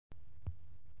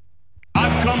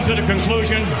come to the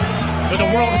conclusion that the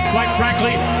world, quite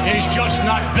frankly, is just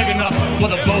not big enough for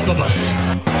the both of us.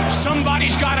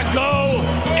 Somebody's got to go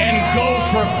and go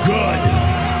for good.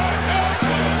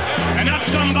 And that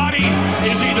somebody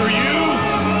is either you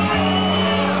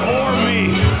or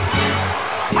me.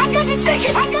 I got to take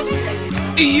it.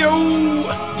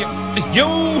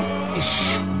 Yo,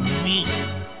 it's me,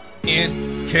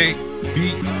 NKB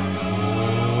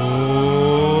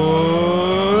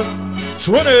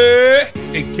 20,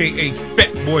 aka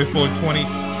Fat Boy 420,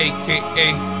 aka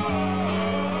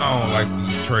I don't like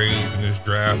these trades and this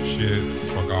draft shit.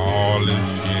 Fuck all this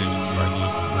shit. It's like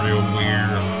looking real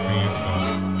weird. I'm seeing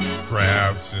some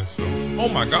drafts and some. Oh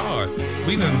my God,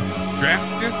 we done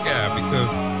drafted this guy because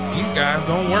these guys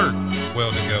don't work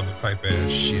well together type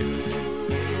ass shit.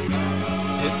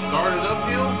 It started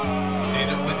uphill and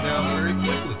it went down very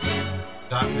quickly.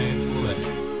 Dotman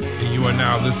 211. And you are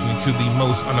now listening to the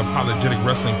most unapologetic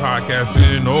wrestling podcast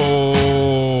in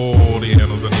all the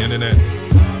handles on the internet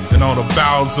and on the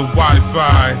bowels of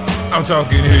Wi-Fi. I'm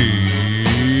talking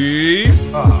Hayes.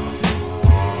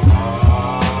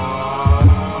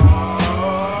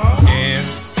 And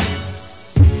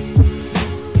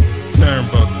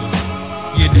Turnbuckles.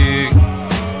 You dig?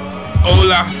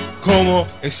 Hola, como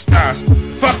estás?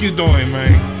 Fuck you doing,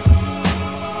 man?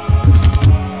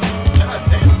 God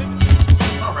damn,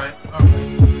 niggas. Alright.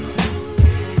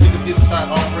 Niggas getting shot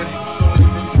already. The show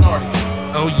ain't really started.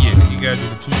 Oh yeah, you gotta do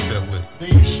the two-step with it. Then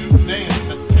you shoot and dance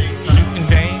at the same time. Shooting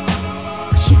dance.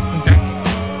 Shooting dance.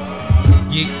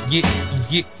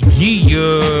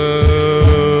 Yeah.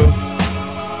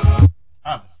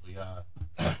 Honestly,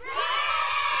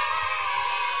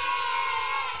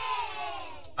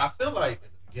 I feel like at the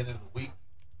beginning of the week,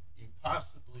 you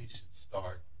possibly should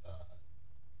start.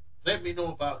 Let me know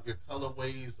about your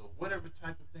colorways or whatever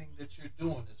type of thing that you're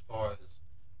doing as far as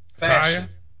fashion. Attire?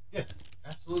 Yeah,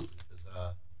 absolutely. Because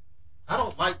I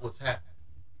don't like what's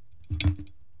happening.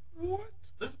 What?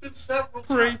 There's been several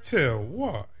Pray times. tell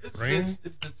what? It's Rain?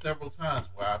 been several times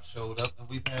where I've showed up and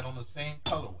we've had on the same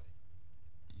colorway.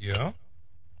 Yeah.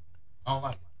 I don't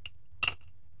like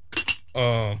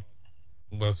it.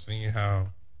 Well, seeing how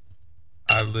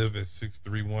I live at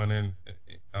 631 in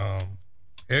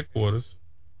headquarters,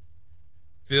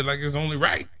 feel like it's only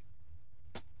right.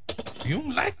 You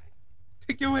don't like it?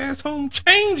 Take your ass home,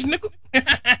 change, nigga. Don't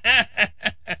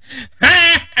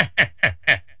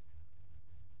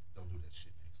do that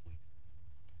shit next week.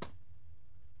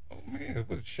 Oh man,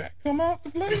 would Shaq come out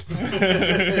to play?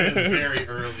 Very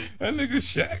early. That nigga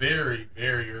Shaq. Very,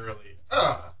 very early.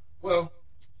 Well,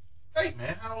 hey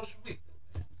man, how was your week?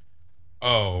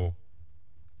 Oh,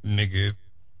 nigga,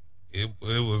 it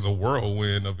was a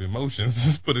whirlwind of emotions.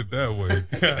 Let's put it that way.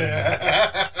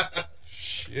 God.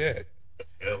 Shit.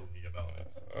 Tell me about it.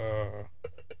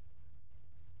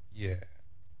 Yeah.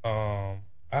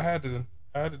 I had to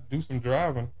do some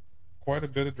driving, quite a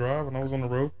bit of driving. I was on the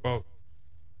road for about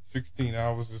 16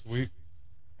 hours this week.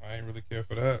 I ain't really care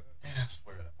for that. Man, I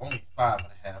swear, only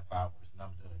 5.5 hours and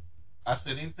I'm done. I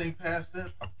said anything past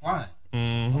that, I'm flying.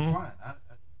 Mm-hmm. I'm flying.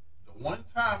 The one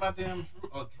time I damn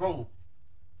drove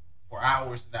for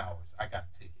hours and hours, I got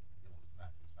a ticket. It's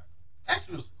not.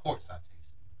 Actually, it was a court citation.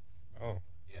 Oh.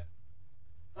 Yeah.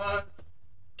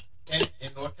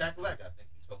 In North Cackalack, I think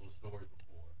you told the story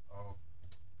before.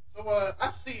 So I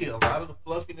see a lot of the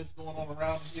fluffiness going on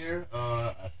around here.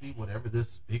 I see whatever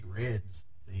this Big Reds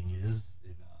thing is.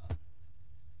 And,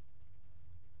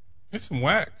 It's some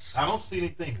wax. I don't see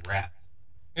anything wrapped.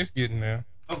 It's getting there.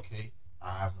 Okay.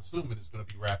 I'm assuming it's going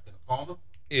to be wrapped in a condom.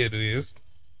 It is.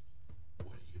 What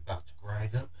are you about to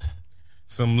grind up?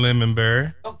 Some lemon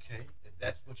berry. Okay. And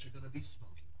that's what you're going to be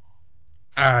smoking on.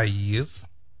 Ah, yes.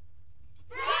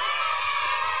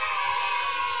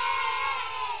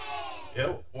 Yeah,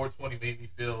 well, 420 made me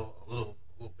feel a little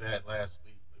bad last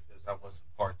week because I wasn't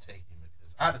partaking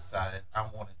because I decided I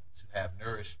wanted to have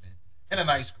nourishment and a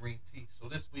nice green tea. So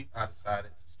this week I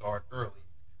decided to start early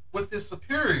with this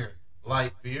superior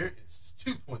light beer. It's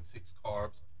 2.6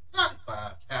 carbs,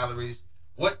 95 calories.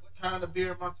 What kind of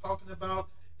beer am I talking about?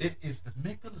 It is the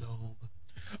Michelob.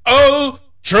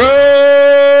 Ultra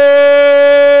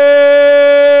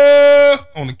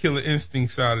on the Killer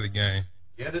Instinct side of the game.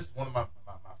 Yeah, this is one of my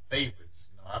favorites.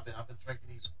 You know, I've been drinking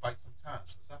these for quite some time.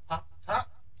 So as I pop the top,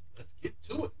 let's get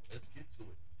to it.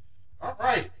 All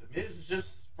right, the Miz has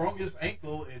just sprung his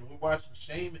ankle, and we're watching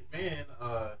Shane McMahon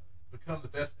become the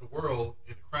best in the world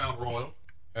in the Crown Royal.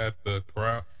 At the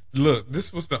Crown. Look,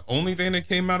 this was the only thing that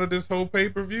came out of this whole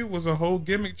pay-per-view was a whole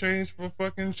gimmick change for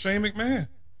fucking Shane McMahon.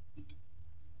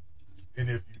 And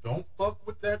if you don't fuck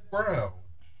with that brown,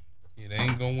 it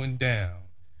ain't going down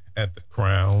at the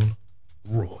Crown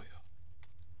Royal.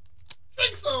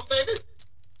 Drink some, baby.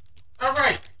 All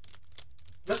right.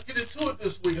 Let's get into it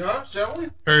this week, huh? Shall we?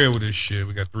 Hurry up with this shit.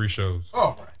 We got 3 shows.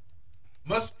 All right.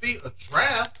 Must be a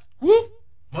draft. Whoop.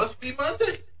 Must be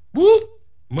Monday. Whoop.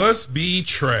 Must be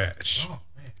trash. Oh,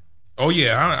 man. Oh,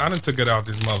 yeah. I done took it out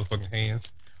this motherfucking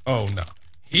hands. Oh, no.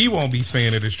 He won't be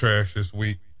saying it is trash this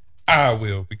week. I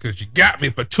will, because you got me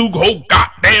for 2 whole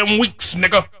goddamn weeks,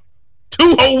 nigga.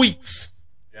 2 whole weeks.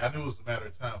 Yeah, I knew it was a matter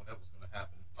of time when that was going to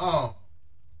happen.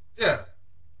 Yeah.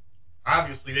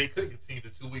 Obviously, they couldn't continue the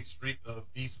 2-week streak of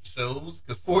decent shows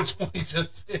because 420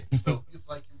 just hit. So it's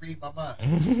like you read my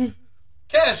mind.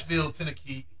 Cashville,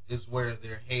 Tennessee is where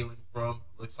they're hailing from.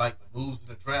 Looks like the moves in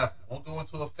the draft won't go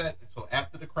into effect until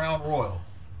after the Crown Royal.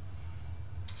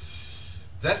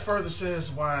 That further says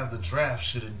why the draft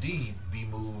should indeed be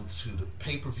moved to the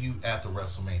pay-per-view after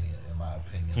WrestleMania, in my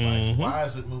opinion. Like, why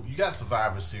is it moved? You got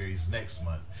Survivor Series next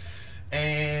month.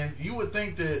 And you would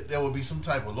think that there would be some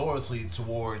type of loyalty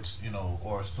towards,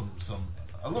 or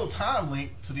a little time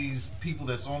link to these people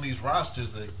that's on these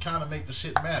rosters that kind of make the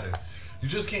shit matter. You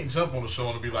just can't jump on the show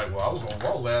and be like, well, I was on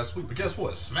Raw last week, but guess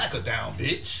what? Smack her down,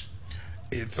 bitch.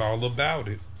 It's all about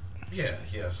it. Yeah.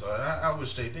 So I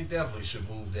wish they definitely should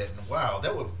move that. And wow,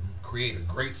 that would create a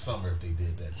great summer if they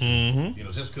did that too.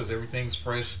 Just because everything's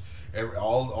fresh,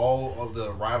 all of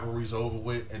the rivalries over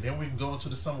with, and then we can go into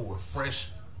the summer with fresh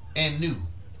and new.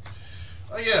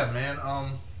 Oh yeah, man.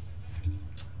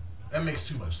 That makes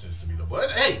too much sense to me though.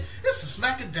 But hey, it's the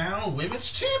SmackDown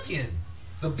Women's Champion,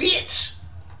 the bitch.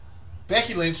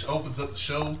 Becky Lynch opens up the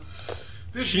show.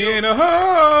 She ain't a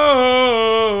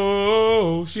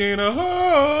hoe. She ain't a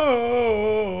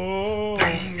hoe.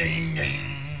 Ding, ding,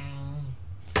 ding.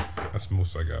 That's the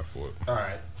most I got for it. All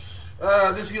right.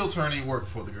 This heel turn ain't worked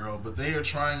for the girl, but they are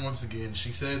trying once again.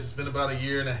 She says it's been about 1.5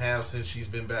 years since she's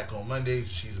been back on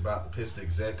Mondays. She's about to piss the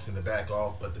execs in the back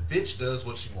off, but the bitch does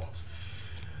what she wants.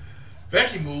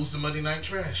 Becky moves to Monday Night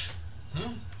Trash.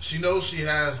 She knows she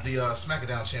has the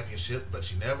SmackDown Championship, but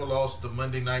she never lost the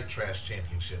Monday Night Trash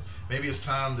Championship. Maybe it's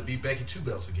time to beat Becky 2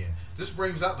 belts again. This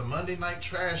brings out the Monday Night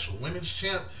Trash Women's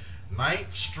Champ,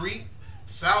 9th Street,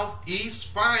 Southeast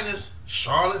finest,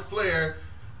 Charlotte Flair,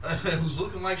 who's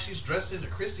looking like she's dressed in the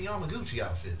Christy Yamaguchi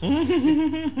outfit.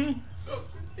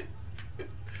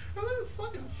 A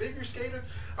fucking figure skater.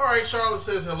 All right, Charlotte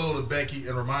says hello to Becky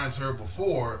and reminds her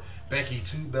before Becky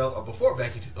was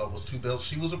 2 belts,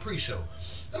 she was a pre-show.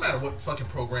 No matter what fucking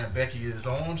program Becky is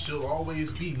on, she'll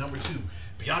always be number 2.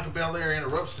 Bianca Belair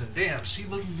interrupts and damn, she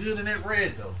looking good in that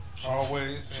red though.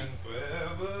 Always and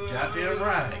forever.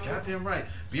 Goddamn right.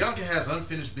 Bianca has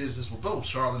unfinished business with both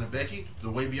Charlotte and Becky. The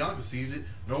way Bianca sees it,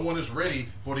 no one is ready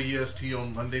for the EST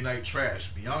on Monday Night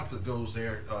Trash. Bianca goes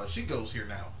there. She goes here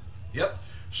now. Yep.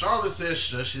 Charlotte says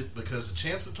shush it because the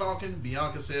champs are talking.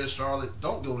 Bianca says Charlotte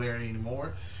don't go there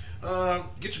anymore.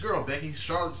 Get your girl, Becky.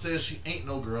 Charlotte says she ain't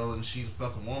no girl and she's a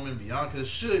fucking woman. Bianca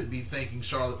should be thanking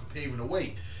Charlotte for paving the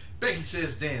way. Becky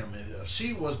says, damn, if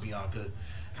she was Bianca,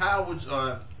 how would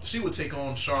she would take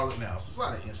on Charlotte now? So it's a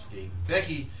lot of instigating.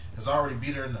 Becky has already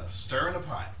beat her enough. Stirring the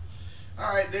pot.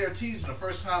 Alright, they're teasing the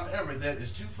first time ever. That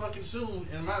is too fucking soon,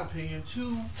 in my opinion.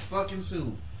 Too fucking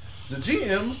soon. The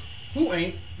GMs, who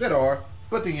ain't, that are,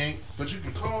 but they ain't. But you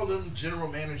can call them general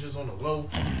managers on the low,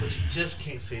 but you just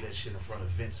can't say that shit in front of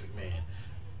Vince McMahon.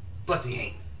 But they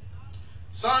ain't.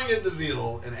 Sonya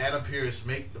Deville and Adam Pearce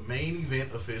make the main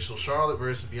event official. Charlotte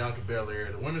versus Bianca Belair,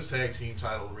 the women's tag team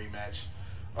title rematch.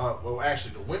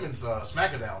 The women's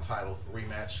SmackDown title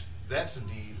rematch. That's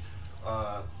indeed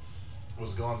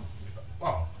was gone.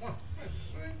 Oh,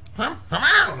 I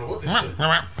don't know what this is.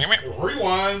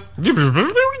 Rewind.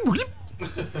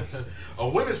 A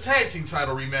women's tag team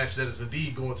title rematch that is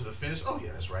indeed going to the finish. Oh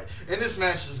yeah, that's right. And this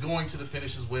match is going to the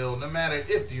finish as well, no matter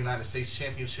if the United States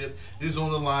Championship is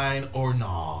on the line or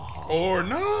not.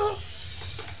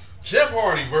 Jeff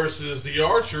Hardy versus the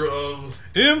Archer of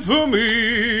Infamy.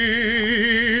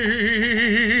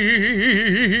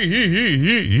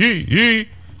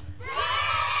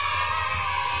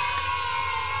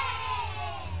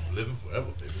 Living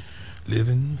forever, baby.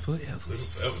 Living forever, baby.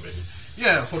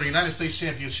 Yeah, for the United States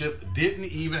Championship, didn't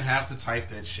even have to type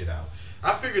that shit out.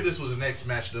 I figured this was the next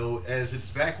match, though, as it's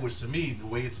backwards to me, the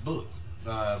way it's booked.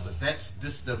 But that's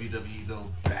this WWE, though,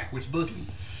 backwards booking.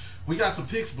 We got some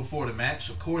picks before the match.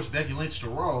 Of course, Becky Lynch to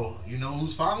Raw. You know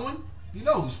who's following? You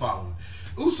know who's following.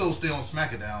 Usos stay on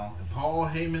SmackDown, and Paul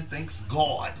Heyman thanks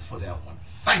God for that one.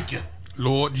 Thank you.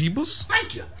 Lord Jeebus.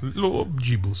 Thank you. Lord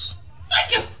Jeebus.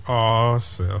 Thank you. Aw,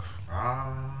 Seth.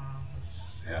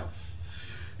 Seth.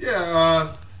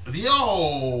 Yeah,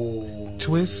 Yo.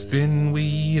 Twisting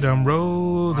weed, I'm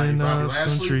rolling Bobby up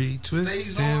some Lashley tree.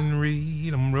 stays on. Twisting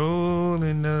weed, I'm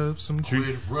rolling up some tree.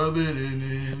 Quit rubbing it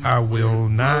in. I will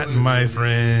Quit not, rubbing my it in.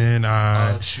 friend.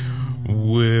 I chew.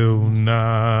 will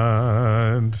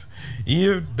not.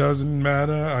 It doesn't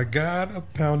matter. I got a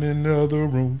pound in the other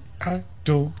room. I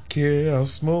don't care. I'll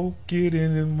smoke it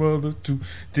in another two.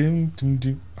 Dim, dim,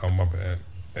 dim. Oh, my bad.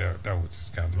 Yeah, that was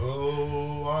just kind of.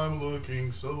 Oh, I'm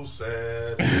looking so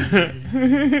sad.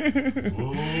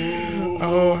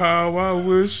 Oh, how I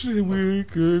wish we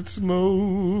could smoke.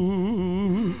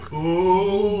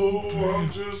 Oh,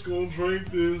 I'm just gonna drink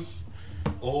this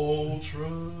Ultra.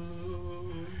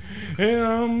 And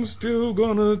I'm still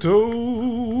gonna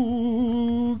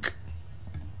toke.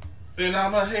 And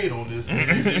I'ma hate on this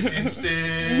nigga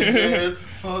instead.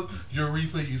 Fuck your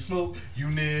reefer, you smoke, you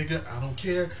nigga. I don't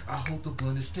care. I hope the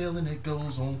blunt is still and it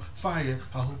goes on fire.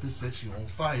 I hope it sets you on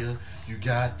fire. You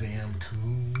goddamn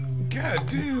cool. God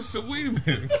damn, so wait a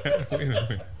minute. God, wait a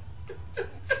minute.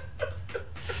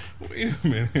 Wait a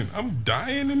minute. I'm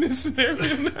dying in this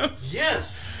scenario now.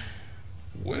 Yes.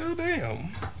 Well, damn.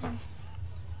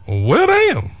 Well,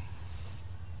 damn.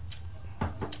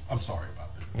 I'm sorry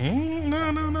about that.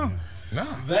 No.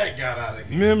 That got out of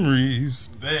hand. Memories.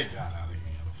 That got out of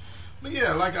hand. But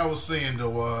yeah, like I was saying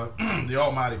though, the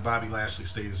almighty Bobby Lashley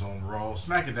stays on Raw.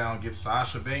 SmackDown gets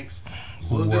Sasha Banks. A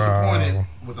little disappointed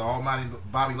with the almighty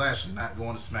Bobby Lashley not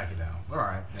going to SmackDown. All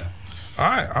right, yeah. All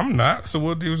right, I'm not. So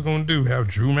what he was going to do? Have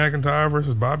Drew McIntyre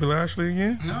versus Bobby Lashley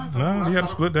again? No, you had to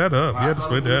split that up. You had to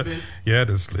split that. You had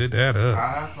to split that up.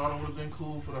 I thought it would have been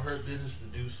cool for the Hurt Business to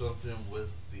do something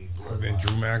with the Bloodline. Then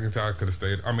Drew McIntyre could have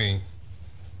stayed. I mean,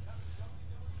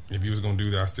 if he was going to do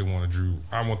that, I still want Drew.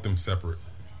 I want them separate.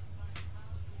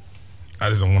 I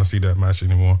just don't want to see that match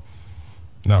anymore.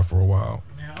 Not for a while.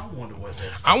 Man, I wonder what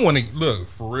that's. I want to look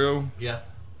for real. Yeah.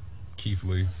 Keith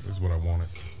Lee is what I wanted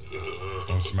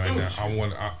on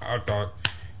SmackDown. I thought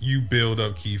you build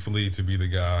up Keith Lee to be the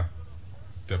guy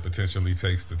that potentially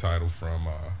takes the title from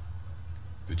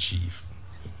the Chief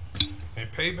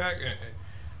and pay back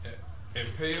and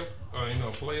pay up.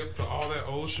 Play up to all that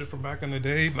old shit from back in the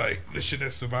day, like the shit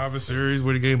at Survivor Series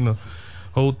where they gave him the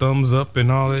whole thumbs up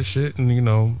and all that shit,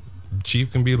 and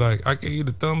Chief can be like, I gave you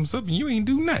the thumbs up and you ain't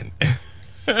do nothing.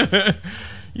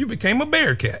 You became a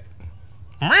bear cat.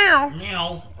 Meow.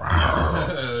 Meow.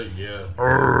 Yeah.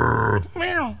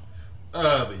 Meow.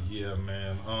 But yeah,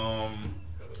 man.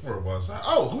 Where was I?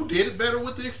 Oh, who did it better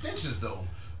with the extensions though?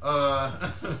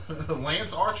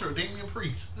 Lance Archer or Damian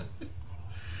Priest?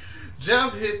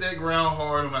 Jeff hit that ground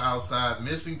hard on the outside,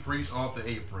 missing Priest off the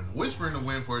apron. Whispering the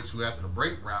win for 2 after the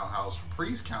break. Roundhouse for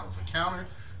Priest, counter for counter.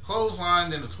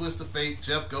 Clothesline, then a twist of fate.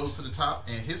 Jeff goes to the top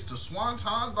and hits the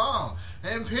Swanton Bomb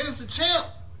and pins the champ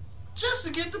just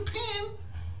to get the pin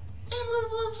in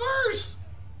reverse.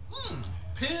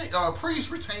 Priest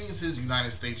retains his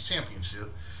United States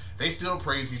Championship. They still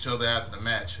praise each other after the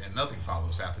match, and nothing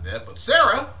follows after that. But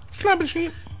Sarah,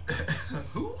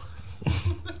 who?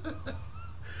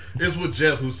 It's with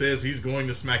Jeff, who says he's going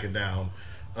to SmackDown.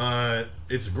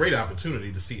 It's a great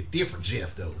opportunity to see a different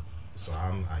Jeff, though. So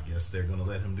I guess they're going to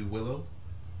let him do Willow.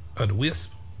 The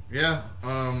Wisp. Yeah.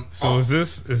 So is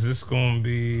this going to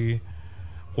be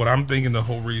what I'm thinking? The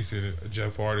whole reason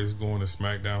Jeff Hardy is going to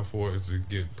SmackDown for is to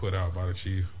get put out by the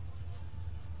Chief.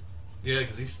 Yeah,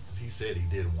 because he said he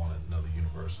did want another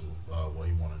Universal. He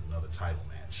wanted another title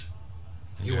match.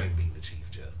 You ain't beating the Chief,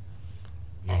 Jeff.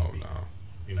 No.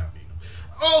 You're not beating him.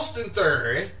 Austin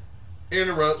Theory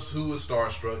interrupts who is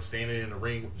starstruck standing in the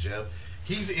ring with Jeff.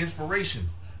 He's an inspiration.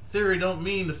 Theory don't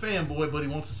mean the fanboy, but he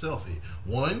wants a selfie.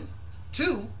 1,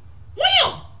 2,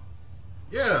 wham!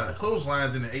 Yeah,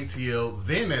 clothesline, then the ATL,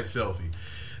 then that selfie.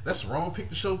 That's the wrong pick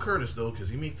to show Curtis, though, because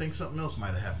he may think something else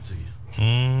might have happened to you.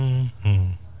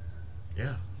 Mm-hmm.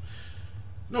 Yeah.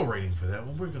 No rating for that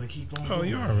one. We're going to keep on Oh, going.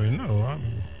 you already know.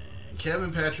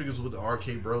 Kevin Patrick is with the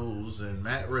RK Bros, and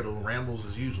Matt Riddle rambles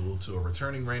as usual to a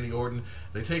returning Randy Orton.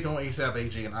 They take on ASAP,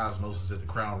 AJ, and Osmosis at the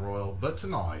Crown Royal, but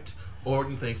tonight,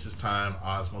 Orton thinks it's time.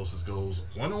 Osmosis goes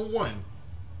one-on-one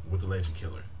with the Legend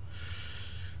Killer.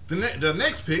 The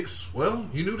next picks, well,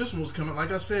 you knew this one was coming.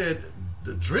 Like I said,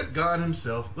 the drip god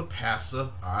himself, the passer,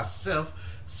 ourself,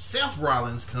 Seth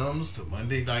Rollins comes to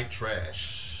Monday Night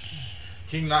Trash.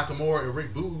 King Nakamura and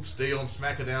Rick Boogs stay on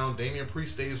SmackDown. Damian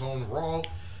Priest stays on Raw.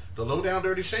 The Lowdown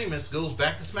Dirty Sheamus goes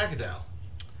back to SmackDown.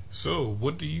 So,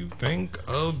 what do you think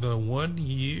of the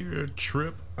 1-year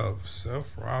trip of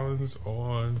Seth Rollins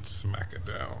on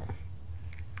SmackDown?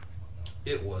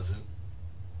 It wasn't.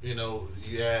 you know,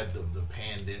 you had the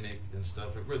pandemic and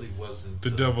stuff. It really wasn't. The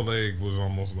devil egg was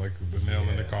almost like the nail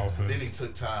in the coffin. Then he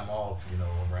took time off, you know,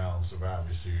 around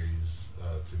Survivor Series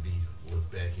to be with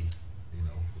Becky, you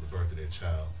know, for the birth of their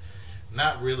child.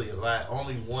 Not really a lot.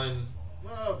 Only one,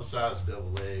 besides the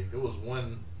devil egg, there was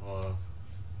one.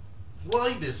 Well,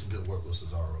 he did some good work with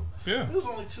Cesaro. Yeah. There was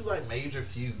only two like major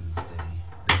feuds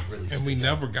that really. And we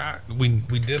never got.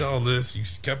 We did all this. You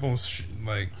kept on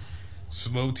like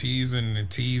slow teasing and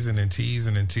teasing and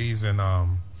teasing and teasing.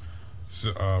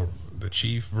 The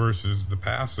Chief versus the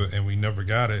Passer, and we never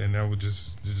got it, and that would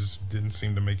it just didn't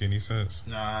seem to make any sense.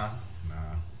 Nah.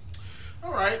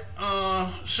 All right,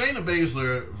 Shayna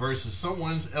Baszler versus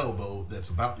someone's elbow that's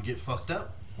about to get fucked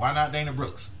up. Why not Dana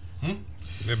Brooks?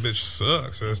 That bitch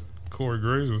sucks, as Corey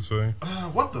Graves would say.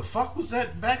 What the fuck was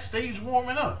that backstage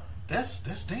warming up? That's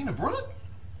Dana Brooks?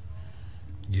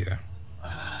 Yeah.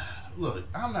 Look,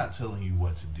 I'm not telling you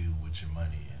what to do with your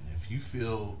money, and if you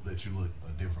feel that you look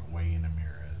a different way in the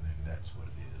mirror, then that's what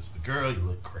it is. But girl, you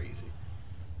look crazy.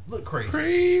 Look crazy.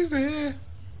 Crazy.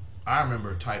 I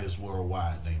remember Titus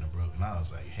Worldwide, Dana Brooke, and I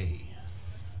was like, hey.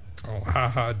 Oh,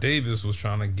 haha, Davis was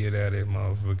trying to get at it,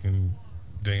 motherfucking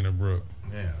Dana Brooke.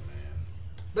 Yeah, man.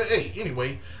 But hey,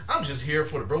 anyway, I'm just here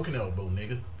for the broken elbow,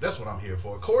 nigga. That's what I'm here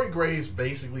for. Corey Graves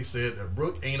basically said that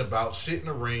Brooke ain't about shit in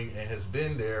the ring and has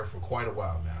been there for quite a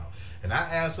while now. And I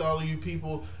asked all of you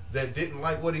people that didn't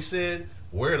like what he said,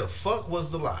 where the fuck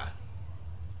was the lie?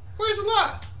 Where's the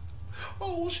lie?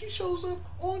 Oh, well, she shows up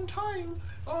on time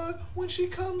when she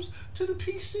comes to the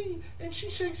PC and she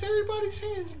shakes everybody's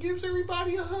hands and gives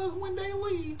everybody a hug when they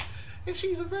leave. And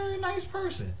she's a very nice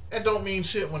person. That don't mean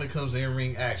shit when it comes to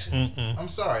in-ring action. I'm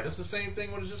sorry. That's the same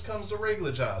thing when it just comes to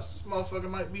regular jobs. This motherfucker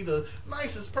might be the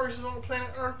nicest person on the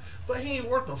planet Earth, but he ain't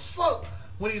worth a fuck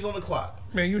when he's on the clock.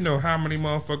 Man, you know how many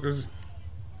motherfuckers...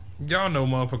 Y'all know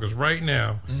motherfuckers right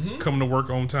now come to work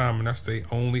on time, and that's the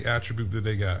only attribute that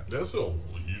they got. That's all.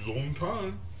 He's on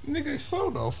time. Nigga,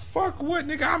 so the fuck what?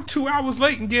 Nigga, I'm 2 hours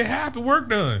late and get half the work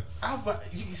done.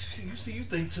 You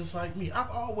think just like me.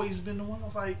 I've always been the one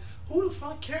of like, who the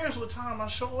fuck cares what time I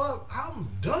show up? I'm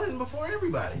done before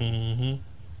everybody.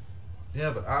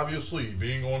 Yeah, but obviously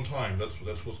being on time, that's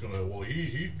what's gonna. Well,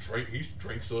 he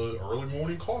drinks a early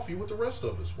morning coffee with the rest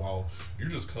of us while you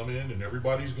just come in and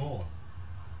everybody's gone.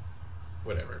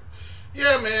 Whatever.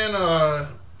 Yeah, man.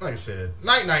 Like I said,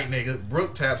 night, nigga.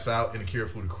 Brooke taps out in a Kira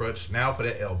Fuda crutch. Now for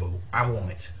that elbow. I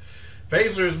want it.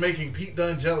 Baszler is making Pete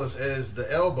Dunne jealous as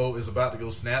the elbow is about to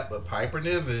go snap, but Piper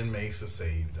Niven makes a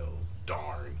save, though.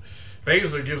 Darn.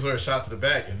 Baszler gives her a shot to the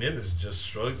back, and Niven just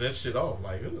shrugs that shit off.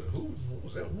 Like, who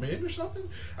was that, Min or something?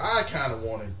 I kind of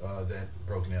wanted that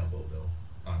broken elbow, though,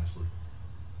 honestly.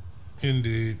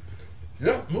 Indeed.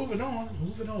 Yep, moving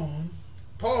on.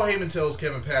 Paul Heyman tells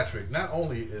Kevin Patrick not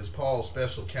only is Paul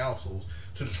special counsel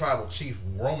to the tribal chief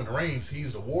Roman Reigns,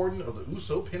 he's the warden of the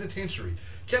Uso Penitentiary.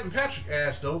 Kevin Patrick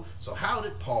asked, though, so how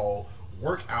did Paul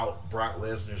work out Brock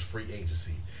Lesnar's free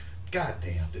agency? God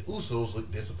damn, the Usos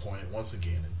look disappointed once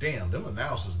again. And damn, them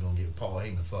announcers gonna get Paul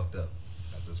Heyman fucked up.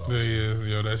 That's all. There he is.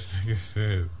 Yo, that nigga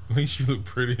said, at least you look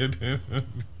prettier than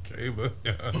Kayla.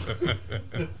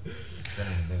 that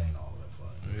ain't all that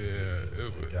fun. Yeah.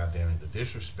 God damn it, the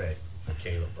disrespect for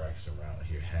Caleb Braxton around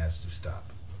here has to stop.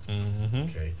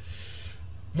 Okay.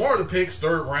 More of the picks.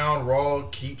 Third round, Raw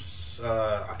keeps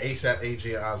ASAP,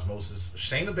 AJ, Osmosis.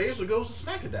 Shayna Baszler goes to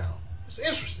SmackDown. It's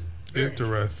interesting.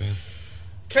 Interesting.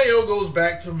 KO goes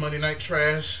back to Monday Night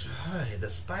Trash. The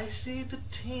spicy, the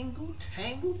tingle.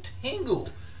 Tingle,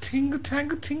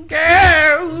 tangle, tingle.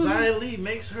 Xia Li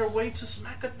makes her way to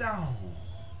SmackDown.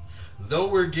 Though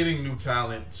we're getting new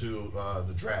talent to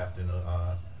the draft in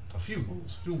a few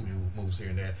moves here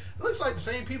and there. It looks like the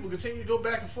same people continue to go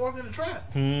back and forth in the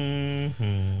draft.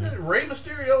 Rey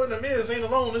Mysterio and The Miz ain't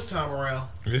alone this time around.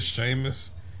 It's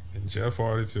Sheamus and Jeff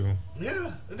Hardy too.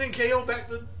 Yeah, and then KO back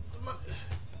to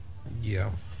yeah.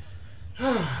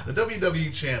 The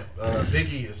WWE champ,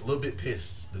 Big E, is a little bit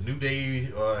pissed. The New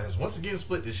Day has once again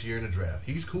split this year in the draft.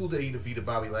 He's cool that he defeated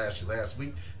Bobby Lashley last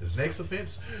week. His next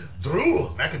offense, Drew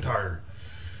McIntyre.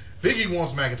 Big E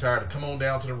wants McIntyre to come on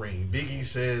down to the ring. Big E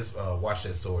says, watch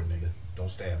that sword, nigga. Don't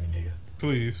stab me, nigga.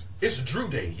 Please. It's Drew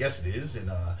Day. Yes, it is.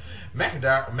 And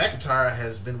McIntyre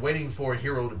has been waiting for a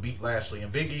hero to beat Lashley,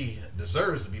 and Big E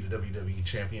deserves to be the WWE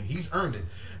champion. He's earned it.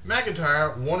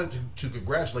 McIntyre wanted to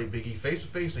congratulate Big E face to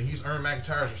face, and he's earned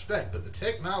McIntyre's respect. But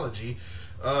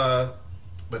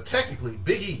technically,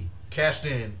 Big E cashed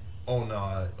in on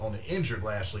the injured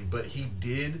Lashley, but he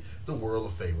did the world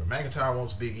a favor. McIntyre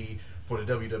wants Big E for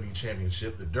the WWE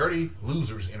Championship. The Dirty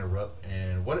Losers interrupt,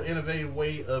 and what an innovative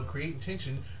way of creating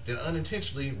tension than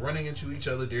unintentionally running into each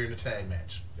other during the tag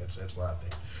match. That's what I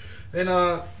think. Then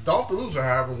Dolph the Loser,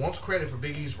 however, wants credit for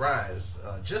Big E's rise,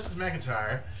 just as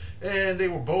McIntyre, and they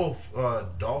were both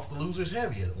Dolph the Loser's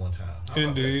heavy at one time.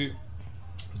 Indeed.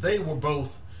 They were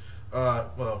both,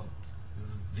 well,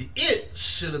 the It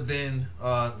should have been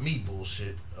me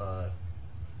bullshit.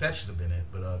 That should have been it.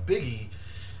 But Big E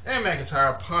and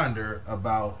McIntyre ponder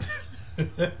about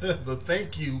the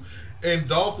thank you, and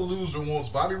Dolph the Loser wants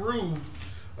Bobby Roode.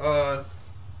 Where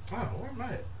am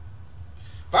I at?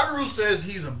 Bobby Roode says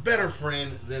he's a better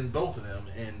friend than both of them,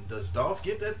 and does Dolph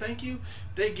get that thank you?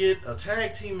 They get a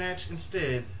tag team match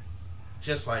instead,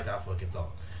 just like I fucking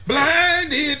thought.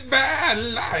 Blinded by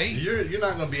light. You're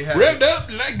not gonna be happy. Revved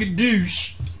up like a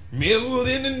douche. Middle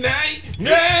in the night.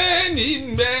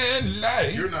 Blinded by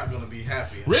light. You're not gonna be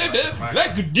happy. Revved up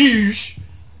like a douche.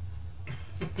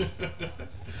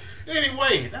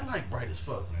 Anyway, that light bright as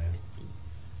fuck, man.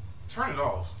 Turn it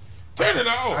off. Turn it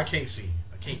off. I can't see.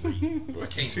 I can't read. I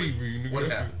can't TV, read. nigga. What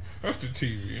happened? That's the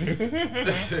TV.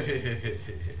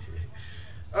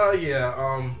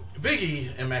 Big E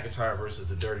and McIntyre versus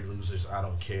the Dirty Losers. I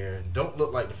don't care. Don't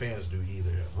look like the fans do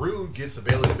either. Rude gets a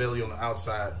belly to belly on the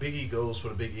outside. Big E goes for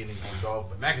the big ending on Dolph,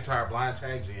 but McIntyre blind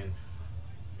tags in.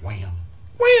 Wham.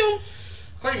 Wham.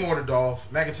 Claymore to Dolph.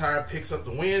 McIntyre picks up the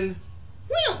win.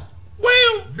 Wham.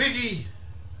 Wham. Big E.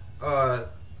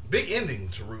 Big ending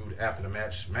to Rude after the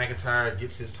match. McIntyre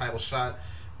gets his title shot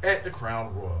at the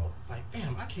Crown Royal. Like,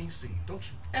 damn, I can't see. Don't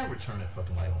you ever turn that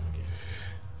fucking light on again.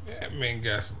 That man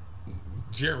got some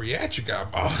geriatric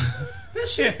eyeball. That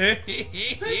shit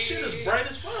is bright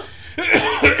as fuck.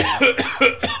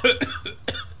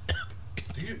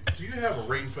 Do you have a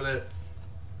rating for that?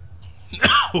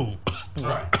 No. All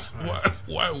right.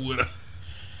 Why would I?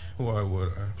 Why would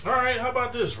I? All right, how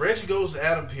about this? Reggie goes to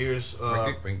Adam Pearce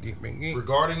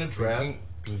regarding the draft.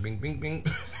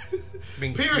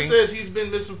 Pearce says he's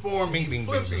been misinformed. He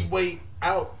flips his way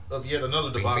out of yet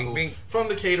another debacle from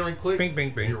the catering clique.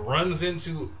 He runs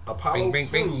into Apollo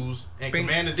Crews and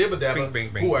Commander Dibba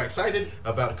Dabba, who are excited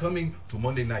about coming to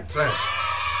Monday Night Trash.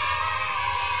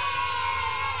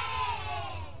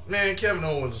 Man, Kevin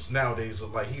Owens nowadays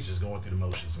look like he's just going through the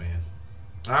motions, man.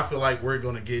 I feel like we're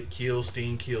going to get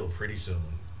Steen killed pretty soon.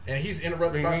 And he's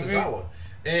interrupted by Tozawa.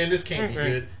 And this can't be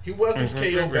good. He welcomes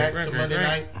KO back to Monday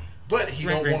night, but he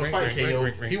don't want to fight KO.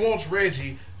 He wants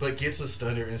Reggie, but gets a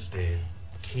stunner instead.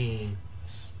 King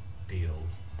Steel.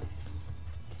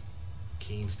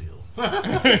 King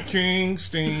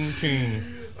Steen King.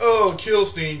 Oh, kill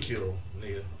Steen kill.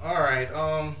 Nigga. Alright,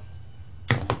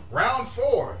 round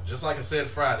 4. Just like I said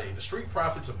Friday. The Street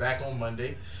Profits are back on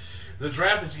Monday. The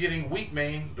draft is getting weak,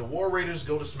 man. The War Raiders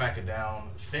go to SmackDown.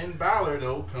 Finn Balor,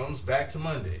 though, comes back to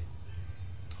Monday.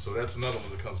 So that's another one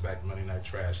that comes back to Monday Night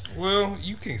Trash. Well,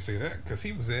 you can't say that because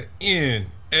he was at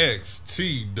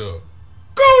NXT, the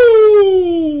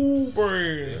Gold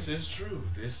Brand. This is true.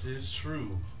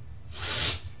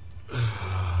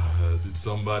 Did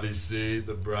somebody say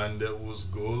the brand that was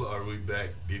gold? Are we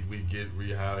back? Did we get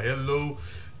rehired? Hello,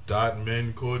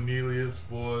 Dotman Cornelius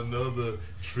for another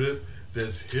trip.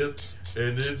 That's hip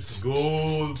and it's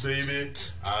gold, baby.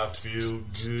 I feel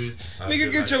good.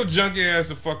 Nigga, get your junky ass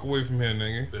the fuck away from here,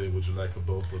 nigga. Hey, would you like a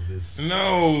bump of this?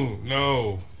 No.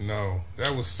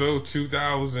 That was so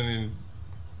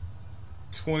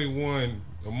 2021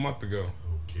 a month ago.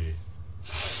 Okay.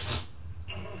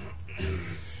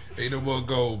 Ain't no more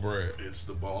gold, Brad. It's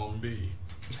the Bomb B.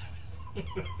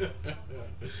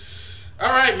 All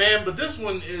right, man, but this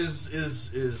one is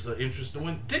an interesting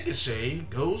one. Ricochet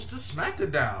goes to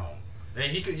SmackDown,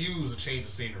 and he could use a change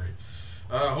of scenery.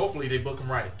 Hopefully, they book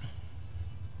him right.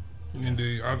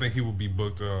 Indeed, I think he will be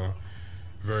booked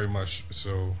very much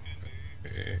so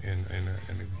in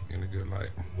a good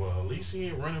light. Well, at least he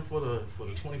ain't running for the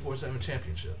 24/7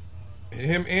 championship.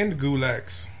 Him and the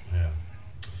Gulags. Yeah.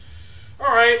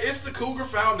 All right, it's the Cougar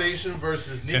Foundation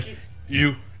versus Nikki.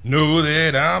 You know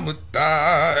that I'm a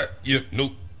thot. You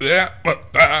know that I'm a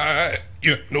thot.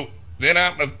 You know that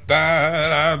I'm a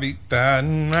thot. I'll be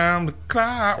thotting round the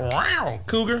clock. Wow,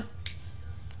 Cougar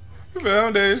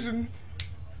Foundation.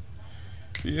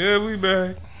 Yeah, we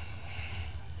back.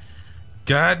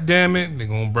 God damn it, they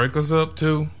gonna break us up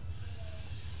too.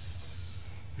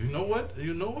 You know what?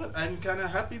 I'm kind of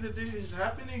happy that this is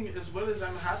happening as well as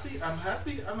I'm happy. I'm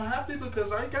happy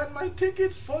because I got my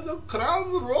tickets for the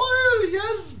Crown Royal.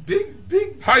 Yes, big.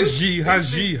 Haji. You heard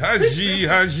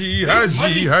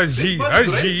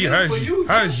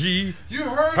Haji.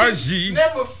 it.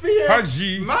 Never fear.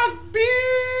 Haji. My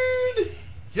beard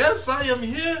Yes, I am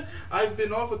here. I've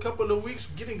been off a couple of weeks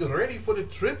getting ready for the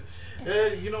trip.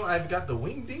 I've got the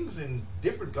wingdings and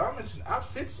different garments and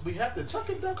outfits. We have the Chuck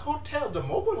and Duck Hotel, the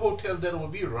mobile hotel that will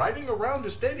be riding around the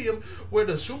stadium where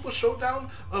the Super Showdown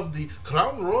of the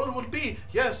Crown Royal will be.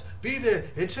 Yes, be there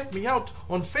and check me out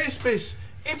on FaceBase,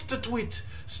 InstaTweet.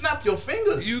 Snap your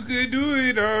fingers. You can do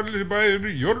it by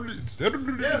your...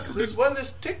 Yes, as well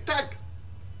as TikTok.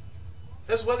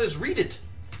 As well as Read It.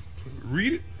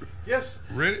 Read it? Yes.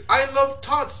 Read it? I love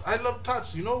tots. I like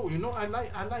Totsy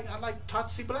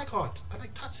Blackheart. I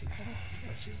like Totsy.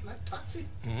 Yeah, she's like Totsy.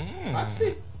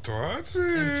 Totsy.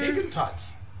 Totsy. And Tegan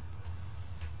Tots.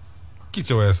 Get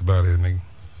your ass about here, nigga.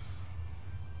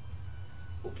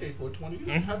 Okay, 420. You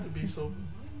don't have to be so...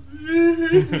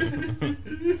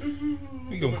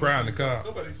 We gonna cry in the car.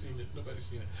 Nobody's seen it.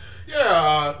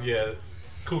 Yeah.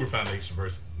 Cougar Foundation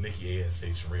versus Nikki ASH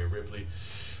and Rhea Ripley.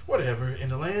 Whatever. In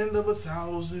the land of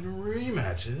 1,000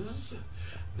 rematches,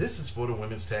 this is for the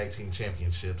women's tag team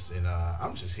championships, and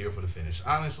I'm just here for the finish.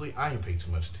 Honestly, I ain't paid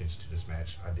too much attention to this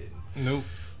match. I didn't. Nope.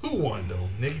 Who won though?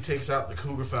 Nikki takes out the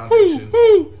Cougar Foundation.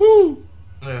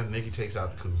 Nikki takes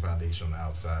out the Cougar Foundation on the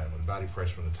outside with body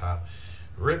pressure from the top.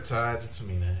 Riptide to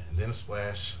Tamina, and then a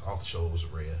splash off the shoulders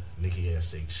of Rhea. Nikki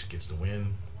ASH gets the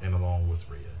win, and along with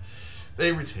Rhea,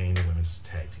 they retain the women's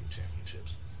tag team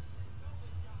championships.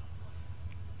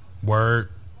 Word.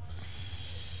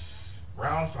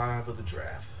 Round 5 of the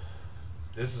draft.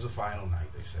 This is the final night,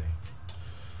 they say.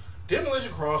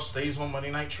 Demolition Cross stays on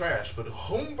Monday Night Trash, but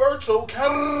Humberto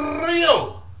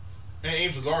Carrillo and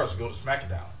Angel Garza go to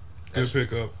SmackDown. Good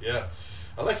pickup. Yeah.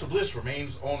 Alexa Bliss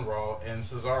remains on Raw, and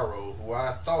Cesaro, who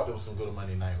I thought it was going to go to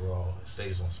Monday Night Raw,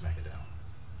 stays on SmackDown.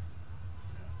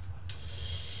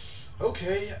 Yeah.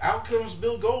 Okay, out comes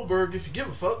Bill Goldberg, if you give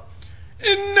a fuck.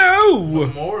 And no!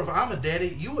 More of I'm a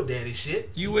daddy, you a daddy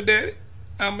shit. You a daddy,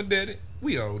 I'm a daddy,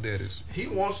 we all daddies. He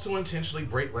wants to intentionally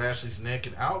break Lashley's neck,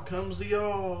 and out comes the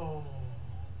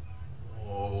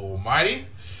Almighty.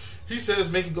 He says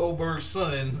making Goldberg's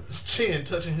son's chin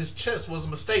touching his chest was a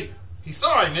mistake. He's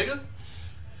sorry, nigga.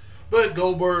 But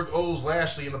Goldberg owes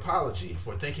Lashley an apology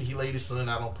for thinking he laid his son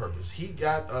out on purpose. He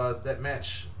got that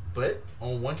match, but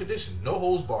on one condition. No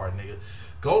holds barred, nigga.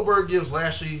 Goldberg gives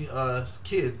Lashley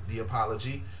kid the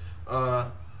apology.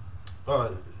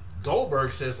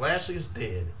 Goldberg says Lashley is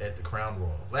dead at the Crown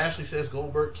Royal. Lashley says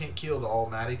Goldberg can't kill the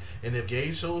Almighty, and if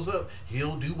Gage shows up,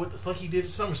 he'll do what the fuck he did at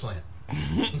SummerSlam.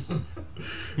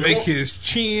 Make his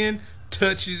chin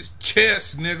touch his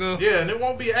chest, nigga. Yeah, and it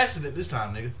won't be an accident this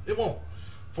time, nigga. It won't.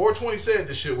 420 said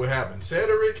this shit would happen.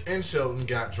 Cedric and Shelton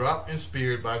got dropped and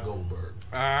speared by Goldberg.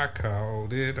 I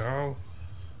called it all.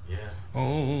 Yeah.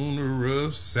 On the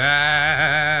rough side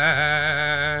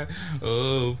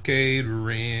of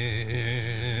catering.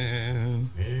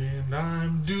 And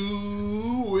I'm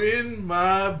doing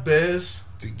my best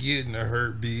to get in the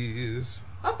hurt biz.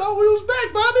 I thought we was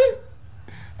back, Bobby.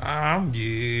 I'm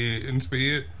getting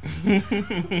spit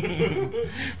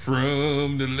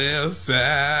from the left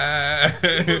side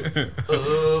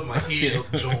of my hip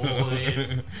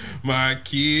joint. My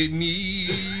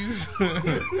kidneys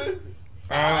are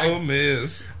a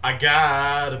mess. I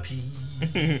gotta pee.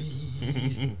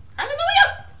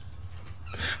 Hallelujah.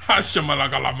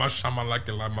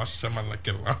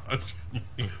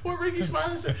 What Ricky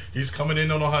Smiley said? He's coming in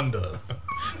on a Honda.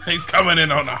 He's coming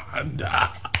in on a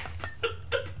Honda.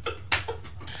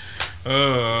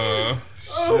 Oh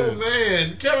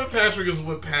man, Kevin Patrick is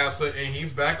with Passa, and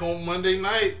he's back on Monday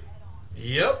night.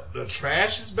 Yep, the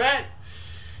trash is back.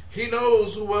 He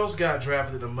knows who else got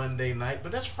drafted on Monday night,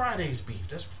 but that's Friday's beef.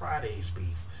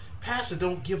 Passa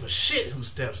don't give a shit who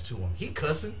steps to him. He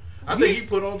cussing. I think he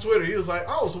put on Twitter. He was like,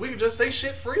 "Oh, so we can just say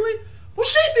shit freely? Well,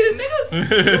 shit, then,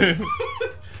 nigga."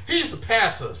 He's the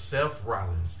Passa, Seth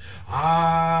Rollins.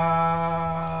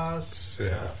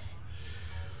 Seth.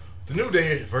 The New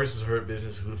Day versus Hurt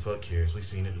Business. Who the fuck cares? We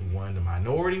seen it. Who won? The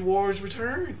Minority Wars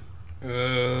return.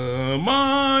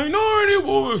 Minority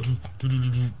Wars.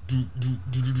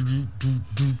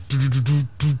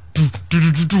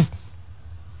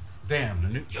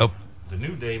 Damn. The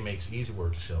New Day makes easy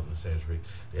work of Shelton and Cedric.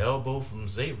 The elbow from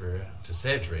Xavier to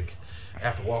Cedric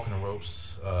after walking the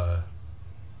ropes.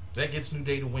 That gets New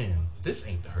Day to win. This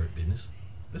ain't the Hurt Business.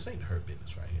 This ain't the Hurt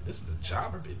Business right here. This is the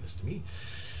jobber business to me.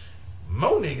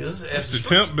 Mo niggas as the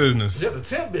temp business. Yeah, the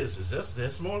temp business.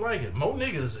 That's more like it. Mo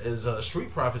niggas as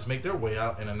Street Profits make their way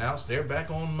out and announce they're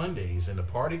back on Mondays, and the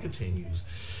party continues.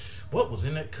 What was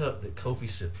in that cup that Kofi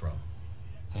sipped from?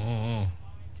 I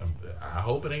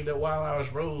hope it ain't that Wild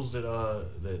Irish Rose that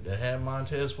had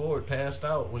Montez Ford passed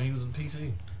out when he was in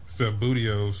PC. It's that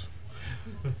Bootios.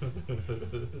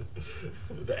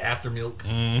 The after milk.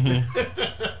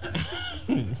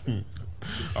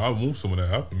 I want some of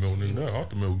that after milk, nigga. That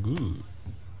after milk good.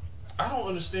 I don't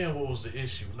understand what was the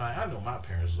issue. Like, I know my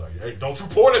parents was like, "Hey, don't you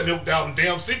pour that milk down the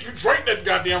damn sink. You drink that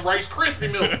goddamn Rice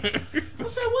Krispie milk." I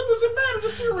said, "What does it matter? The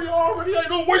cereal already ain't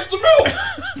no waste of milk."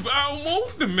 But I don't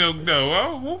want the milk though. I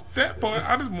don't want that part.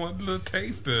 I just want a little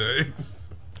taste of it.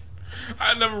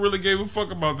 I never really gave a fuck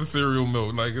about the cereal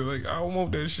milk. Like I don't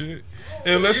want that shit.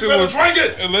 Unless You it better was drink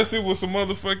it. Unless it was some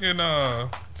motherfucking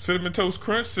Cinnamon Toast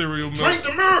Crunch cereal milk. Drink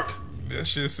the milk. That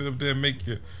shit sit up there and make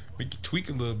you tweak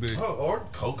a little bit. Oh, or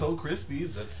Cocoa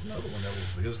Krispies. That's another one that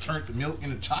was just turned the milk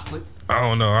into chocolate. I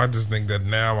don't know. I just think that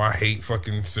now I hate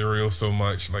fucking cereal so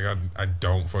much. Like I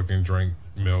don't fucking drink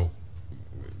milk.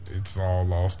 It's all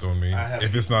lost on me.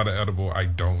 If it's not an edible, I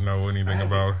don't know anything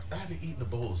about it. I haven't eaten a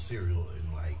bowl of cereal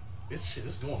in like this shit.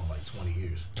 It's going on like 20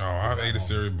 years. Oh, I ate a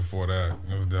cereal before that.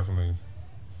 It was definitely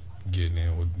getting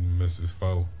in with Mrs.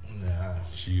 Foe. Nah.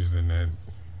 She was in that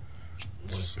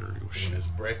cereal shit. When it's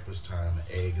breakfast time, the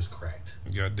egg is cracked.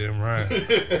 Goddamn right.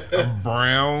 A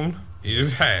brown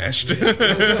is hashed. Shit,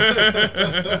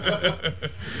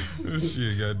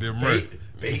 goddamn right.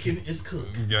 Bacon is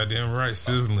cooked. Goddamn right.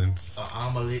 Sizzling. An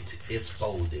omelet is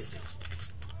folded.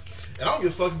 And I don't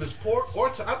give a fuck if it's pork or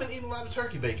I've been eating a lot of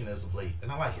turkey bacon as of late,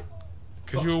 and I like it.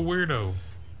 Cause you're a weirdo.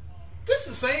 This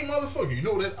is the same motherfucker. You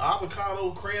know that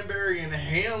avocado, cranberry, and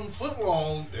ham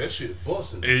footlong, that shit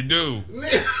busted. It do.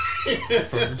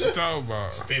 Fuck what you talking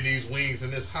about? Spin these wings in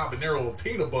this habanero with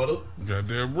peanut butter.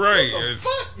 Goddamn right. What the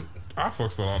fuck? I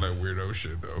fucks with all that weirdo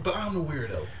shit though. But I'm the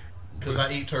weirdo. Because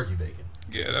I eat turkey bacon.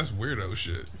 Yeah, that's weirdo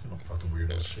shit. I'm fucking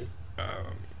weirdo shit.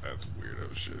 That's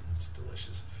weirdo shit. It's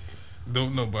delicious.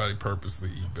 Don't nobody purposely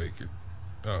eat bacon.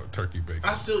 Turkey bacon.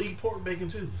 I still eat pork bacon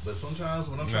too. But sometimes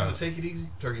when I'm trying to take it easy,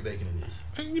 turkey bacon it is.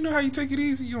 And you know how you take it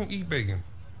easy? You don't eat bacon.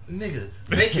 Nigga,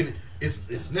 bacon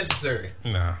is necessary.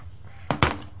 Nah.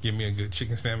 Give me a good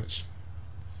chicken sandwich.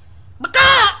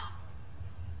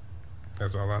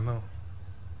 That's all I know.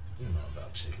 You know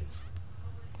about chickens.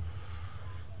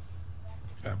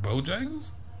 At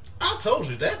Bojangles? I told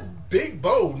you, that big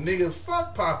bowl, nigga,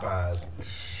 fuck Popeyes.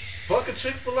 Fuck a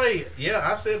Chick-fil-A. Yeah,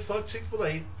 I said fuck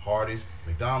Chick-fil-A. Hardee's,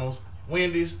 McDonald's,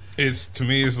 Wendy's. To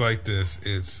me, it's like this.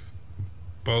 It's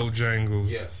Bojangles.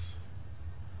 Yes.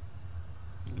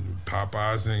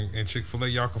 Popeyes and Chick-fil-A,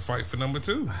 y'all can fight for number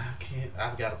 2. I can't.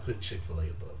 I've got to put Chick-fil-A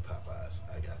above Popeyes.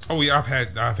 I got to. Oh yeah,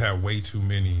 I've had way too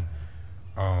many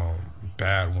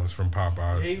bad ones from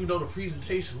Popeyes. Yeah, even though the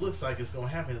presentation looks like it's gonna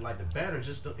happen, like the batter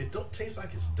just it don't taste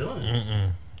like it's done.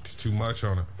 It's too much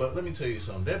on it. But let me tell you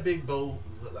something. That big bowl,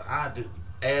 I do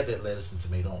add that lettuce and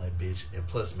tomato on that bitch, and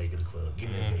plus make it a club.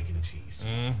 Give me that bacon and cheese.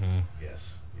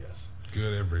 Yes.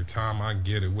 Good every time I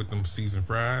get it with them seasoned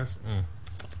fries.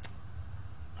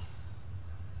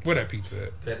 Where that pizza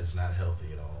at? That is not healthy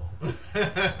at all.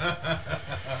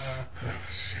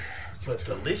 But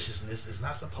deliciousness is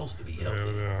not supposed to be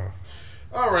healthy. Yeah.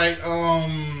 All right.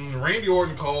 Randy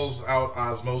Orton calls out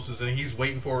Osmosis, and he's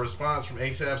waiting for a response from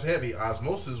ASAP's Heavy.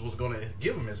 Osmosis was going to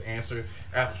give him his answer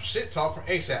after shit talk from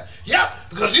ASAP. Yep,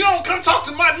 because you don't come talk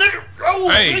to my nigga. Oh,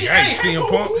 Hey, CM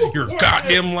Punk, you're a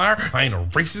goddamn liar. I ain't a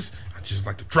racist. I just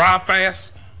like to drive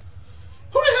fast.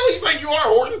 Who the hell you think you are,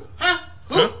 Orton? Huh?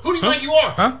 Who do you think you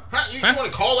are? Huh? You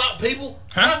want to call out people?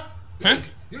 Huh?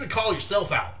 You want to call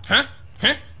yourself out? Huh?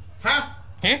 Huh? Huh?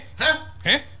 Huh? Huh?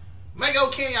 Huh? Mango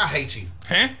Kenny, I hate you.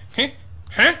 Huh? Huh?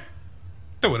 Huh?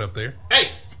 Throw it up there. Hey!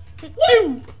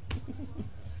 Woo!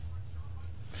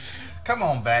 Come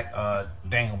on back,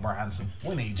 Daniel Bryanson.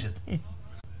 We need you.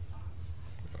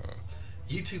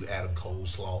 You too, Adam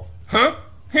Coleslaw. Huh?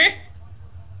 Huh?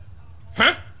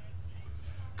 Huh?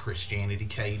 Christianity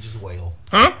Cage as well.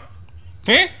 Huh?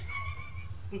 Huh?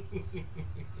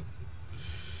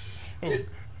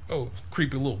 Oh,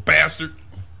 creepy little bastard.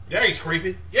 Yeah, he's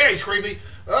creepy. Yeah,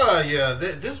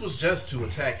 this was just to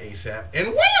attack ASAP.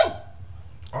 And wham!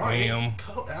 Wham.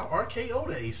 RKO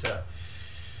to ASAP.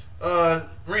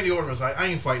 Randy Orton was like, I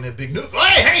ain't fighting that big noob.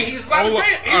 Hey, he's about to say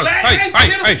it.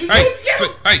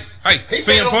 Hey, He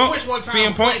said it CM on Punk, Twitch one time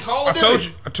CM playing Punk, Call of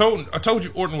I told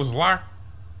you Orton was a liar.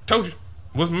 Told you.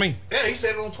 Wasn't me. Yeah, he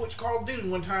said it on Twitch Call of Duty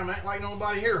one time, act like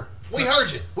nobody here. We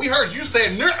heard you. You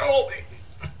said no.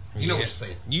 You know what you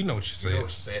said. You know what you You know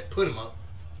what said. you said. Put him up.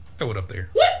 Throw it up there.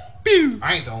 What? Pew.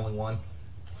 I ain't the only one.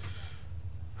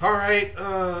 All right,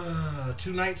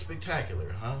 Tonight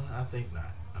Spectacular, huh? I think not.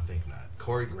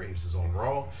 Corey Graves is on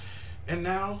Raw, and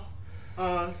now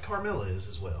Carmella is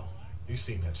as well. You've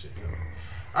seen that shit coming.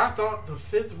 I thought the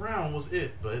 5th round was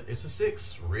it, but it's a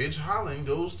 6. Ridge Holland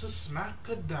goes to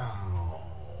SmackDown.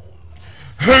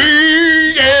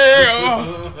 Hey, yeah.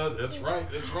 That's right.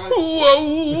 That's right.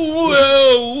 Whoa,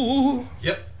 whoa.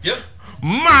 Yep.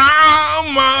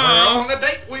 Mama. On the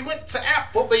date, we went to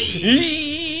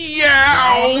Applebee's.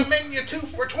 Yeah. On the menu, 2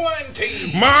 for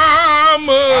 $20.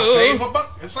 Mama. I save $1.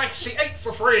 It's like she ate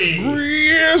for free.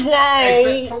 Griswold.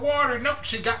 Except for water. Nope,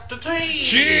 she got the tea.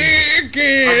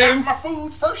 Chicken. I got my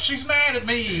food first. She's mad at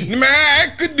me. The food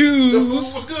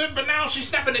Macadoos. was good, but now she's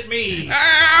snapping at me.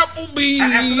 Applebee's. I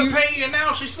asked her to pay, and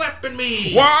now she's slapping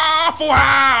me. Waffle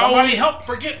House. Somebody help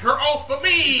her get her off of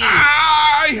me. She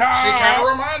IHOP. kind of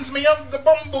reminds me of the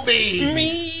bumblebee.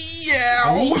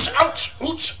 Meow. Ouch, ouch,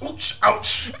 ouch, ouch,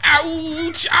 ouch.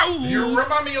 Ouch, ouch. You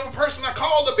remind me of a person I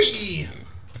called a bee.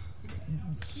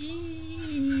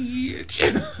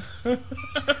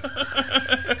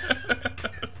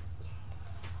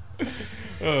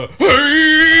 Hey,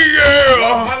 yeah.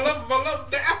 I love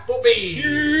the Applebee.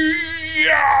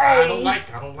 Yeah. I don't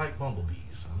like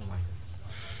bumblebees. I don't like them.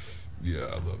 Yeah,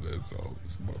 I love that song.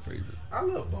 It's my favorite. I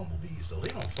love bumblebees, so they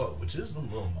don't fuck with you. It's them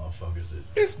little motherfuckers that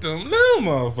It's them little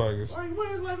motherfuckers.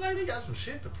 like they got some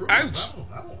shit to prove. Ouch.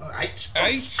 I don't Ouch.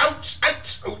 ouch,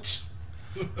 ouch, ouch.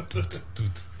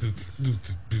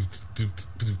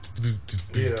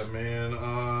 Yeah, man.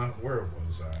 Where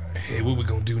was I? Hey, what we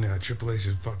gonna do now? Triple H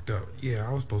is fucked up. Yeah,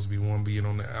 I was supposed to be one being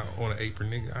on the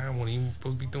apron, nigga. I wasn't even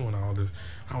supposed to be doing all this.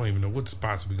 I don't even know what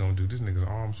spots we gonna do. This nigga's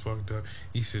arms fucked up.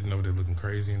 He's sitting over there looking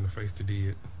crazy in the face to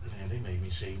did. Man, they made me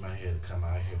shave my head to come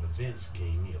out here, but Vince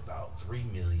gave me about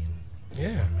 $3 million for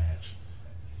Yeah. one match.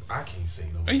 I can't say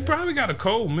no. He that. probably got a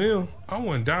cold meal. I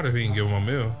wouldn't doubt if he can give him a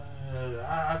meal.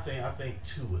 I think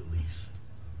 2 at least.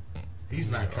 He's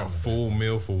not A coming. full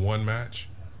meal for one match.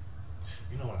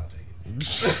 You know what? I'll take it. You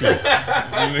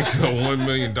nigga got $1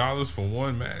 million for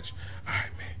one match. All right,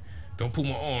 man. Don't put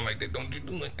my arm like that. Don't you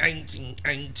do like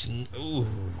ain't. Ooh.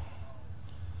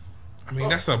 I mean,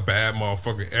 that's a bad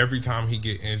motherfucker. Every time he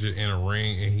get injured in a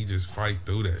ring and he just fight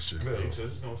through that shit. Really, Though.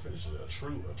 just gonna finish it. A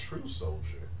true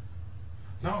soldier.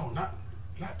 No, not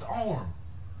the arm.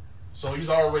 So he's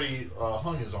already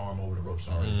hung his arm over the ropes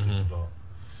already. Mm-hmm.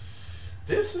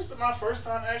 This is my first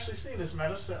time actually seeing this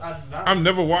match. I've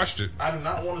never watched it. I do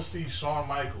not want to see Shawn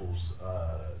Michaels.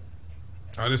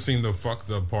 I just seen the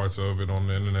fucked up parts of it on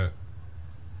the internet.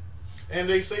 And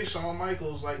they say Shawn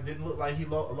Michaels didn't look like he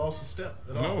lost a step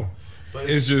at all. No. But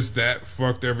It's just that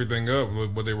fucked everything up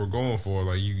with what they were going for.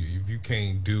 Like if you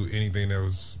can't do anything that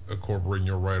was incorporating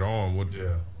your right arm, what?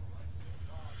 Yeah.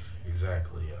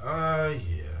 Exactly.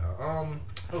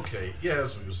 Okay. Yeah,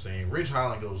 that's what we were saying. Ridge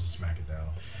Holland goes to SmackDown.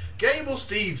 Gable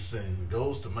Steveson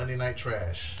goes to Monday Night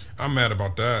Trash. I'm mad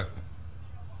about that.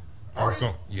 Are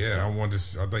you?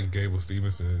 I think Gable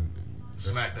Stevenson.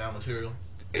 SmackDown material.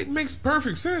 It makes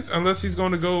perfect sense unless they're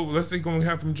going to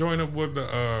have him join up with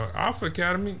the Alpha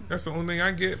Academy. That's the only thing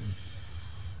I get.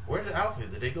 Where did Alpha?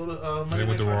 Did they go to Monday They went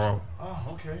Night to Trash? Raw.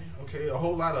 Oh, okay. A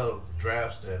whole lot of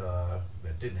drafts that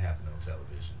didn't happen on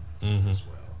television as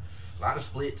well. A lot of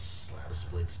splits.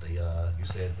 They you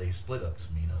said they split up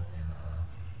Tamina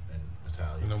and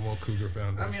Natalia. No more Cougar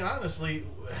Foundation. I mean, honestly,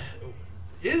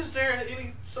 is there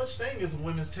any such thing as a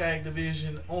women's tag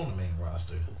division on the main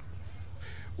roster?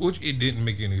 Which it didn't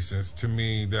make any sense to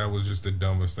me. That was just the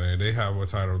dumbest thing. They have a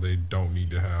title they don't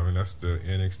need to have, and that's the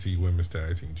NXT Women's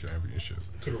Tag Team Championship.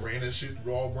 Could have ran that shit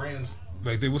through all brands.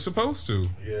 Like they were supposed to.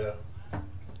 Yeah.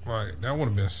 Like that would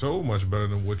have been so much better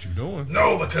than what you're doing.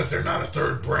 No, because they're not a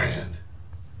third brand.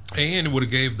 And it would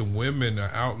have gave the women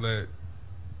an outlet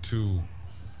to,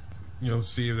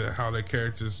 see how their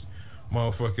characters,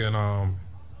 motherfucking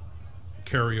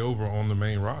carry over on the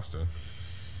main roster.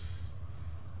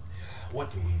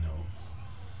 What do we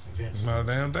know? It's not a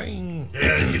damn thing.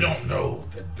 Yeah, you don't know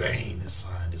that Bane is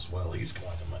signed as well. He's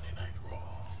going to Monday Night Raw.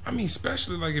 I mean,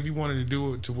 especially if you wanted to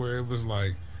do it to where it was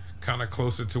kind of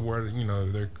closer to where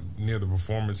they're near the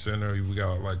Performance Center. We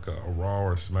got a Raw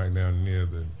or SmackDown near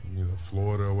the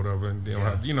Florida or whatever, and they don't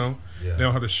have they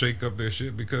don't have to shake up their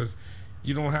shit because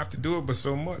you don't have to do it, but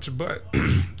so much. But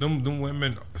them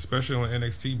women, especially on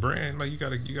NXT brand, you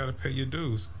gotta pay your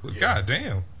dues. But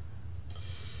goddamn.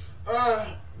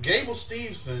 Gable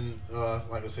Steveson,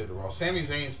 like I said, the Raw. Sami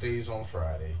Zayn stays on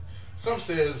Friday. Some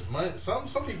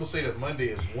people say that Monday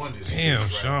is one. Damn,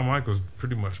 Shawn Michaels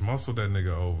pretty much muscled that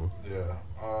nigga over. Yeah.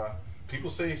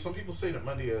 Some people say that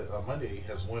Monday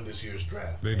has won this year's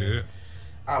draft. They did.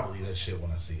 I believe that shit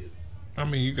when I see it. I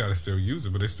mean, you gotta still use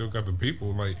it, but they still got the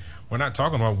people. We're not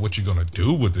talking about what you're gonna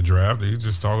do with the draft. They're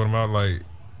just talking about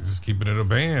just keeping it a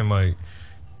band,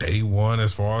 day one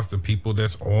as far as the people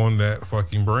that's on that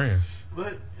fucking brand.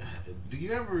 But do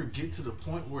you ever get to the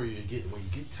point where you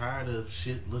get tired of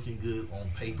shit looking good on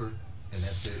paper and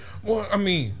that's it? Well, I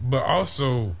mean, but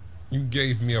also You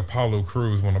gave me Apollo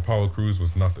Crews when Apollo Crews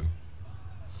was nothing.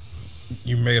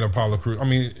 You made Apollo Crews. I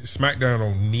mean, SmackDown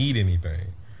don't need anything.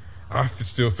 I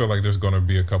still feel like there's going to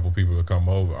be a couple people to come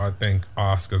over. I think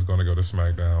Asuka's going to go to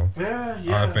SmackDown.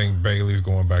 Yeah. I think Bayley's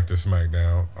going back to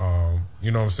SmackDown.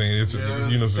 You know what I'm saying? It's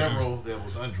several that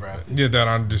was undrafted. Yeah, that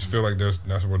I just feel like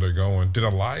that's where they're going. Did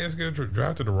Elias get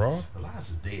drafted to Raw?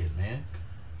 Elias is dead, man.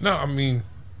 No, I mean,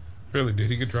 really, did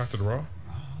he get drafted to Raw?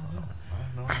 I don't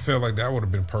know. I feel like that would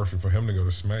have been perfect for him to go to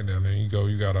SmackDown. Then you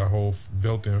got a whole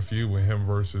built-in feud with him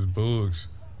versus Boogs.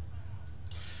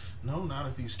 No, not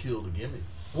if he's killed a gimmick.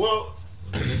 Well,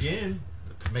 then again,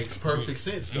 it makes perfect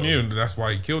sense, though. Yeah, that's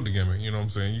why he killed the gimmick. You know what I'm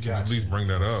saying? You can at least bring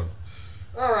that up.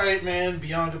 All right, man.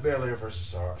 Bianca Belair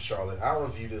versus Charlotte. I'll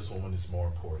review this one when it's more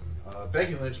important.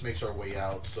 Becky Lynch makes her way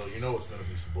out, so you know it's going to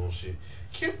be some bullshit.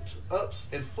 Kipped ups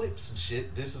and flips and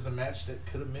shit. This is a match that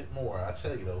could have meant more. I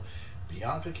tell you, though,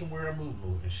 Bianca can wear a move,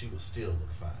 and she will still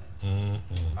look fine.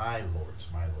 Mm-hmm. My lords.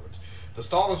 The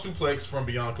Stalin suplex from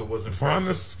Bianca was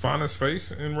impressive. Finest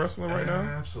face in wrestling right now?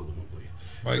 Absolutely.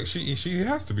 Like, she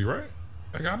has to be, right?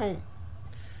 Like,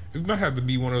 it might have to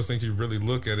be one of those things you really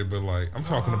look at it, but, like, I'm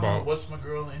talking about... What's my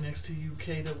girl in NXT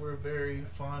UK that we're very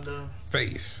fond of?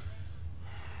 Face.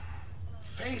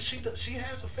 Face? She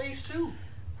has a face, too.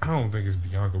 I don't think it's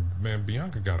Bianca. Man,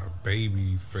 Bianca got a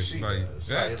baby face. She like, does.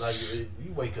 that, like,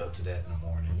 you wake up to that in the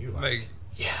morning, you're like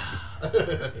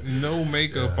yeah. No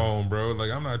makeup on, bro.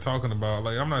 Like, I'm not talking about...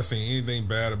 Like, I'm not saying anything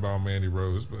bad about Mandy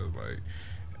Rose, but, like...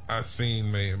 I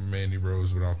seen Mandy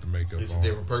Rose without the makeup it's on. A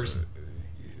different person.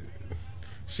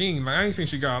 I ain't seen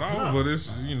she got off, but it's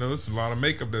it's a lot of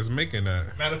makeup that's making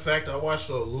that. Matter of fact, I watched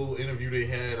a little interview they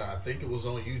had. I think it was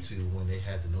on YouTube when they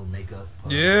had the no makeup.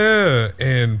 Yeah,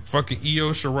 and fucking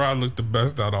Io Shirai looked the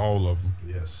best out of all of them.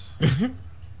 Yes.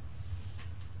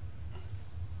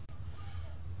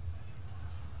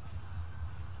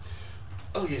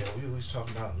 Oh yeah, we always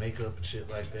talking about makeup and shit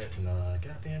like that, and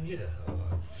goddamn yeah,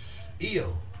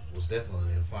 Io was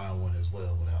definitely a fine one as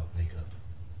well without makeup.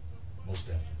 Most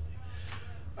definitely.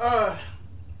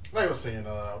 Like I was saying,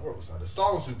 where was I? The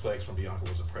Stalin suplex from Bianca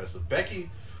was impressive.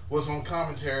 Becky was on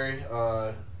commentary,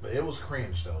 but it was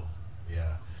cringe though.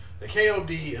 Yeah. The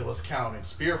KOD, it was counted.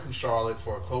 Spear from Charlotte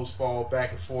for a close fall,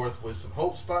 back and forth with some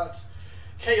hope spots.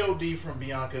 KOD from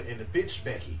Bianca, and the bitch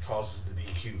Becky causes the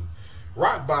DQ.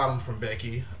 Rock bottom from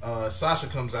Becky. Sasha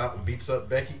comes out and beats up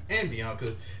Becky and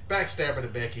Bianca. Backstabber to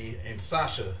Becky, and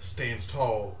Sasha stands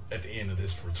tall at the end of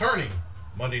this returning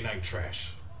Monday Night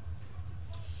Trash.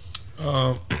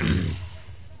 No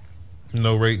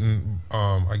rating.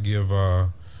 I give my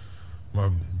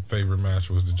favorite match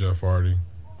was the Jeff Hardy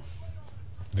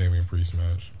Damian Priest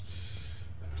match.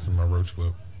 This is my Roach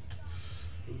clip.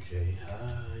 Okay.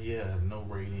 Yeah, no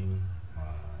rating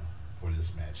for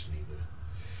this match neither.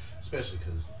 Especially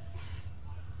because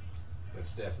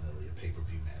that's definitely a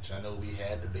pay-per-view match. I know we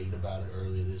had debate about it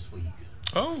earlier this week.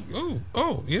 Oh,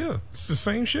 yeah. It's the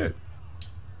same shit.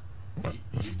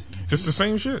 It's the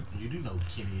same shit. You do know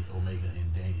Kenny Omega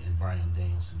and Bryan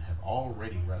Danielson have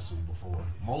already wrestled before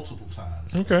multiple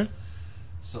times. Okay.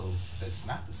 So that's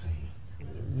not the same.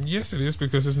 Yes, it is,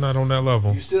 because it's not on that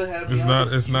level. You still have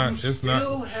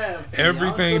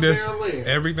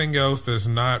everything else that's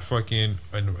not fucking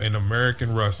in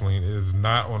American wrestling is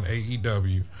not on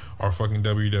AEW or fucking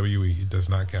WWE. It does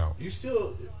not count. You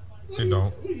still What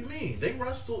do you mean? They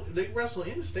wrestle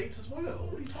in the States as well.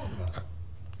 What are you talking about?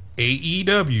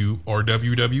 AEW or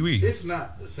WWE. It's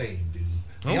not the same, dude.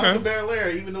 Bianca Belair,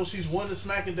 even though she's won the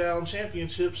SmackDown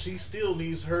Championship, she still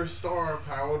needs her star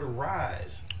power to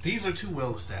rise. These are too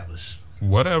well established.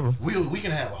 Whatever. We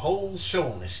can have a whole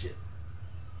show on this shit.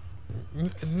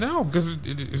 No, because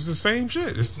it's the same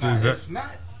shit. It's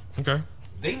not. Okay.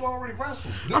 They've already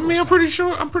wrestled. I'm pretty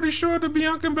sure that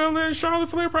Bianca Belair and Charlotte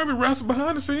Flair probably wrestled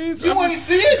behind the scenes. You ain't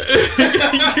see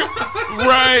it?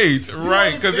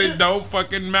 right, because it don't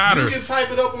fucking matter. You can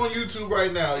type it up on YouTube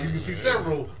right now. You can see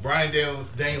several Bryan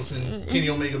Danielson, Kenny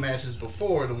Omega matches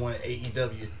before the one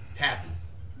AEW happened.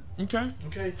 Okay.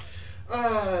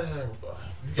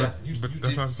 But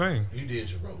that's not the same. You did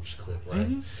your Roach clip, right?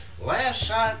 Mm-hmm. Last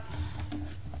shot.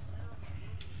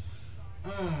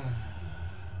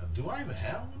 Do I even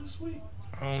have one this week?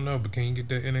 I don't know, but can you get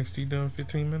that NXT done in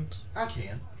 15 minutes? I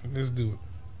can. Let's do it.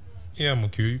 Yeah, I'm gonna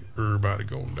kill you. Everybody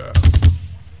gonna die.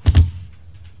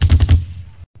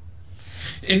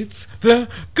 It's the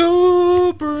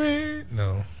Go Parade.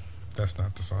 No, that's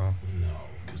not the song. No,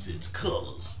 because it's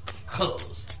colors.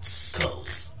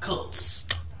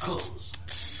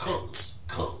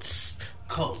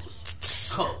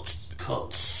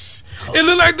 It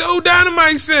look like the old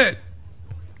Dynamite set.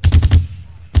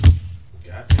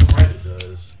 Goddamn right it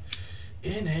does.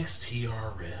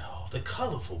 NXTRL, the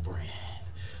colorful brand.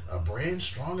 A brand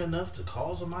strong enough to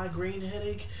cause a migraine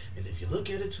headache, and if you look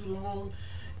at it too long,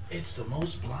 it's the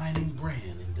most blinding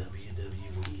brand in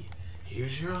WWE.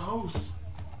 Here's your host,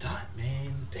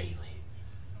 Dotman Daily.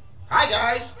 Hi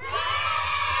guys!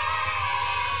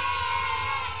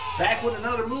 Back with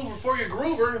another mover for your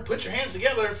groover. Put your hands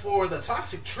together for the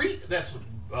toxic treat that's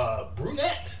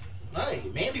brunette. Hey,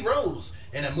 Mandy Rose.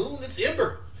 And a moon that's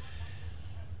Ember.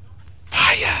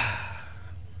 Fire!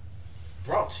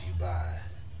 Brought to you by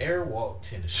Airwalk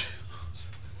Tennis Shoes.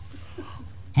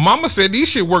 Mama said these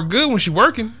shit work good when she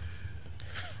working.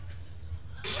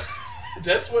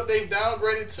 That's what they've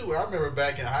downgraded to. I remember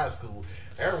back in high school,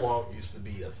 Airwalk used to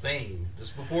be a thing.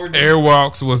 Just before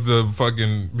Airwalks was the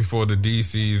fucking before the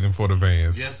DCs and for the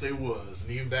Vans. Yes, it was.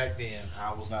 And even back then,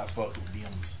 I was not fucking with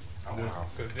Dems.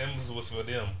 Because Dems was for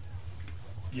them.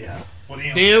 Yeah, for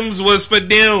them. Dems was for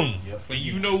them. Yep, for and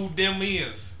you Dems. know who them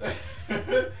is.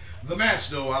 The match,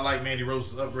 though, I like Mandy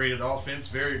Rose's upgraded offense.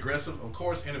 Very aggressive. Of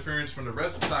course, interference from the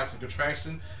rest of Toxic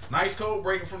Attraction. Nice code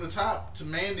breaking from the top to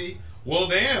Mandy. Well,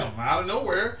 damn, out of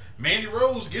nowhere, Mandy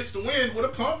Rose gets the win with a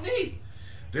pump knee.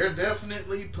 They're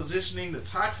definitely positioning the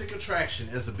Toxic Attraction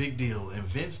as a big deal, and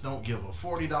Vince don't give a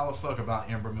 $40 fuck about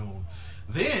Ember Moon.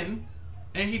 Then,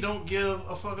 and he don't give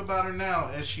a fuck about her now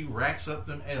as she racks up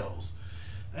them L's.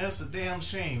 That's a damn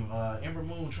shame. Ember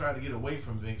Moon tried to get away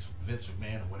from Vince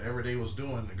McMahon and whatever they was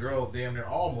doing. The girl damn near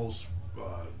almost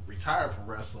retired from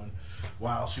wrestling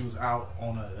while she was out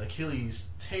on an Achilles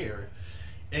tear.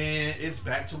 And it's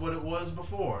back to what it was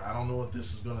before. I don't know if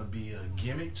this is going to be a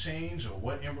gimmick change or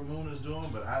what Ember Moon is doing,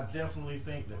 but I definitely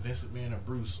think that Vince McMahon and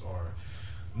Bruce are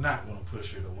not going to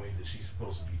push her the way that she's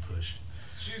supposed to be pushed.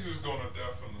 She's just gonna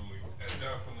definitely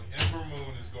Ember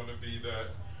Moon is gonna be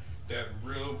that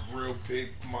real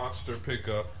big monster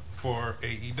pickup for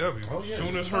AEW. Oh, yeah, as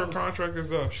soon as her contract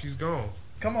is up, she's gone.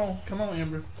 Come on,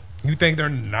 Ember. You think they're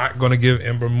not gonna give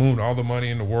Ember Moon all the money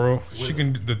in the world? She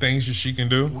can the things that she can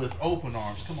do With open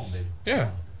arms. Come on, baby. Yeah.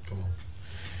 Come on.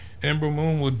 Ember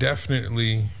Moon will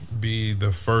definitely be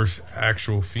the first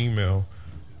actual female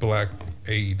black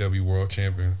AEW world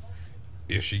champion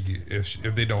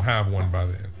if they don't have one by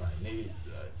then. Right,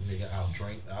 nigga, I'll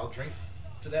drink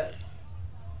to that.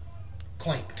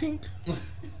 Clank. Tink.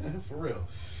 For real.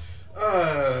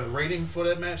 Rating for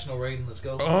that match? No rating. Let's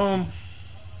go.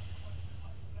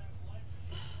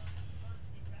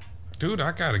 Dude,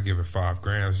 I gotta give it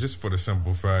 $5,000 just for the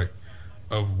simple fact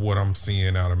of what I'm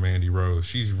seeing out of Mandy Rose.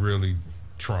 She's really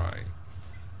trying.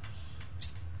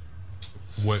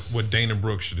 What Dana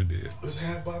Brooks should have did. This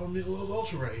half bottle Michelob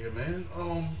Ultra right here, man.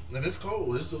 And it's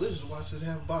cold. It's delicious to watch this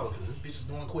half bottle because this bitch is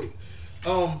going quick.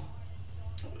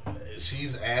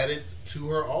 She's added to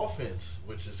her offense,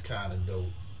 which is kind of dope.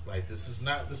 Like, this is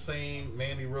not the same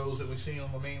Mandy Rose that we've seen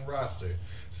on the main roster.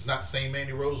 It's not the same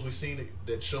Mandy Rose we've seen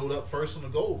that showed up first on the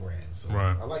Gold brand. So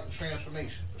right. I like the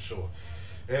transformation for sure.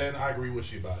 And I agree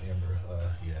with you about Ember.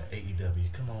 Yeah,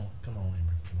 AEW. Come on, Ember. Come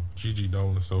on. Gigi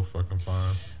Dolan is so fucking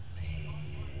fine.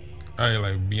 I mean,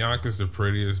 like, Bianca's the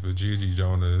prettiest, but Gigi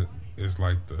Dolan is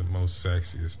like the most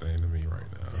sexiest thing to me right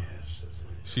now.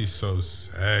 She's so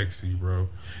sexy, bro.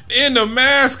 And the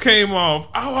mask came off.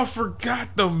 Oh, I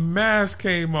forgot the mask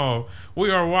came off.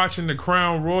 We are watching the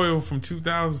Crown Royal from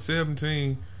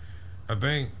 2017. I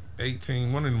think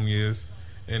 18, one of them years.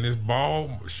 And this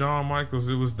bald Shawn Michaels,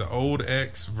 it was the old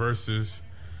X versus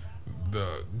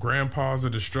the Grandpas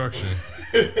of Destruction.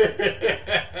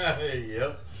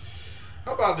 Yep.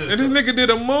 How about this? And this nigga did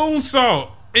a moonsault.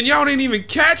 And y'all didn't even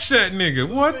catch that nigga.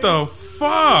 What the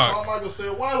fuck? Shawn Michaels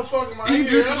said, "Why the fuck am I He here?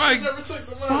 just I like, should never took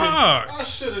the money. fuck. I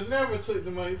should have never took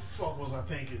the money. Fuck was I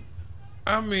thinking?"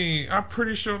 I mean, I'm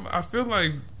pretty sure. I feel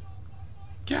like,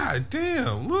 god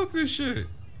damn, look at this shit.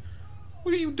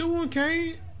 What are you doing,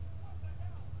 Kane?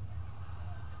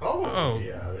 Oh,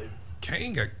 yeah.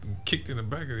 Kane got kicked in the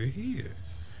back of the head.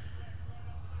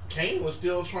 Kane was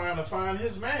still trying to find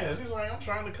his mask. He was like, "I'm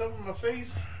trying to cover my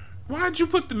face." Why'd you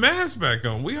put the mask back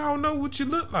on? We all know what you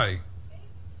look like.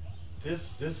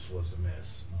 This was a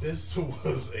mess. This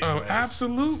was a Oh, mess.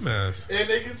 absolute mess. And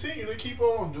they continue to keep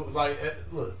on doing. Like,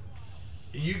 look,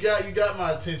 you got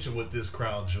my attention with this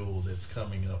crown jewel that's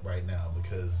coming up right now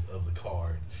because of the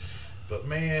card. But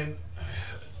man,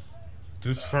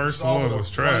 this first all one the was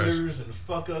trash. blunders and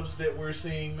fuck ups that we're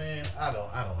seeing, man. I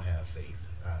don't have faith.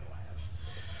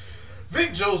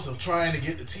 Vic Joseph trying to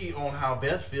get the tea on how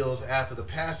Beth feels after the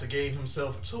pastor gave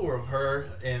himself a tour of her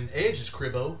and Edge's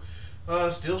cribbo.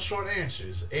 Still short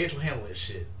answers. Edge will handle that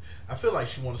shit. I feel like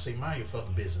she want to say, mind your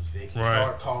fucking business, Vic. Right.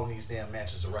 Start calling these damn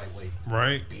matches the right way.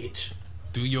 Right? Bitch.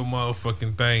 Do your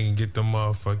motherfucking thing and get the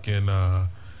motherfucking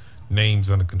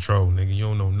names under control, nigga. You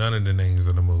don't know none of the names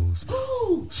of the moves.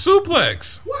 Ooh!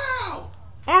 Suplex. Wow!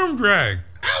 Arm drag.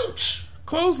 Ouch!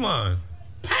 Clothesline.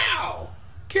 Pow!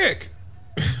 Kick.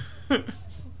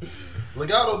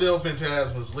 Legado del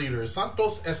Fantasma's leader,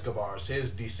 Santos Escobar,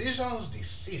 says decisions.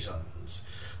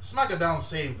 SmackDown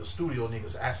saved the studio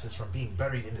niggas' assets from being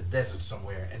buried in the desert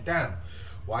somewhere. And damn,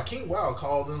 Joaquin Wild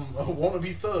called them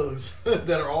wannabe thugs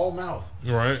that are all mouth.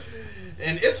 Right.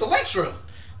 And it's Elektra.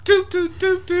 That's the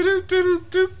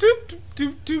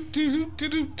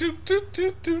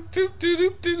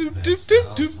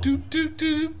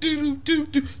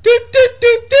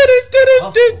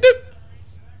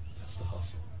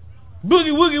hustle.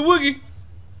 Boogie, woogie, woogie.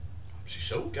 She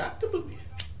sure got the boogie.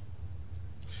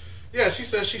 Yeah, she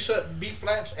said she shut B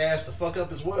Flat's ass the fuck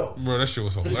up as well. Bro, that shit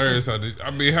was hilarious. How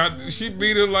she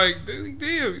beat her like,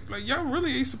 damn, like y'all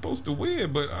really ain't supposed to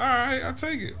win, but all right, I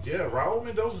take it. Yeah, Raul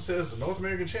Mendoza says the North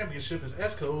American Championship is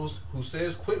Esco's, who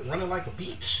says quit running like a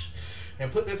bitch and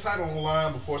put their title on the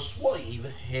line before Swerve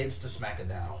heads to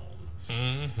SmackDown.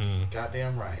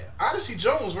 Goddamn right. Odyssey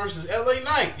Jones versus LA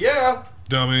Knight. Yeah.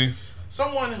 Dummy.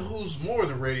 Someone who's more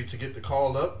than ready to get the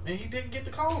call up, and he didn't get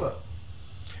the call up.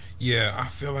 Yeah, I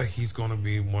feel like he's going to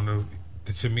be one of,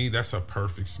 to me, that's a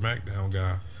perfect SmackDown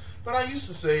guy. But I used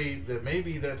to say that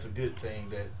maybe that's a good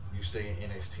thing that you stay in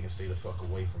NXT and stay the fuck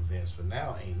away from Vince, but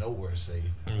now ain't nowhere safe.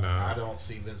 Nah. I don't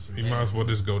see Vince. You might as well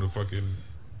just go to fucking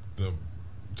the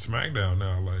SmackDown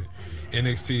now. Like,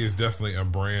 NXT is definitely a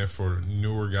brand for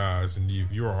newer guys, and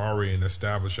you're already an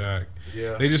established act.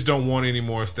 Yeah. They just don't want any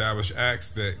more established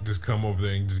acts that just come over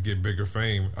there and just get bigger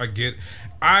fame.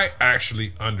 I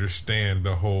actually understand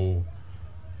the whole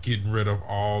getting rid of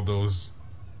all those,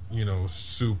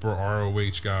 super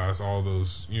ROH guys, all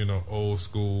those, old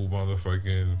school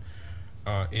motherfucking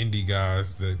indie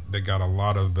guys that got a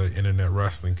lot of the internet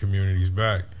wrestling communities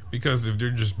back. Because if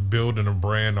they're just building a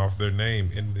brand off their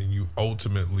name, and then you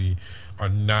ultimately are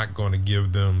not going to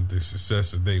give them the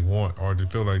success that they want or they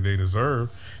feel like they deserve,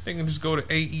 they can just go to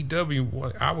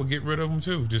AEW. I will get rid of them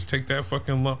too. Just take that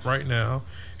fucking lump right now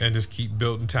and just keep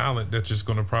building talent that's just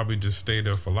going to probably just stay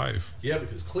there for life. Yeah,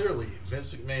 because clearly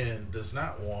Vince McMahon does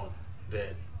not want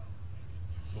that.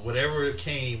 Whatever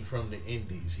came from the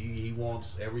indies, he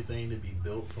wants everything to be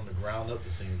built from the ground up,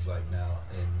 it seems like now,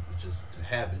 and just to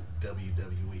have it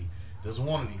WWE. Doesn't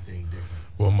want anything different.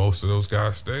 Well, most of those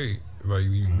guys stayed. Like,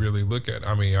 you really look at,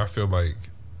 I feel like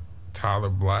Tyler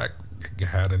Black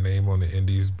had a name on the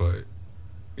indies, but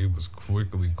it was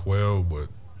quickly quelled, but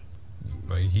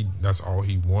like that's all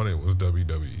he wanted was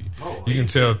WWE. Oh, you can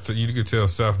tell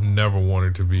Seth never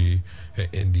wanted to be an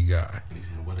indie guy. He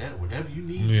said, whatever you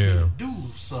need to do,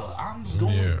 sir, I'm just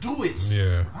going to do it.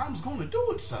 Yeah. I'm just going to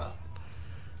do it, sir.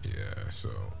 Yeah,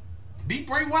 so. Beat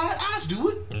Bray Wyatt, I just do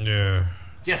it. Yeah.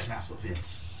 Yes, Master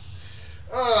Vince.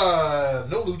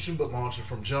 No luching but launching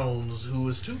from Jones, who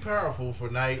is too powerful for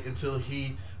Knight until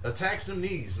he attacks them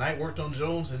knees. Knight worked on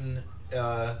Jones and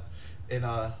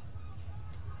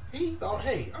he thought,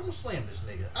 hey, I'm gonna slam this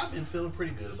nigga. I've been feeling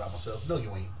pretty good about myself. No,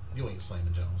 you ain't. You ain't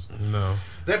slamming Jones. No.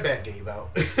 That bat gave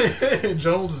out.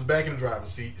 Jones is back in the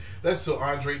driver's seat. That's still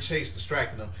Andre Chase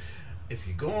distracting him. If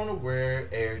you're going to wear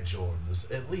Air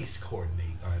Jordans, at least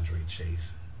coordinate, Andre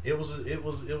Chase. It was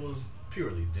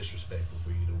purely disrespectful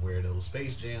for you to wear those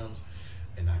Space Jams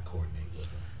and not coordinate with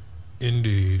them.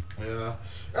 Indeed. Yeah.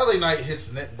 LA Knight hits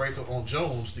the neck breaker on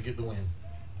Jones to get the win.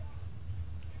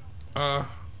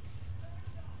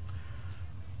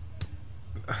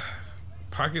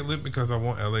 Pocket lip because I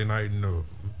want LA Knight in the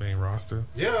main roster.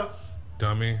 Yeah.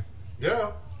 Dummy.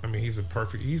 Yeah. He's a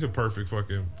perfect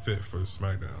fucking fit for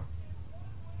SmackDown.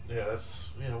 Yeah,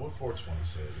 what 420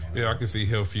 said, man. Yeah, I can see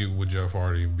he'll feud with Jeff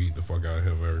Hardy and beat the fuck out of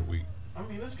him every week.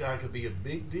 This guy could be a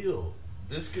big deal.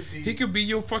 He can be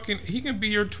your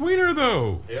tweener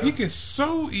though. Yeah. He can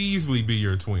so easily be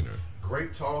your tweener.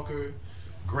 Great talker,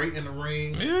 great in the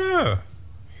ring. Yeah.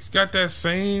 He's got that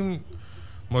same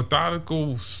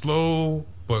methodical, slow,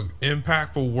 but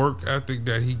impactful work ethic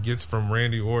that he gets from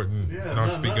Randy Orton. Yeah,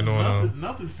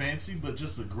 nothing fancy, but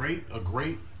just a great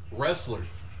wrestler.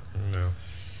 Yeah.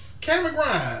 Cameron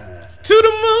Grimes. To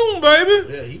the moon,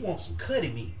 baby. Yeah, he wants some cutty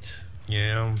meat.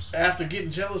 Yams. After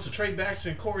getting jealous of Trey Baxter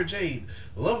and Cora Jade,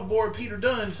 Loverboy Peter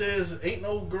Dunne says ain't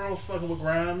no girl fucking with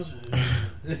Grimes,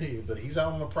 but he's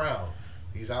out on the prowl.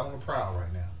 He's out on the prowl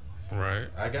right now. Right.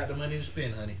 I got the money to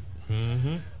spend, honey.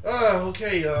 Mm-hmm.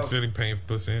 Okay. Said he paying for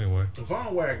pussy anyway.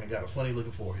 Von Wagner got a funny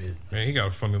looking forehead. Man, he got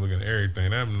a funny looking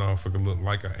everything. That motherfucker look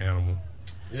like an animal.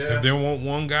 Yeah. If there weren't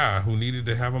one guy who needed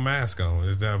to have a mask on,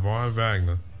 it's that Von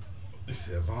Wagner. He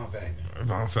said Von Wagner.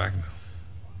 Von Wagner.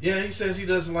 Yeah, he says he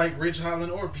doesn't like Ridge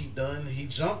Holland or Pete Dunne. He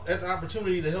jumped at the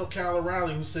opportunity to help Kyle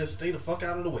O'Reilly, who says stay the fuck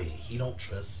out of the way. He don't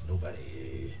trust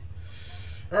nobody.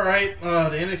 Alright, the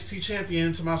NXT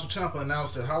champion Tommaso Ciampa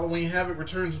announced that Halloween Havoc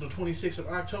returns on the 26th of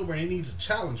October and he needs a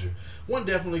challenger. One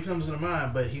definitely comes into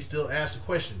mind, but he still asked the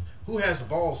question, who has the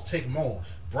balls to take him on?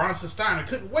 Bronson Steiner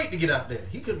couldn't wait to get out there.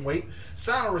 He couldn't wait.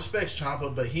 Steiner respects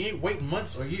Ciampa, but he ain't waiting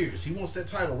months or years. He wants that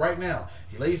title right now.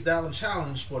 He lays down a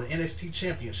challenge for the NXT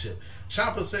championship.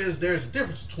 Ciampa says there's a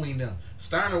difference between them.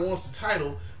 Steiner wants the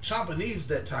title. Ciampa needs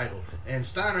that title. And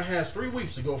Steiner has 3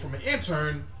 weeks to go from an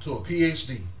intern to a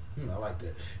PhD. I like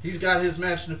that. He's got his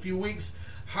match in a few weeks.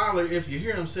 Holler if you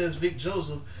hear him, says Vic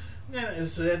Joseph. Yeah,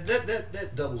 so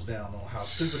that doubles down on how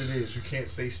stupid it is. You can't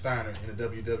say Steiner in the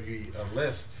WWE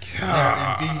unless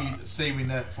you're indeed saving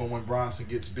that for when Bronson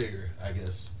gets bigger, I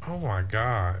guess. Oh my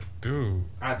God, dude.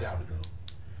 I doubt it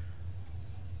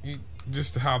though.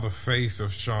 Just how the face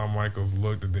of Shawn Michaels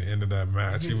looked at the end of that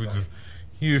match.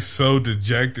 He is so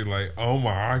dejected, like, oh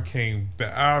my, I came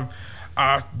back.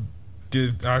 I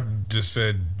just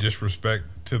said disrespect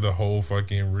to the whole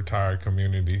fucking retired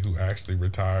community who actually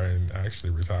retire and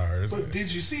actually retires. But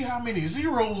did you see how many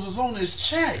zeros was on this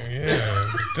check? Yeah,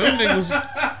 them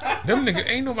niggas,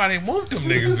 ain't nobody want them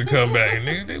niggas to come back.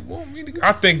 Niggas, they want me to.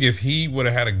 I think if he would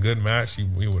have had a good match, he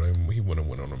would have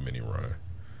went on a mini run.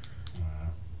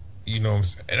 You know what I'm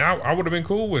saying? And I would have been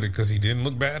cool with it because he didn't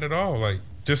look bad at all. Like,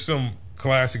 just some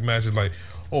classic matches like,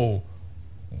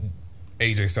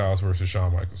 AJ Styles versus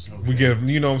Shawn Michaels. Okay. We give,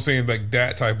 you know what I'm saying, like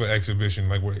that type of exhibition.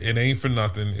 Like, where it ain't for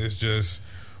nothing. It's just,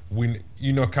 kind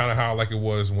of how like it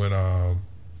was when,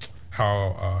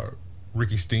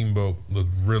 Ricky Steamboat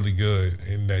looked really good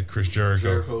in that Chris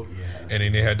Jericho. Yeah. And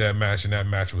then they had that match, and that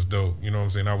match was dope. You know what I'm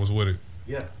saying? I was with it.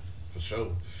 Yeah, for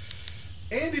sure.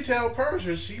 Andy tell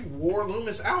Persia she wore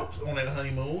Loomis out on that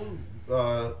honeymoon.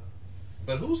 But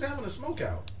who's having a smoke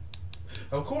out?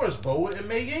 Of course, Boa and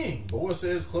Mae Young. Boa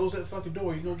says, close that fucking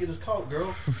door. You're going to get us caught,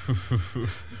 girl.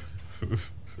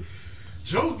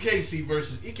 Joe Gacy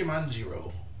versus Ike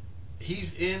Manjiro.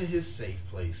 He's in his safe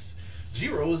place.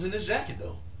 Jiro is in his jacket,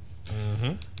 though.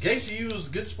 Mm-hmm. Gacy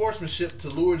used good sportsmanship to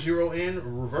lure Jiro in.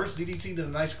 Reverse DDT to the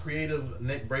nice creative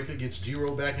neck breaker. Gets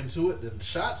Jiro back into it. The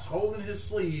shots holding his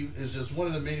sleeve is just one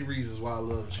of the many reasons why I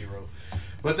love Jiro.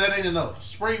 But that ain't enough.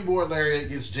 Springboard lariat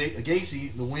gets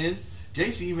Gacy the win.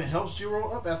 Gacy even helps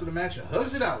Jiro up after the match and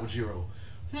hugs it out with Jiro.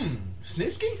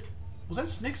 Snitsky? Was that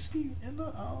Snitsky in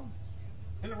the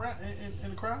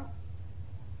crowd?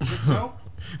 No?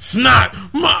 It's not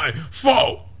my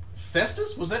fault.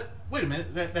 Festus? Was that? Wait a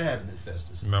minute. That had to be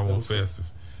Festus. That wasn't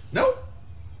Festus. No.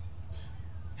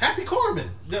 Happy Corbin.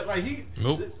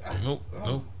 Nope.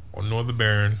 Or nor the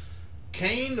Baron.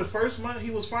 Kane, the first month he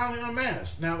was finally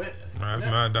unmasked. Now that's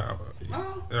not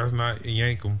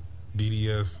Yankum.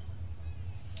 DDS.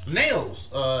 Nails,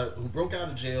 who broke out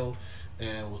of jail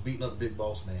and was beating up Big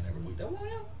Boss Man every week. That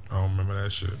wasn't him? I don't remember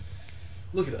that shit.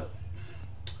 Look it up.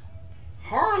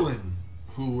 Harlan,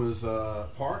 who was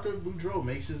Parker Boudreaux,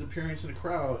 makes his appearance in the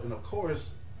crowd, and of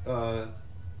course, it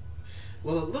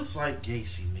looks like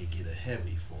Gacy may get a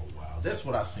heavy for a while. That's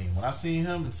what I seen. When I seen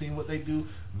him and seen what they do,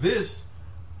 this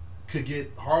could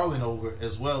get Harlan over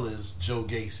as well as Joe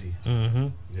Gacy. Mm-hmm.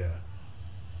 Yeah.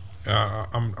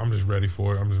 I'm just ready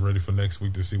for it. I'm just ready for next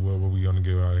week to see what we're gonna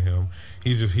get out of him.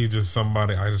 He's just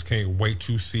somebody I just can't wait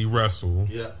to see wrestle.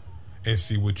 Yeah. And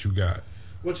see what you got.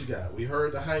 What you got? We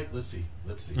heard the hype. Let's see.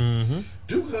 Mm-hmm.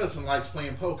 Duke Hudson likes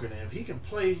playing poker, and if he can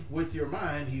play with your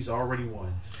mind, he's already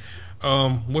won.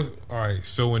 All right.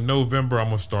 So in November, I'm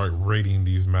gonna start rating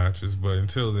these matches, but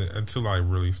until I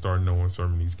really start knowing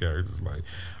some of these characters, like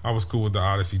I was cool with the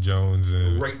Odyssey Jones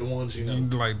and rate the ones you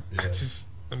know. Like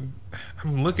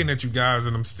I'm looking at you guys,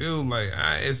 and I'm still like,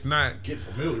 it's not getting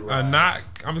familiar.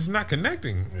 I'm just not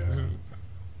connecting. Yeah.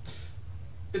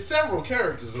 It's several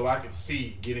characters though I can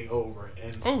see getting over.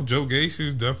 And Joe Gacy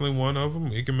is definitely one of them.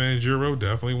 Ike Manjiro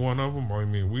definitely one of them. I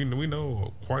mean, we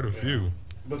know quite a few.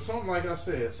 But something like I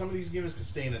said, some of these gimmicks can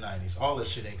stay in the 90s. All that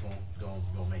shit ain't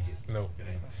gonna make it. No. It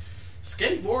ain't.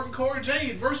 Skateboarding Corey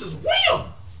Jade versus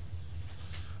William.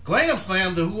 Glam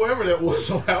slammed to whoever that was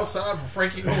on outside for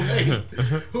Frankie Monet,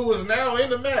 who was now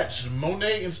in the match.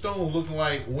 Monet and Stone looking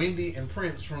like Wendy and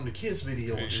Prince from the Kiss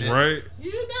video and shit. Right.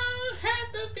 You don't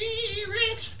have to be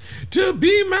rich to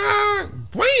be my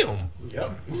William.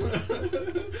 Yep.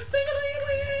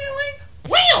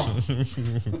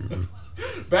 William.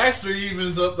 Baxter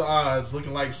evens up the odds,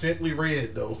 looking like Simply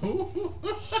Red though.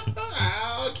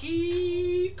 I'll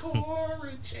keep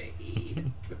Corey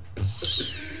Jade.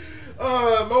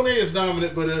 Monet is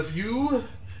dominant, but if you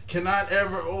cannot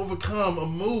ever overcome a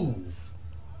move,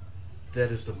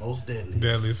 that is the most deadliest.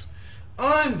 Deadliest.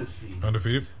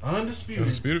 Undefeated.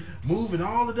 Undisputed. Moving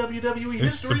all the WWE It's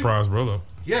history. surprise, brother.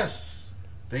 Yes.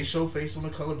 They show face on the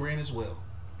color brand as well.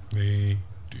 They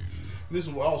do. This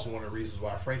is also one of the reasons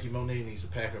why Frankie Monet needs to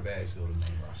pack her bags to go to the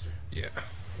main roster. Yeah.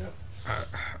 Yep.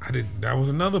 I didn't. That was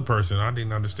another person. I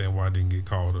didn't understand why I didn't get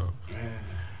called up. Man.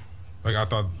 Like I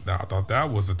thought that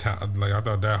was like I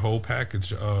thought that whole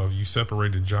package of you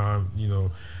separated John,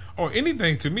 or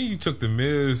anything. To me, you took the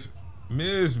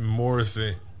Miz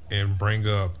Morrison and bring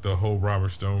up the whole Robert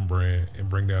Stone brand and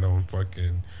bring that on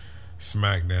fucking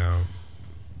SmackDown.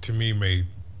 To me, made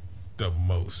the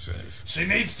most sense. She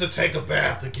needs to take a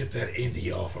bath to get that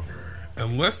indie off of her.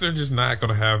 Unless they're just not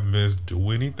gonna have Miz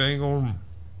do anything on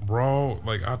Raw,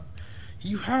 like how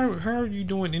are you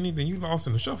doing anything? You lost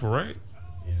in the shuffle, right?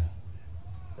 Yeah.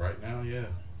 Right now, yeah.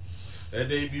 That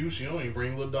debut, she don't even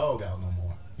bring little dog out no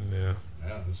more. Yeah.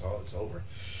 Yeah, it's over.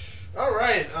 All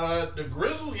right, the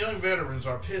grizzled young veterans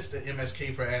are pissed at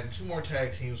MSK for adding 2 more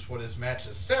tag teams for this match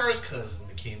as Sarah's cousin,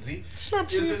 Mackenzie,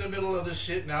 is in the middle of this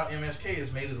shit. Now MSK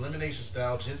has made it elimination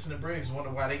style. Jensen and Briggs wonder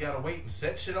why they gotta wait and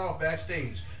set shit off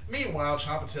backstage. Meanwhile,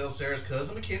 Ciampa tells Sarah's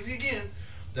cousin, Mackenzie, again,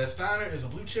 that Steiner is a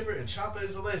blue chipper and Ciampa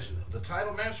is a legend. The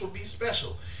title match will be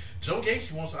special. Joe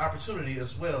Gacy wants an opportunity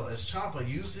as well as Ciampa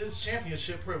uses his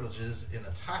championship privileges in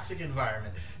a toxic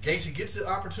environment. Gacy gets the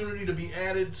opportunity to be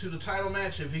added to the title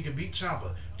match if he can beat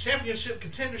Ciampa. Championship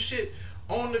contender shit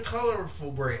on the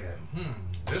colorful brand.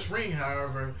 This ring,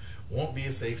 however, won't be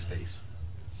a safe space.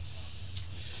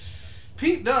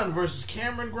 Pete Dunne versus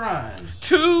Cameron Grimes.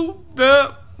 To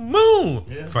the moon.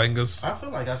 Yeah. Fingers. I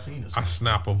feel like I've seen this one. I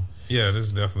snap them. Yeah, this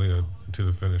is definitely a to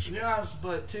the finish. Yes,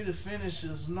 but to the finish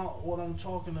is not what I'm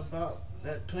talking about.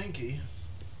 That pinky.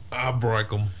 I'll break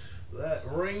them. That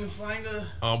ring finger.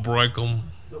 I'll break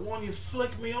them. The one you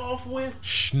flick me off with.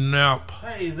 Snap.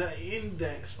 Hey, that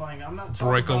index finger. I'm not talking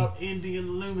Break 'em. about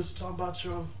Indian Loomis. I'm talking about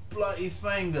your bloody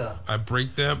finger. I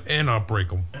break them and I break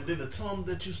them. And then the tongue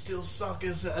that you still suck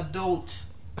as an adult.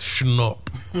 Schnup.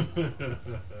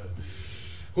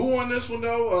 Who won this one,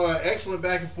 though? Excellent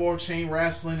back and forth chain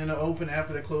wrestling in the open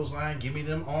after the clothesline. Give me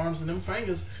them arms and them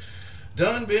fingers.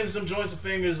 Dunn bends them joints and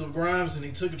fingers of Grimes, and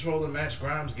he took control of the match.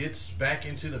 Grimes gets back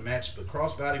into the match, but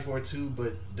crossbody for it too.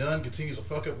 But Dunn continues to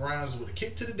fuck up Grimes with a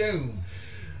kick to the dome.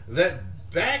 That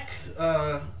back,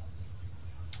 that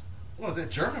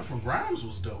German from Grimes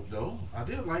was dope, though. I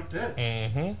did like that.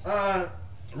 Mm-hmm.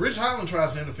 Ridge Holland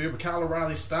tries to interfere, but Kyle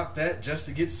O'Reilly stopped that just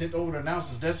to get sent over to announce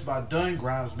his death by Dunn.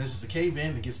 Grimes misses the cave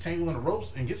in and gets tangled in the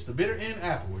ropes and gets the bitter end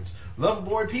afterwards.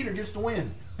 Loverboy Peter gets the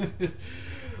win.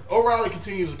 O'Reilly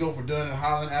continues to go for Dunn and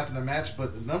Holland after the match,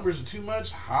 but the numbers are too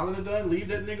much. Holland and Dunn leave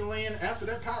that nigga laying after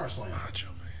that power slam. Macho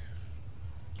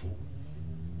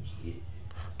Man.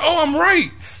 Oh, I'm right.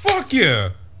 Fuck yeah.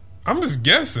 I'm just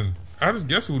guessing. I just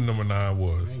guessed who number 9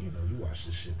 was. Man, you watched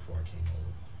this shit before I came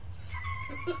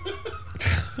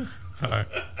over. All right.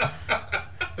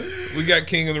 We got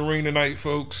King of the Ring tonight,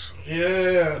 folks.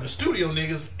 Yeah, the studio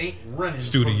niggas ain't running.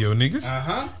 Studio niggas?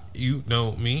 Uh-huh. You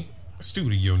know me.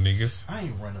 Studio niggas. I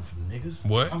ain't running from niggas.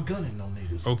 What? I'm gunning no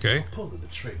niggas. Okay. I'm pulling the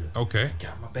trigger. Okay. I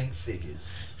got my bank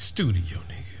figures. Studio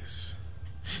niggas.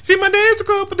 See my days a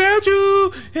couple without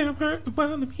you, and I'm hurt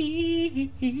while I'm here.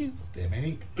 Damn,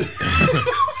 ain't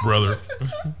Brother.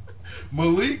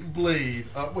 Malik Blade.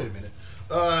 Wait a minute.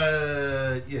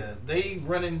 Yeah, they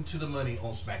running to the money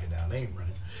on SmackDown. They ain't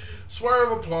running.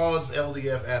 Swerve applauds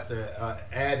LDF after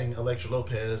adding Elektra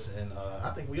Lopez, and I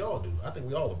think we all do. I think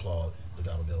we all applaud the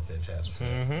Dollar Bill Fantastic.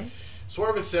 Mm-hmm.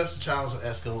 Swerve accepts the challenge of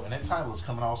Esco, and that title is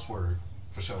coming off Swerve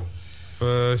for sure.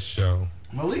 For sure.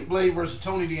 Malik Blade versus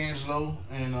Tony D'Angelo,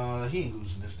 and he ain't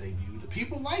losing this debut. The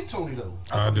people like Tony though.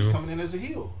 I thought he was coming in as a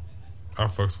heel. I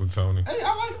fucks with Tony. Hey,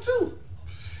 I like him too.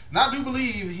 And I do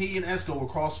believe he and Esco will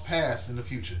cross paths in the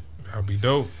future. That'll be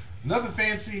dope. Nothing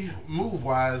fancy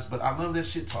move-wise, but I love that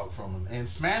shit talk from him. And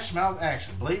smash mouth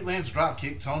action. Blade lands drop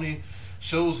kick. Tony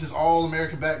shows his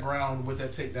all-American background with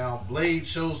that takedown. Blade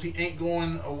shows he ain't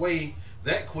going away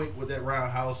that quick with that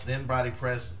roundhouse. Then body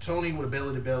press. Tony with a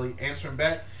belly-to-belly answering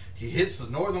back. He hits the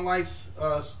Northern Lights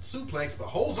suplex, but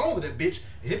holds on to that bitch.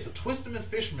 It hits a twisting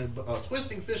fisherman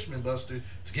buster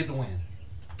to get the win.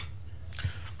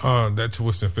 That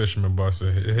twisting fisherman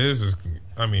buster, his is.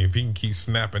 I mean, if he can keep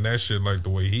snapping that shit like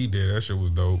the way he did, that shit was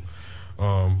dope.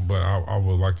 But I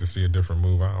would like to see a different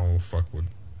move. I don't fuck with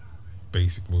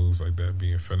basic moves like that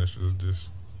being finishers. Just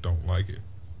don't like it.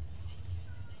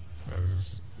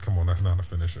 Come on, that's not a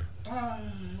finisher.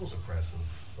 It was impressive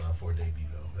for a debut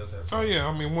though. That's oh yeah,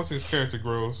 I mean once his character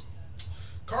grows.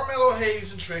 Carmelo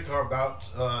Hayes and Trick are about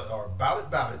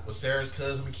it with Sarah's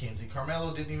cousin Mackenzie.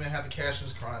 Carmelo didn't even have to cash in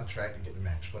his contract to get the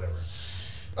match. Whatever.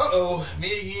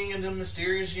 Mia Ying and the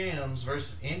Mysterious Yams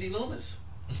versus Andy Loomis.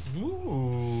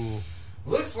 Ooh.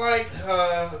 Looks like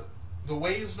the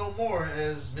way is no more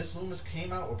as Miss Loomis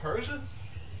came out with Persia.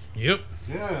 Yep.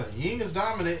 Yeah, Ying is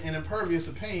dominant and impervious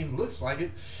to pain. Looks like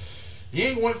it.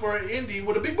 Ying went for an Indy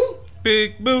with a big boot.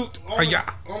 Big boot. On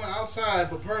the outside,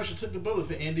 but Persia took the bullet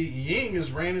for Indy. Ying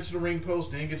has ran into the ring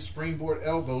post and gets springboard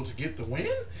elbow to get the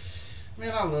win.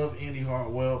 Man, I love Indy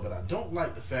Hartwell, but I don't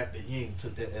like the fact that Ying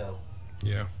took that L.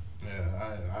 Yeah.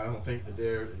 Yeah, I don't think that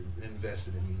they're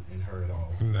invested in her at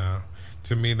all. Nah.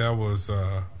 To me, that was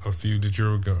a feud that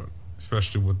you're going,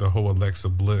 especially with the whole Alexa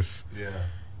Bliss. Yeah.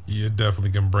 You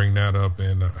definitely can bring that up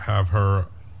and have her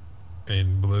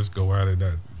and Bliss go at it.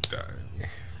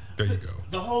 There you go.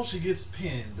 The whole she gets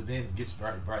pinned, but then gets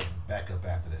right back up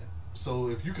after that. So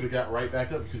if you could have got right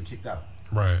back up, you could have kicked out.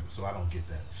 Right. So I don't get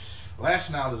that.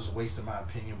 Lashing out is a waste in my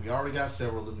opinion. We already got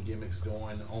several of them gimmicks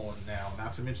going on now,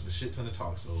 not to mention the shit ton of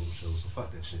talk shows, so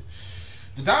fuck that shit.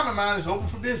 The Diamond Mine is open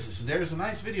for business, and there's a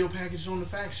nice video package on the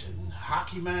faction.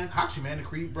 Hachi Man, the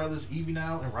Creed Brothers, Evie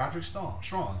Now, and Roderick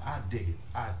Strong. I dig it.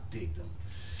 I dig them.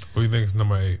 What do you think is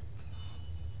number 8?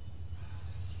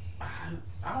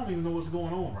 I don't even know what's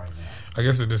going on right now. I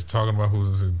guess they're just talking about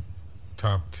who's the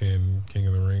top 10 King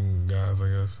of the Ring guys, I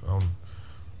guess. I don't know.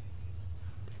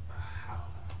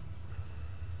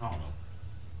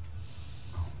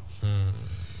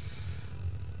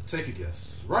 Take a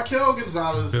guess. Raquel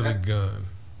Gonzalez. Billy Gunn.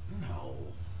 No.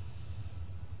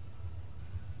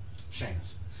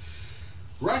 Sheamus.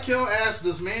 Raquel asks,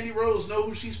 does Mandy Rose know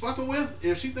who she's fucking with?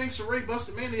 If she thinks Saray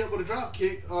busted Mandy up with a drop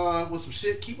kick with some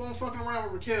shit, keep on fucking around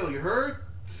with Raquel. You heard?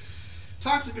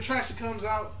 Toxic Attraction comes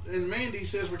out, and Mandy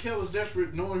says Raquel is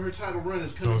desperate knowing her title run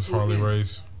is coming to an Harley end.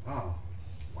 Race. Oh,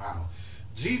 wow.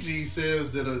 Gigi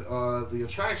says that the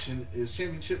attraction is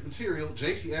championship material.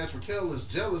 JC adds Raquel is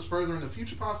jealous, furthering the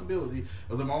future possibility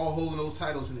of them all holding those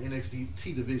titles in the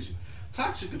NXT division.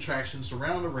 Toxic Attraction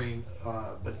surround the ring,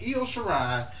 but Io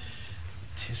Shirai,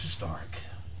 Tisha Stark,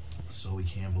 Zoe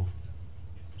Campbell,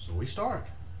 Zoe Stark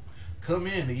come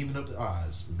in to even up the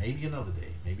odds. Maybe another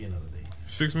day.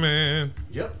 6-man.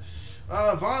 Yep.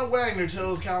 Von Wagner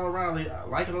tells Kyle O'Reilly,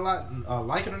 like it or not,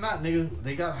 nigga,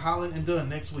 they got Holland and Dunn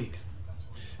next week.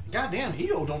 Goddamn,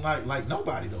 Io don't like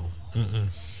nobody though. Mm-mm.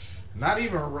 Not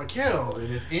even Raquel.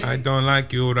 And if Indy, I don't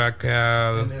like you,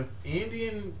 Raquel. And if Indy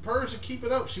and Persia keep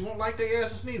it up, she won't like their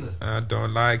asses neither. I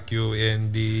don't like you,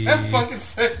 Indy. That fucking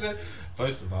section.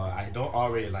 First of all, I don't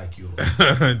already like you.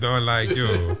 I don't like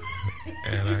you.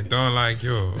 And I don't like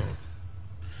you.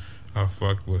 I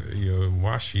fucked with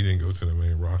why she didn't go to the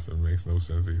main roster makes no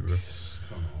sense either.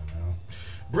 Come on now.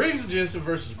 Briggs and Jensen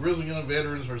versus Grizzled Young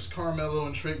Veterans versus Carmelo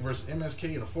and Trick versus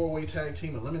MSK in a 4-way tag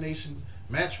team elimination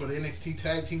match for the NXT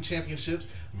Tag Team Championships.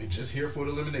 I mean, just here for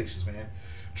the eliminations, man.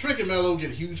 Trick and Melo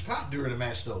get a huge pop during the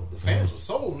match, though. The fans were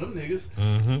sold on them niggas.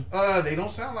 Mm-hmm. They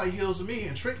don't sound like heels to me.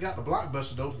 And Trick got the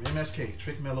blockbuster, though, from MSK.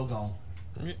 Trick and Melo gone.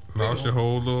 Lost your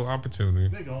whole little opportunity.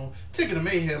 They gone. Ticket of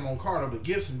mayhem on Carter, but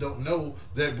Gibson don't know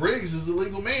that Briggs is the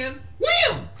legal man.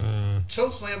 Wham!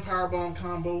 Chokeslam powerbomb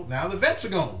combo. Now the vets are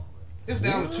gone. It's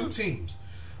down to 2 teams.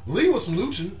 Lee was some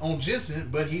luching on Jensen,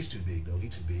 but he's too big, though.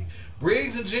 He's too big.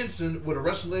 Briggs and Jensen with a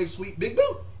Russian leg sweep. Big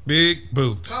boot. Big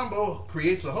boot. Combo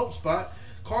creates a hope spot.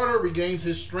 Carter regains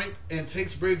his strength and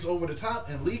takes Briggs over the top,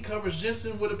 and Lee covers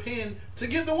Jensen with a pin to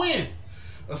get the win.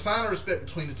 A sign of respect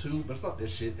between the two, but fuck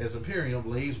that shit, as Imperium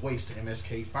lays waste to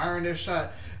MSK, firing their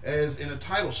shot as in a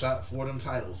title shot for them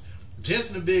titles.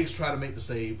 Jensen and Biggs try to make the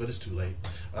save, but it's too late.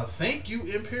 A thank you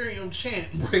Imperium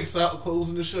chant breaks out,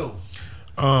 closing the show.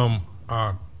 I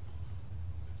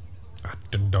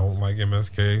don't like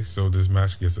MSK, so this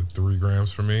match gets a 3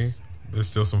 grams for me. There's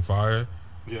still some fire.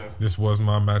 Yeah. This was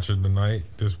my match of the night.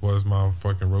 This was my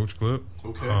fucking Roach clip.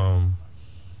 Okay.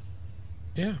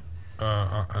 Yeah.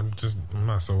 I'm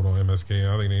not sold on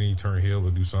MSK. I think they need to turn heel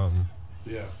or do something.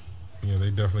 Yeah. Yeah,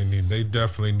 they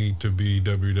definitely need to be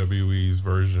WWE's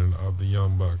version of the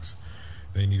Young Bucks.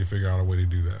 They need to figure out a way to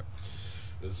do that.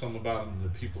 There's something about them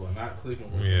that people are not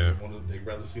clicking with. Yeah. They'd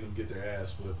rather see them get their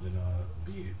ass whipped than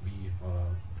be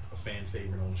a fan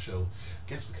favorite on the show. I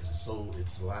guess because it's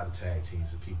a lot of tag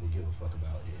teams that people give a fuck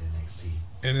about in NXT.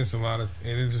 And it's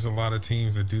just a lot of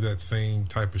teams that do that same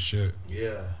type of shit.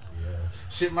 Yeah.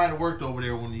 Shit might have worked over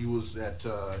there when you was at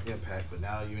Impact, but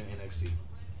now you're in NXT.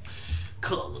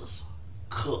 Colors.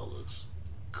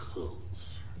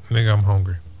 Nigga, I'm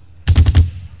hungry.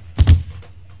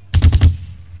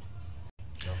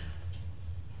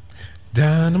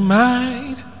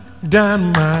 Dynamite,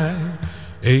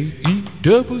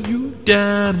 AEW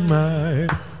Dynamite.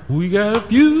 We got a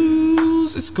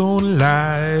fuse, it's gonna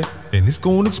light, and it's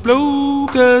gonna explode,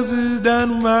 cause it's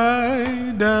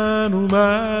dynamite,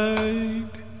 dynamite.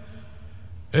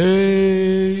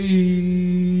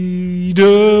 AEW.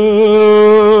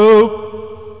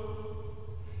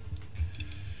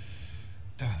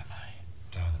 Dynamite.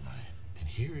 And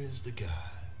here is the guy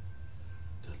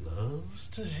that loves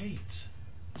to hate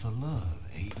to love.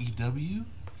 AEW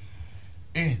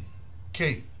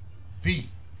NKP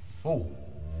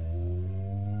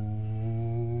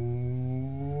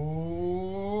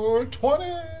 420.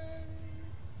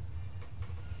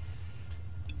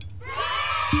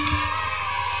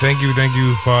 Thank you,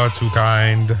 far too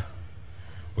kind.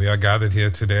 We are gathered here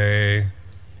today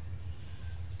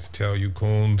to tell you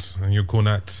coons and you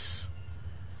coonats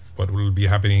what will be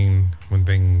happening when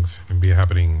things will be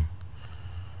happening.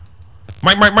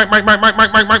 Mike.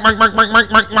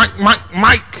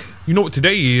 You know what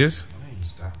today is?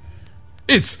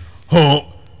 It's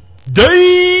Hump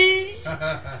Day.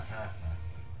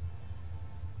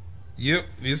 Yep,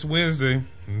 it's Wednesday.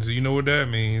 So you know what that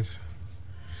means.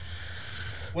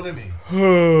 What do you mean?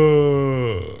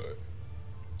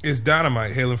 It's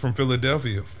Dynamite hailing from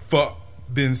Philadelphia. Fuck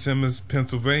Ben Simmons,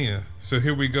 Pennsylvania. So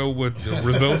here we go with the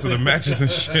results of the matches and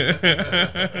shit.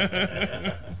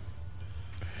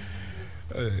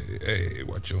 Hey,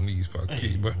 watch your knees, fuck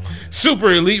keeper.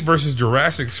 Super Elite versus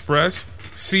Jurassic Express.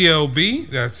 CLB,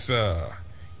 that's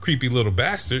creepy little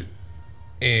bastard.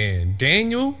 And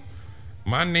Daniel,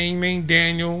 my name ain't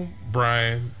Daniel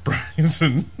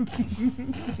Bryanson.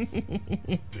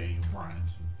 Daniel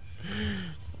Bryanson.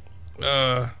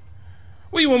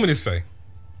 What do you want me to say?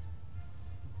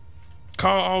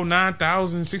 Call all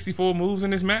 9,064 moves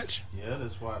in this match? Yeah,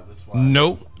 that's why.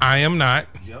 No, I am not.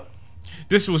 Yep.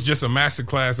 This was just a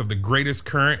masterclass of the greatest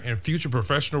current and future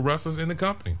professional wrestlers in the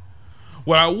company.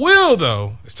 What I will,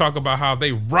 though, is talk about how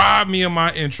they robbed me of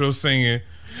my intro singing,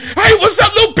 "Hey, what's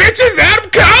up, little bitches? Adam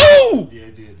Cole!" Yeah,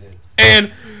 it did that.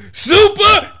 And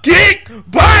Super Kick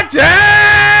Party!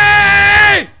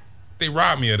 They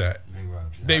robbed me of that.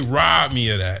 They robbed me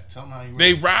of that. Tell them how you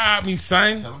They robbed me,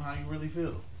 son. Tell them how you really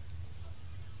feel.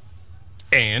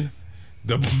 And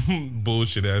the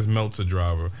bullshit ass Meltzer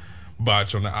driver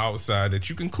botch on the outside that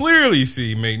you can clearly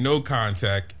see made no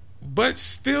contact, but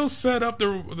still set up the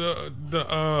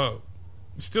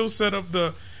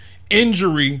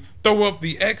injury, throw up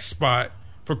the X spot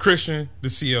for Christian, the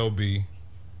CLB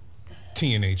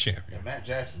TNA champion. Yeah, Matt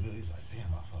Jackson knew. He's like,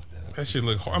 damn, I fucked that up. That shit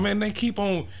look hard. I mean, they keep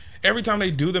on, every time they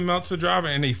do the Meltzer driver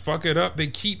and they fuck it up, they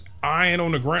keep eyeing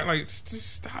on the ground. Like,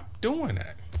 just stop doing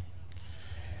that.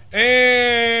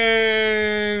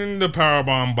 And the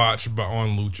powerbomb botch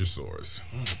on Luchasaurus.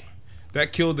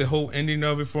 That killed the whole ending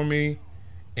of it for me.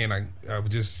 And I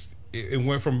just, it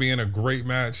went from being a great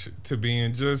match to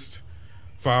being just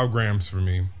 5 grams for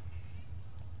me.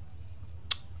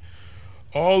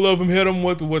 All of them hit them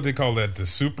with what they call that, the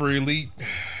super elite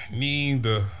knee,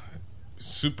 the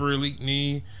super elite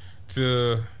knee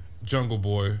to Jungle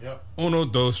Boy. Yep. Uno,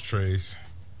 dos, tres.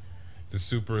 The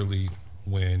super elite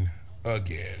win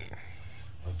again.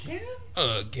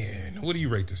 Again. What do you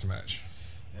rate this match?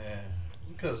 Yeah,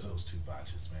 because those 2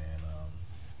 botches, man.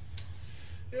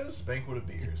 Yeah, this is a banquet of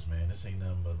beers, man. This ain't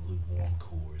nothing but lukewarm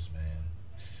Coors, man.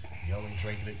 You only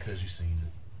drinking it because you seen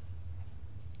it.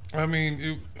 I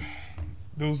mean,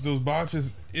 those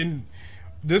botches in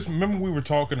this. Remember we were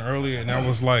talking earlier, and I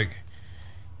was like,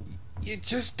 you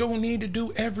just don't need to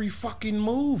do every fucking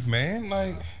move, man.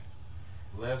 Like,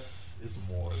 less is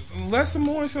more. Sometimes. Less and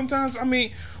more sometimes. I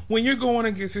mean, when you're going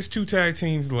against these 2 tag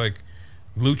teams like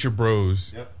Lucha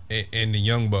Bros and the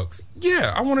Young Bucks,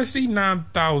 yeah, I want to see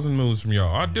 9,000 moves from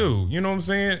y'all. I do. You know what I'm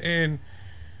saying? And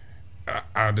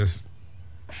I just,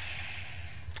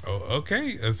 okay,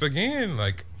 it's again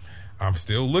like, I'm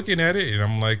still looking at it, and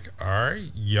I'm like, all right,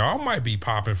 y'all might be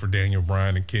popping for Daniel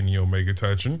Bryan and Kenny Omega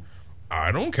touching.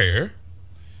 I don't care.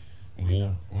 I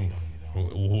mean,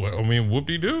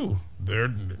 whoop-de-doo.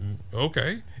 They're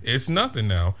okay. It's nothing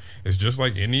now. It's just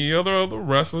like any other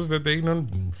wrestlers that they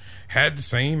done had the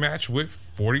same match with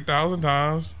 40,000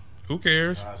 times. Who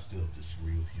cares? I still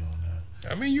disagree with you on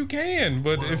that. I mean, you can,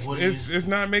 but it's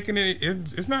not making it.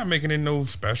 It's not making it no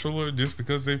special, or just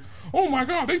because they. Oh my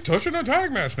God, they touching a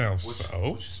tag match now. What you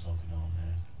smoking on,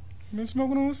 man? Been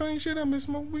smoking on the same shit I've been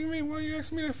smoking. What do you mean? Why you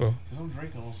asking me that for? Because I'm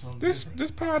drinking on something different. This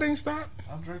pod ain't stopped.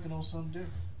 I'm drinking on something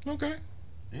different. Okay.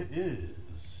 It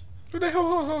is. But they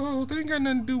they ain't got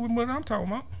nothing to do with what I'm talking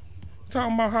about.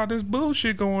 Talking about how this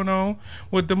bullshit going on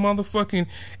with the motherfucking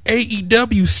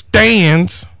AEW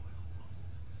stands,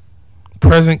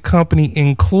 present company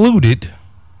included.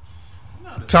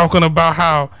 No, talking about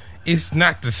how it's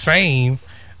not the same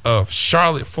of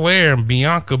Charlotte Flair and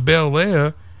Bianca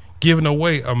Belair giving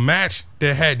away a match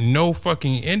that had no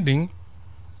fucking ending.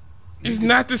 It's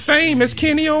not the same as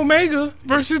Kenny Omega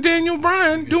versus Daniel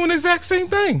Bryan doing the exact same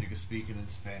thing. You can speak it in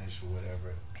Spanish or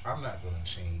whatever. I'm not going to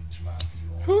change my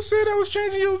view on Who said I was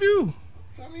changing your view?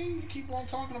 I mean, you keep on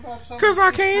talking about something. Because I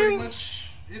it's pretty can. much,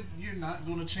 you're not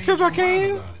going to change. Because I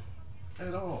can. about it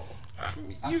at all.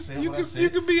 I You said what I said. you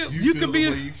could be. You feel the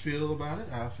way you feel about it.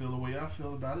 I feel the way I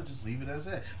feel about it. Just leave it as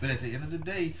that. But at the end of the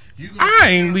day, I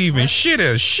ain't leaving shit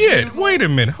as shit. Wait a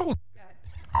minute. Hold.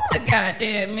 Hold a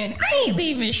goddamn minute. I ain't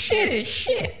leaving shit as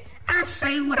shit. I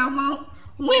say what I want,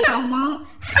 when I want,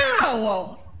 how I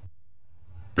want.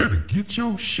 Better get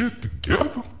your shit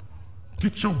together.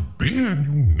 Get your bin,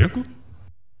 you nigga.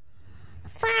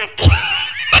 Fuck.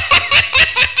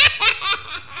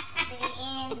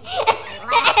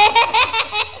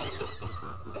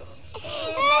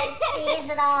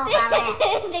 It all about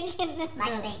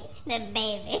the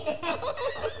baby.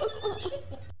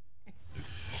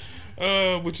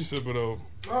 What you sipping on?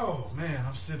 Oh man,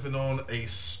 I'm sipping on a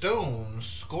Stone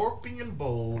Scorpion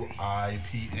Bowl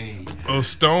IPA. A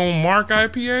Stone Mark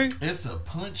IPA? It's a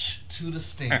punch to the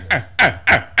stinger.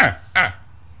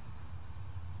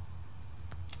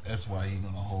 That's why you're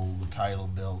gonna hold the title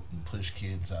belt and push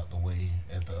kids out the way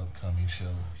at the upcoming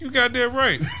show. You got that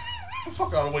right.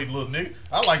 Fuck out of the way, little nigga.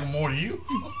 I like him more than you.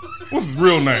 What's his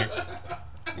real name?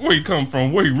 Where he come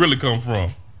from? Where he really come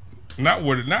from? Not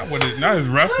his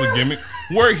wrestling gimmick.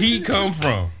 Where he come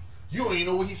from? You don't even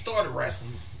know where he started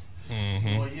wrestling.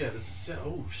 Mm-hmm. Oh yeah, this is set.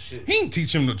 Oh shit. He ain't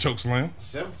teach him to choke slam.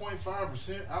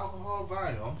 7.5% alcohol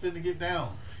volume. I'm finna get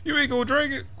down. You ain't gonna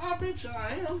drink it? I bet you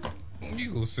I am.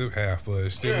 You gonna sip half of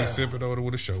it. Still be sipping over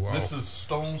with a show off. This is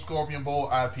Stone Scorpion Bowl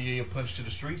IPA, a punch to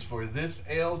the streets. For this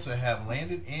ale to have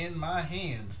landed in my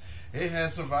hands, it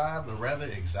has survived a rather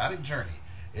exotic journey.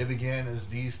 It began as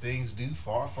these things do,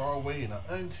 far, far away in an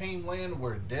untamed land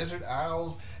where desert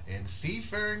isles and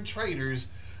seafaring traders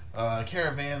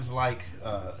caravans like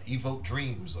evoke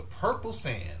dreams of purple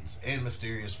sands and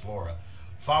mysterious flora,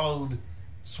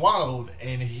 swallowed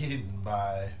and hidden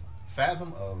by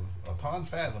fathom of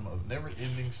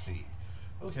never-ending sea.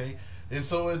 Okay, and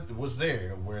so it was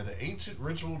there where the ancient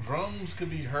ritual drums could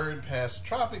be heard past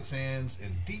tropic sands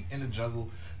and deep in the jungle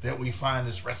that we find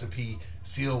this recipe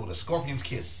sealed with a scorpion's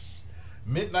kiss.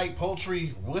 Midnight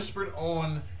poultry whispered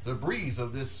on the breeze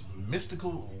of this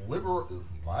mystical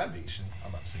libation. I'm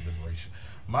about to say liberation.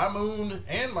 My moon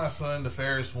and my sun, the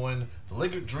fairest one, the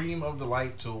liquid dream of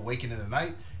delight to awaken in the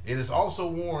night. It is also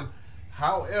warned,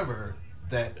 however,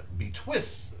 that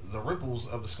betwixt the ripples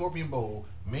of the Scorpion Bowl,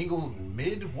 mingled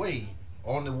midway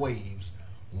on the waves,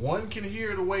 one can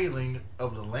hear the wailing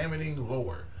of the lamenting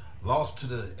lore, lost to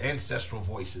the ancestral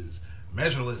voices,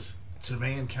 measureless to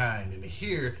mankind. And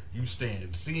here you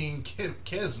stand, seeing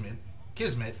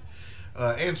Kismet,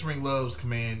 answering love's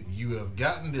command. You have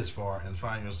gotten this far and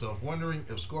find yourself wondering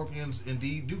if scorpions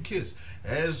indeed do kiss,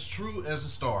 as true as the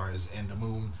stars and the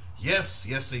moon. Yes,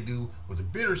 yes they do, with a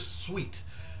bittersweet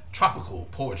tropical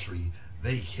poetry.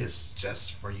 They kiss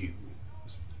just for you.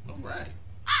 All right.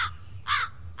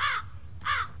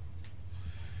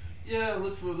 Yeah,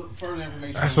 look for further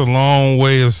information. That's a long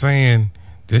way of saying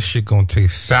this shit gonna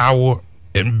taste sour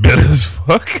and bitter as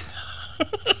fuck.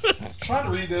 Try to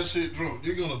read that shit drunk.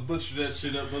 You're gonna butcher that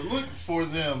shit up. But look for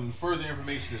them. Further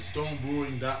information at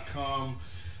stonebrewing.com.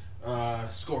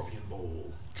 Scorpion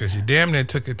Bowl. Cause you damn near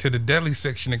took it to the deli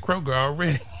section at Kroger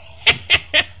already.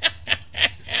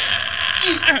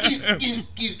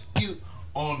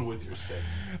 On with your segment.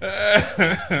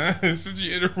 Since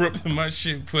you interrupted my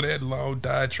shit for that long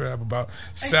diatribe about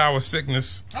sour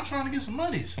sickness. I'm trying to get some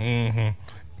monies. Mm-hmm.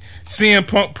 CM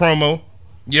Punk promo.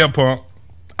 Yeah, Punk.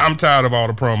 I'm tired of all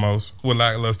the promos with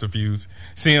lackluster feuds.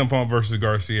 CM Punk versus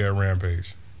Garcia at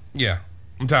Rampage. Yeah,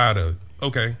 I'm tired of it.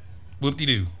 Okay.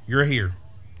 Whoop-de-doo. You're here.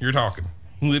 You're talking.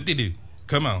 Whoop-de-doo.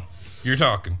 Come on. You're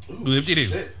talking.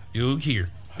 Whoop-de-doo. You're here.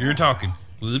 You're talking.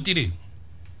 Whoop-de-doo.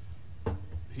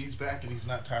 He's back and he's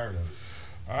not tired of it.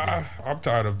 I'm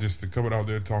tired of just coming out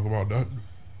there and talking about nothing.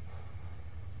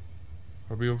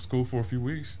 I'll be up school for a few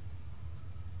weeks.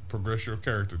 Progress your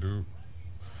character, dude.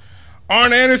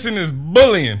 Arn Anderson is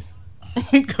bullying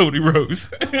Cody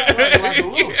Rhodes. like a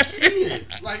little kid.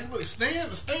 Like, look,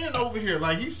 stand over here.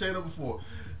 Like he said it before.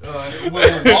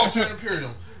 Walter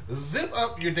Imperium. Zip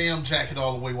up your damn jacket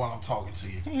all the way while I'm talking to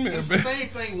you. It's the same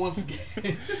thing once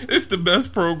again. It's the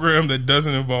best program that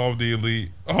doesn't involve the elite.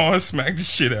 Arn smacked the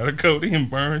shit out of Cody and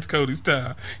burns Cody's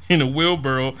tie in a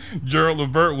wheelbarrow Gerald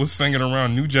Levert was singing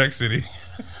around New Jack City.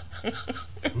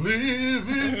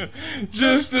 Living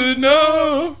just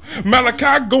enough.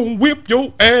 Malachi gon' whip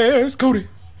your ass, Cody.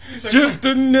 Just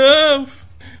enough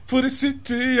for the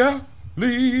city I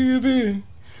live in.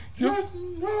 just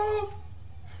enough.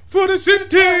 For the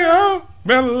city of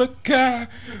Malachi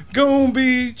gon'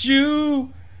 beat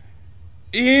you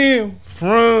in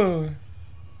front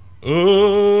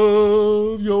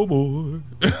of your boy.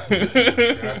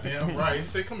 Goddamn right.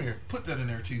 Say, come here. Put that in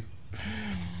there too.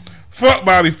 Fuck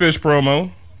Bobby Fish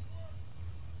promo.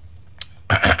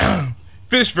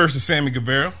 Fish versus Sammy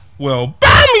Guevara. Well,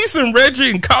 buy me some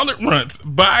Reggie and call it runts.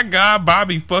 By God,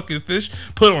 Bobby fucking Fish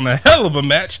put on a hell of a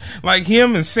match. Like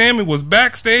him and Sammy was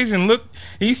backstage and look,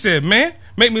 he said, man,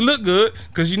 make me look good,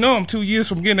 because you know I'm 2 years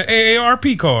from getting an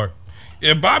AARP card.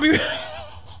 If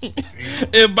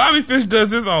Bobby Fish does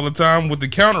this all the time with the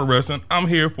counter wrestling, I'm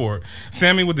here for it.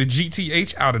 Sammy with the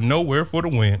GTH out of nowhere for the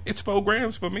win. It's 4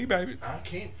 grams for me, baby. I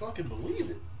can't fucking believe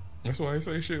it. That's why I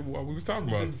say shit while we was talking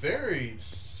about Been it. very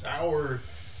sour.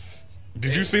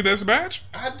 Did you see this match?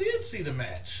 I did see the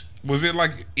match. Was it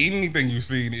like anything you've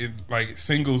seen in like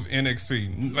singles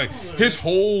NXT? Like his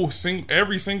whole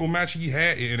every single match he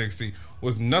had in NXT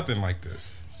was nothing like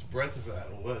this. It's a breath of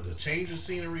what the change of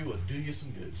scenery will do you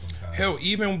some good sometimes. Hell,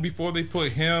 even before they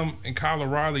put him and Kyle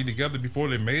O'Reilly together, before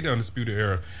they made the Undisputed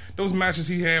Era, those matches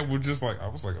he had were just like, I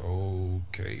was like,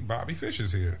 okay, Bobby Fish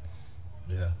is here.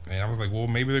 Yeah. And I was like, well,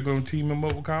 maybe they're going to team him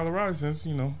up with Kyle O'Reilly since,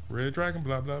 you know, Red Dragon,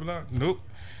 blah, blah, blah. Nope.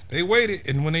 They waited,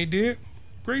 and when they did,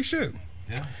 great shit.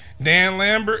 Yeah. Dan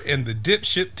Lambert and the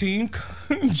dipshit team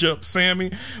jump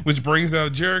Sammy, which brings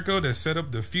out Jericho that set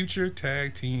up the future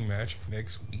tag team match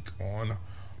next week on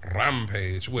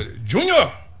Rampage with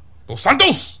Junior Dos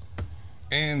Santos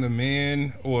and the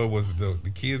men, or was the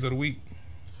kids of the week.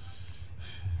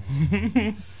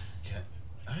 I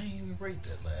didn't even rate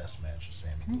that last match with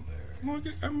Sammy Guevara.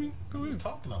 Okay, I mean, go He was ahead.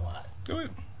 talking a lot. Go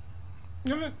ahead.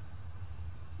 Go ahead.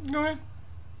 Go ahead.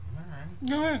 All right.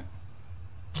 Go ahead.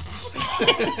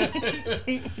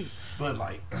 But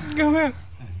like, Go ahead.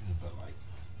 but like,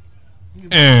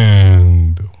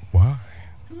 And why?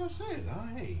 because I said,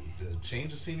 hey, the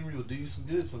change of scenery will do you some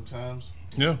good sometimes.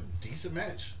 Yeah. Decent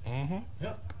match. Mm-hmm.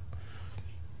 Yep.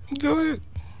 Go ahead.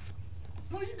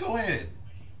 No, you go ahead.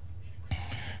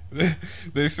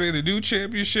 They say the new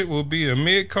championship will be a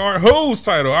mid-card hose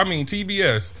title. I mean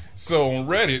TBS. So on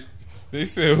Reddit, they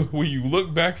said when you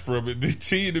look back from it, the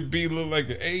T and the B look like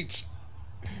an H,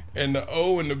 and the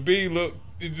O and the B look,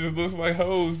 it just looks like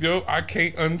hose. Yo, I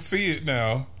can't unsee it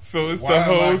now. So it's the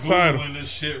hose title. Googling this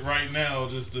shit right now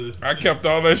just to. I kept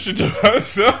all that shit to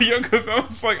myself, yo, because I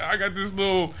was like, I got this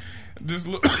little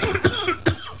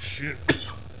shit.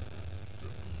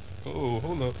 Oh,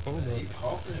 hold up. You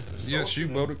coughing? It's Yes, you,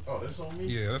 smoking. Bubba. Oh, that's on me?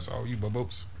 Yeah, that's all you,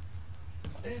 bubbles.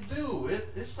 Hey, dude,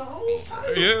 it's the whole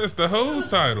title. Yeah, it's the hose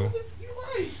title. You're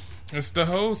right. It's the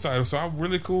hose title. So I'm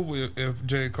really cool with if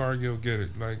Jade Cargill get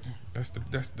it. Like that's the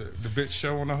bitch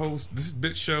show on the host. This is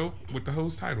bitch show with the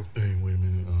host title. Hey, wait a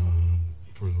minute.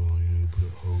 First of all, you need to put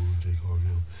Ho and Jay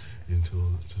Cargill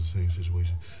into the same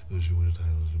situation. Those you win the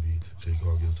title is gonna be Jay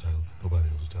Cargill's title, nobody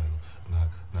else's title. Not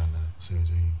Sami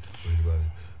Zayn or anybody.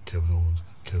 Kevin Owens,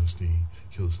 Kevin Steen,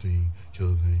 Killer Thing,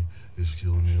 it's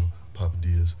Killer Neil, Papa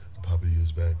Diaz. Papa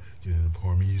Diaz back, getting the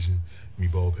Parmesan,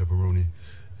 meatball, pepperoni,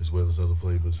 as well as other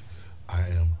flavors. I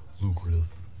am lucrative.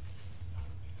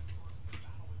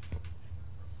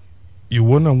 You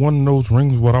wouldn't have won those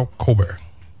rings without Colbert.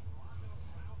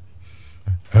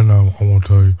 And I want to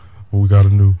tell you, we got a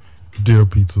new deer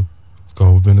pizza. It's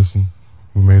called venison.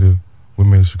 We made a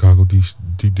Chicago deep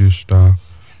dish style.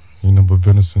 You know, but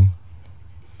venison,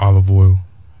 olive oil,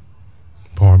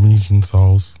 Parmesan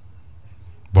sauce,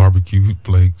 barbecue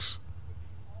flakes,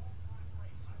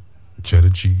 cheddar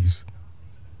cheese,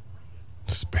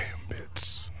 spam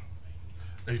bits.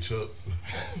 Hey Chuck,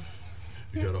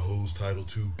 you got a hose title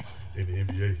too in the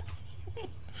NBA.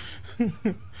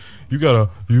 You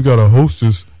got a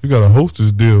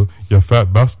hostess deal, you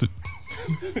fat bastard.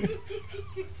 You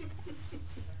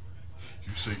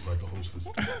shake like a hostess.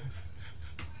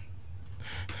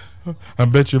 I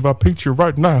bet you if I picked you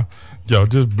right now, y'all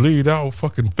just bleed out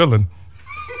fucking filling.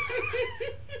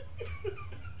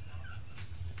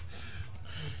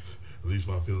 At least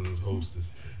my feeling is hostess.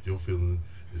 Your feeling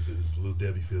is little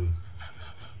Debbie feeling.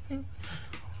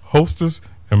 Hostess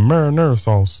and marinara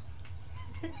sauce.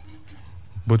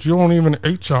 But you don't even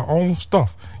eat your own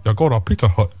stuff. Y'all go to Pizza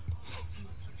Hut.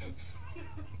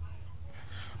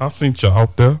 I seen y'all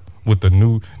out there with the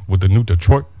new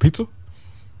Detroit pizza.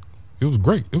 It was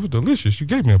great. It was delicious. You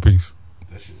gave me a piece.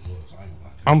 That shit was. I ain't gonna lie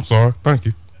to you. I'm sorry. Thank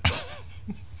you.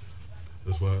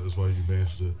 That's why you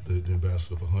the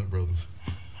ambassador for Hunt Brothers.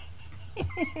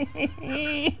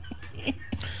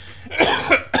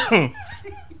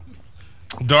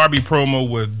 Darby promo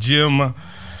with Jim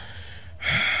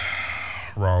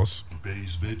Ross.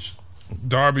 Beige bitch.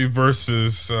 Darby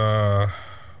versus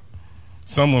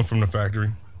someone from the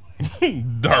factory.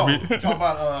 Darby. Oh, talk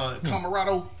about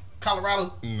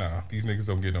Colorado. Nah, these niggas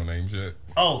don't get no names yet.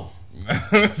 Oh,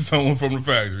 someone from the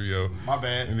factory, yo. my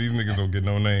bad. And these niggas don't get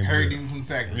no names. Harry yet. dude from the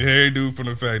factory. Harry dude from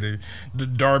the factory.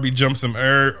 Darby jumps him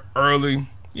early.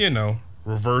 You know,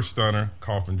 reverse stunner,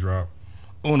 coffin drop.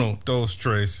 Uno, dos,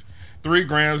 tres. 3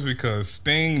 grams because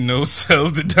Sting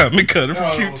no-sells the diamond cutter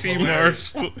from QT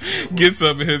Marshall. Gets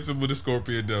up and hits him with a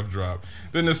Scorpion Death Drop.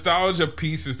 The nostalgia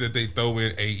pieces that they throw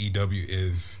in AEW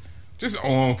is just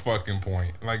on fucking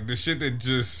point. Like, the shit that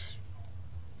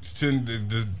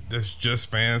that's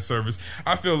just fan service.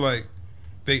 I feel like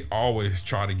they always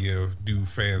try to do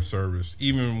fan service,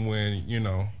 even when, you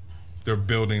know, they're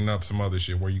building up some other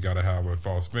shit where you got to have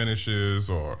false finishes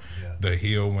or the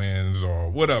heel wins or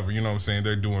whatever. You know what I'm saying?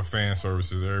 They're doing fan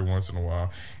services every once in a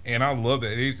while. And I love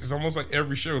that. It's almost like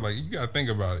every show. Like, you got to think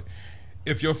about it.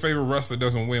 If your favorite wrestler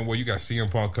doesn't win, well, you got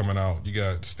CM Punk coming out. You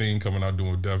got Sting coming out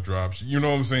doing death drops. You know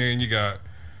what I'm saying? You got...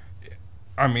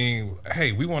 I mean,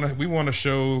 hey, we want to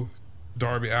show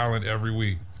Darby Allin every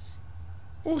week.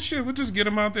 Well, shit, we'll just get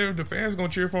him out there. The fans gonna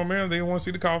cheer for him, man. They want to see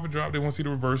the coffin drop. They want to see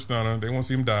the reverse stunner. They want to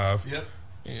see him dive. Yep.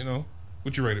 You know,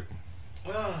 what you rate it?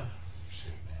 Shit, man.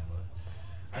 Look,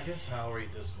 I guess I'll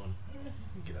rate this one.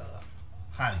 Get a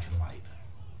Heineken Light.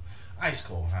 Ice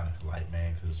cold Heineken Light,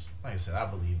 man. Because, like I said, I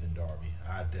believed in Darby.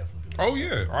 I definitely believe. Oh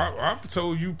yeah, I've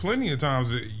told you plenty of times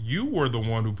that you were the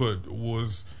one who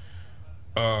was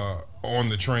on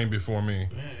the train before me.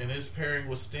 Man, and his pairing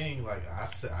with Sting, like I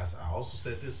said, I also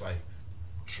said this, like.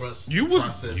 Trust you was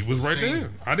right Sting.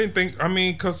 there. I didn't think. I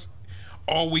mean, because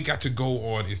all we got to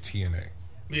go on is TNA.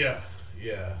 Yeah,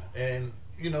 and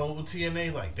you know with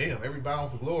TNA, like damn, every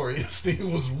Bound for Glory,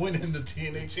 Sting was winning the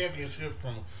TNA championship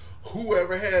from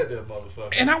whoever had that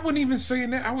motherfucker. And I wasn't even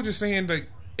saying that. I was just saying like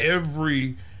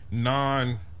every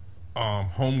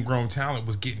homegrown talent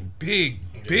was getting big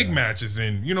matches,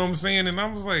 and you know what I'm saying. And I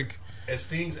was like, at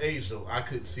Sting's age, though, I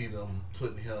couldn't see them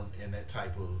putting him in that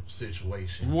type of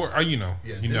situation. You know,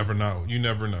 never know. You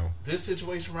never know. This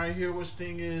situation right here where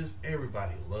Sting is,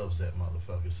 everybody loves that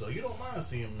motherfucker. So you don't mind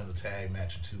seeing him in a tag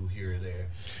match or two here or there.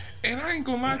 And I ain't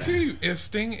gonna lie to you, if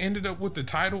Sting ended up with the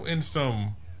title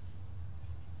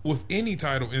with any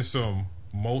title in some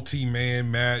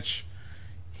multi-man match,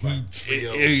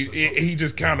 he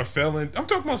just kind of fell in. I'm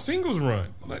talking about singles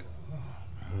run. Like,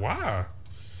 why?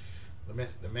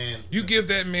 The man. You give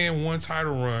that man one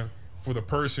title run for the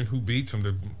person who beats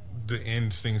him to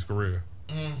end Sting's career.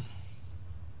 I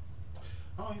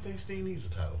don't even think Sting needs a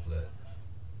title for that.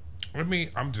 I mean,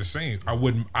 I'm just saying, I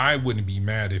wouldn't be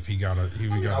mad if he got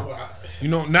you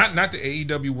know, not the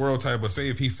AEW World title, but say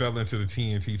if he fell into the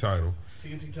TNT title.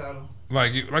 TNT title.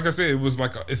 Like I said, it was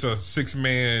like it's a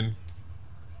 6-man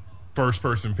first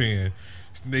person pin.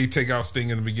 They take out Sting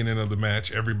in the beginning of the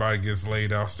match. Everybody gets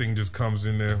laid out. Sting just comes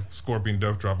in there, Scorpion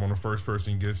Death Drop on the first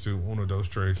person he gets to. Uno, dos,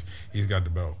 tres. He's got the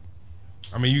belt.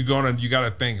 I mean, you got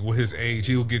to think with his age,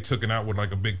 he'll get taken out with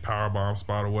like a big powerbomb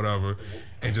spot or whatever,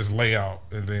 and just lay out,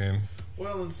 and then.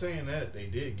 Well, in saying that, they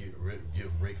did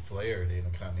give Ric Flair the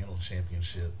Intercontinental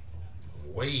Championship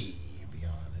way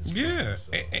beyond his prime,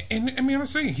 so. And I mean, I'm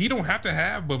saying he don't have to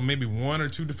have, but maybe 1 or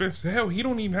 2 defenses. Hell, he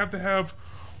don't even have to have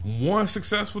one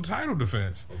successful title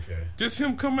defense. Okay. Just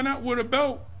him coming out with a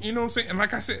belt, you know what I'm saying? And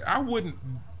like I said, I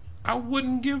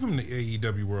wouldn't give him the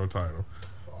AEW World title.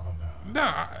 Oh,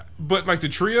 Nah, but like the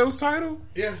trios title,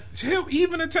 yeah. Hell,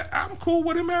 even I'm cool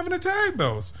with him having a tag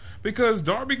belts because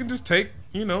Darby can just take,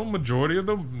 you know, majority of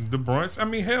the brunts. I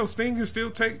mean, hell, Sting can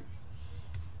still take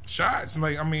shots.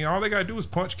 Like, I mean, all they gotta do is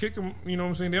punch, kick him. You know what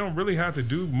I'm saying? They don't really have to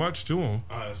do much to him.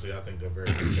 Honestly, I think they're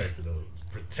very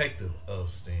protective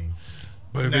of Sting.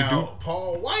 But if now, they do,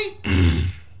 Paul White,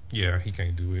 yeah, he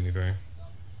can't do anything.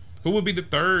 Who would be the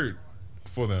third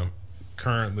for them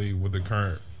currently with the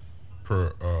current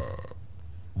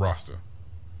roster?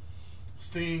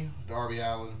 Sting, Darby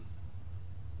Allin.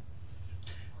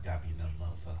 Gotta be another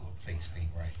motherfucker with face paint,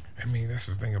 right? I mean, that's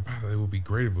the thing about it. It would be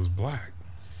great if it was black.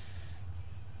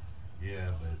 Yeah,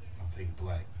 but I think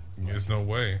black. There's no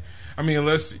way. I mean,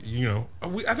 unless, you know,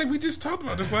 I think we just talked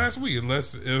about this last week.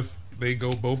 Unless if they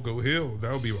both go heel,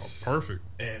 that would be perfect.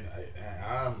 And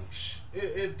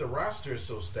the roster is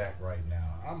so stacked right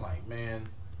now. I'm like, man,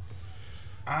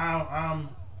 I'm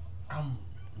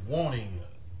wanting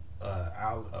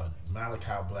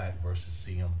Malachi Black versus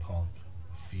CM Punk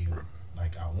feud.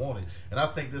 Like, I want it, and I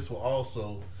think this will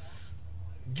also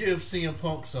give CM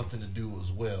Punk something to do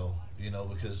as well. You know,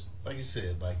 because like you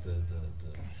said, like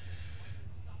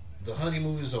the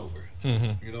honeymoon is over.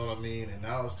 Mm-hmm. You know what I mean? And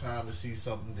now it's time to see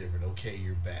something different. Okay,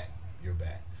 you're back. You're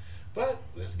back. But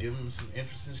let's give him some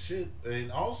interesting shit.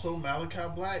 And also Malachi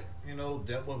Black, you know,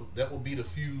 that will be the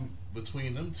feud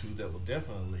between them two that will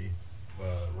definitely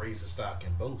raise the stock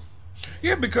in both.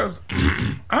 Yeah, because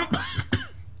That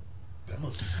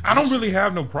must be some I don't shit. really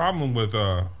have no problem with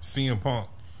CM Punk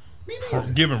Me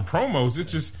neither. giving promos.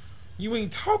 It's just you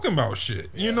ain't talking about shit.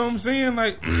 You know what I'm saying?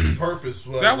 Like Purpose.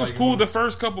 that was cool the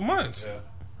first couple months. Yeah.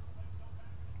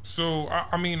 So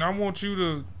I mean, I want you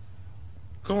to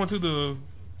go into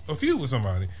a feud with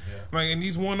somebody. Yeah. Like, and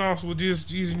these one-offs with just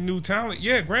these new talent.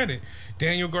 Yeah, granted,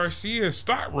 Daniel Garcia,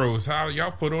 Stock Rose, how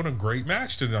y'all put on a great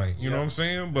match tonight. You know what I'm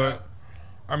saying? But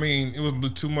I mean, it was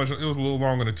too much. It was a little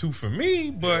longer than two for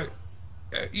me. But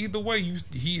either way,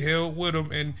 he held with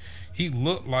him, and he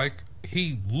looked like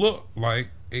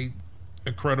a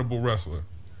credible wrestler.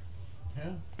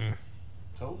 Yeah.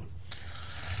 Totally.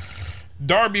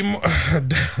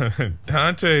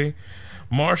 Dante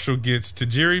Marshall gets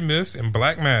Tajiri Miss and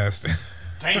Black Mask.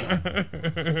 Damn.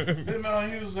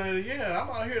 Then he was like, yeah, I'm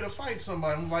out here to fight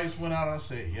somebody. The lights went out. I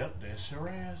said, yep, that's your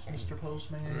ass, Mr.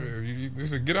 Postman. You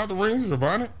said, get out the ring,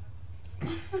 Giovanni.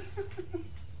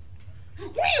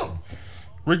 Wham!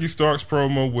 Ricky Starks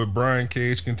promo with Brian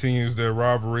Cage continues their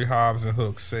rivalry. Hobbs and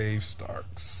Hook save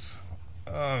Starks.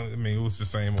 I mean, it was the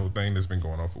same old thing that's been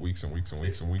going on for weeks and weeks and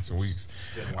weeks and weeks and weeks.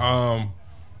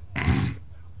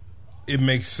 It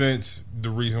makes sense the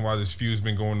reason why this feud's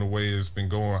been going the way it's been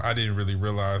going. I didn't really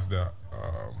realize that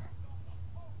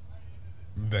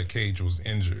that Cage was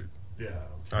injured. Yeah.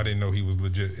 I didn't know he was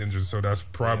legit injured, so that's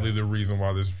probably the reason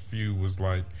why this feud was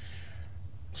like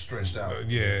stretched out.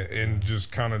 And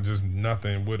just kind of just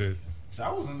nothing with it. So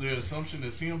I was under the assumption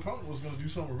that CM Punk was going to do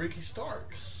something with Ricky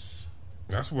Starks.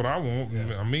 That's what I want.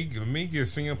 Yeah. I mean, let me get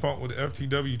CM Punk with the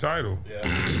FTW title.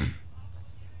 Yeah.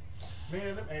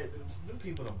 Man, them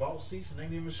people that bought seats and they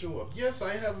didn't even show up. Yes,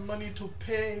 I have money to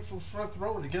pay for front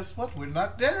row. And guess what? We're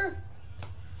not there.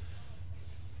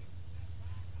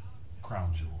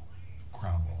 Crown Jewel.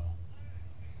 Crown Royal.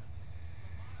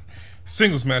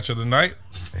 Singles match of the night: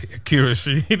 Akira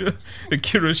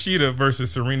Shida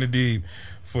versus Serena Deeb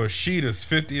for Shida's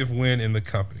 50th win in the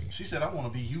company. She said, I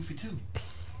want to be Yuffie too.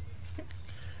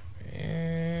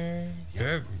 And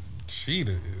that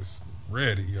Shida is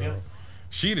ready, yo. Yep.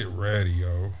 Shida ready,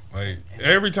 yo. Like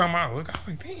every time I look, I was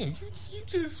like, damn, you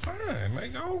just fine.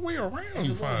 Like all the way around, And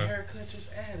you the little fine. haircut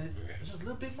just added just a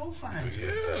little bit more fine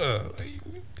to it.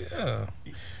 Yeah.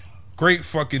 Great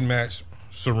fucking match,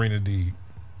 Serena Deeb.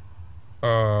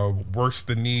 Works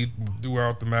the knee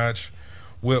throughout the match,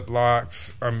 whip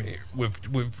blocks. I mean,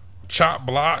 with chop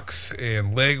blocks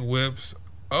and leg whips.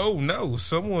 Oh no,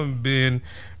 someone been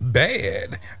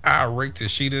bad. I rate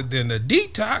Shida then the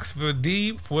detox for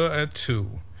Deeb for a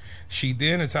 2. She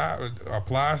then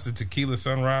applies the tequila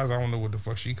sunrise, I don't know what the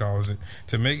fuck she calls it,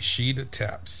 to make Shida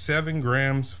tap. 7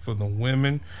 grams for the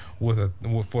women with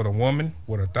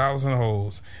 1,000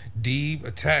 holes. Deeb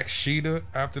attacks Shida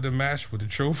after the match with the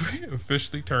trophy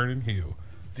officially turning heel.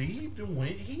 Deeb done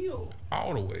went heel.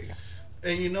 All the way.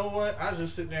 And you know what? I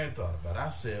just sit there and thought about it. I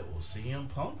said, well, CM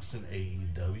Punk's in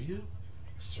AEW.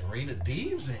 Serena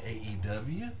Deeb's in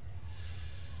AEW.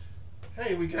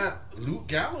 Hey, we got Luke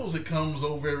Gallows that comes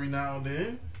over every now and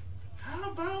then.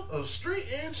 How about a Straight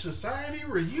Edge Society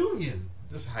reunion?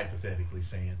 Just hypothetically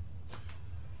saying.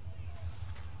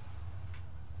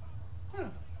 Huh.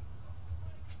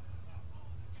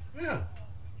 Yeah.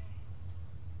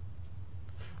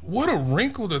 What a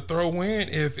wrinkle to throw in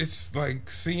if it's like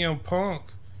CM Punk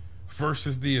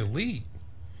versus the Elite.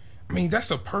 I mean,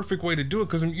 that's a perfect way to do it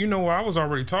because, you know, I was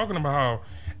already talking about how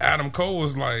Adam Cole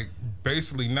was like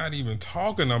basically not even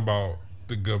talking about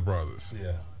the Good Brothers.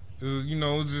 Yeah. You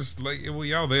know, it's just like, well,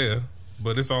 y'all there,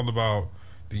 but it's all about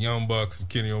the Young Bucks and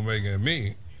Kenny Omega and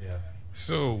me. Yeah.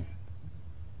 So,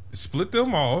 split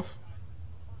them off,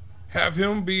 have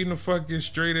him be in the fucking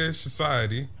Straight Edge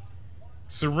Society,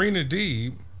 Serena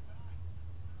Deeb.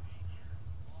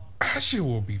 That shit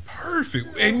will be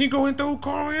perfect. And you go and throw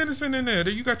Carl Anderson in there.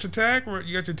 You got your tag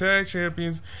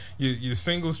champions, your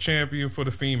singles champion for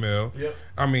the female. Yep.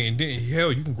 I mean, then,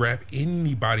 hell, you can grab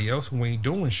anybody else who ain't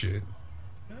doing shit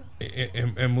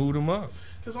and move them up.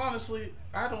 Because honestly,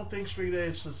 I don't think Straight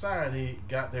Edge Society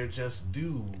got their just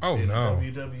due in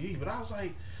WWE. But I was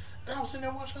like, I was sitting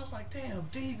there watching, I was like, damn,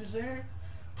 Deeb is there.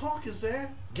 Punk is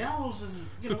there. Gallows is,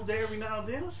 there every now and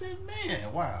then. I said,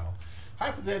 man, wow.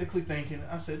 Hypothetically thinking,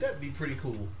 I said, that'd be pretty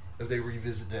cool if they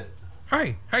revisit that.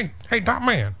 Hey, Dot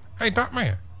Man.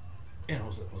 Yeah,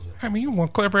 what's up? I mean, you one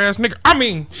clever ass nigga. I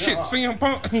mean, shit, CM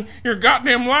Punk, you're a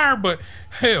goddamn liar, but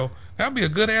hell, that'd be a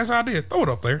good ass idea. Throw it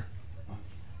up there.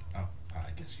 I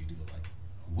guess you do it like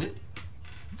whip.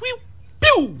 Pew,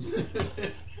 pew.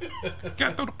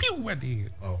 Gotta throw the pew at the end.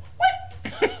 Oh,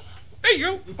 Whip. There you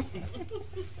go.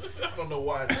 I don't know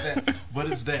why it's that, but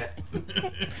it's that.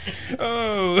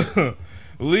 Oh,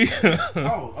 Lee.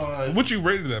 Oh, What you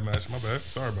rated that match? My bad.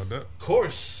 Sorry about that. Of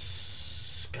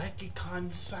course,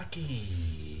 Gaiki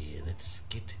Sake. Let's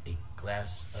get a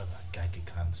glass of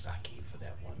Gaiki Sake for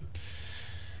that one.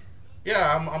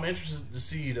 Yeah, I'm interested to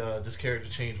see this character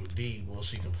change with Dee. Will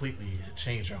she completely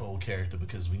change her whole character?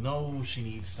 Because we know she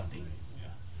needs something. Yeah.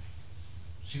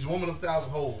 She's a woman of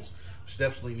 1,000 holes. She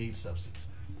definitely needs substance.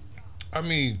 I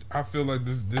mean, I feel like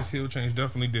this heel change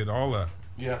definitely did all that.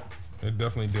 Yeah. It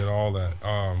definitely did all that.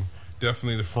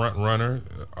 Definitely the front runner.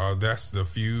 That's the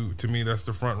feud. To me, that's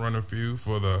the front runner feud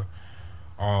for the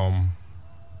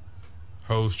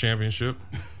Hoes Championship.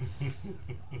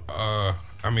 I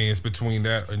mean, it's between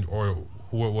that or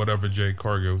whatever Jade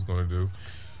Cargill's going to do.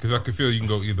 Because I can feel you can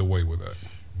go either way with that.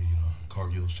 You know,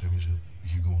 Cargill's championship.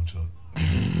 You keep going, Chuck. I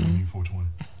mean, 420.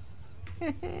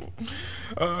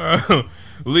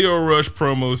 Leo Rush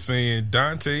promo saying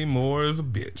Dante Moore is a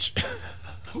bitch.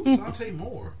 Who's Dante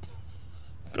Moore?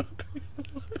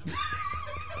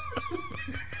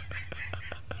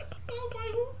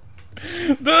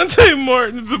 Dante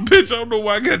Martin's a bitch. I don't know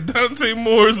why I got Dante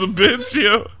Moore as a bitch,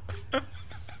 yo.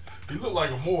 He look like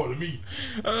a Moore to me.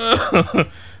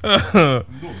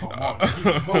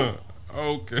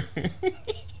 Okay.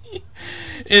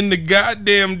 In the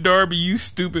goddamn Darby, you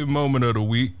stupid moment of the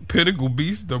week, Pinnacle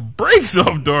beats the brakes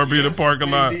off Darby in the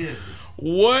parking lot.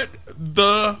 What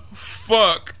the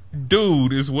fuck,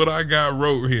 dude, is what I got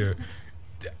wrote here.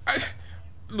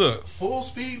 Look, full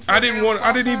speed. I didn't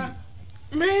even.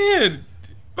 Man,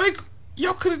 like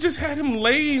y'all could have just had him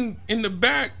laying in the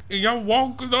back and y'all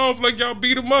walking off like y'all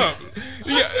beat him up.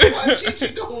 Yeah. I see why Chi-Chi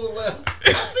Dola left.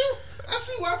 I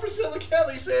see why Priscilla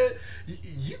Kelly said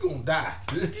you gonna die.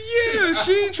 Yeah,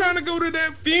 she ain't trying to go to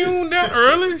that funeral that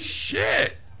early.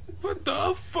 Shit. What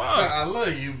the fuck? I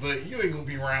love you, but you ain't gonna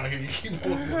be around here. You keep on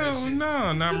doing that Hell shit.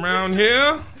 no, not around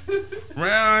here.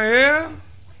 Around here.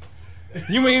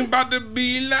 You ain't about to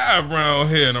be alive around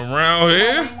here and around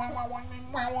here.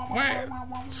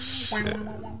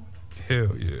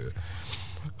 Hell yeah.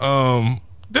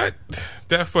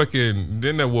 That fucking,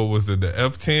 then that what was it, the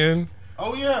F10?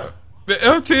 Oh yeah. The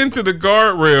F10 to the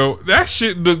guardrail, that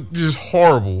shit looked just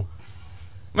horrible.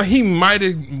 Like he might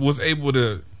have was able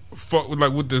to fuck with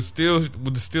with the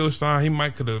steel sign, he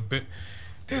might could have been.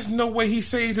 There's no way he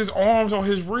saved his arms or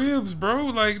his ribs, bro.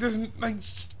 Like there's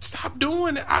stop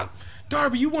doing it.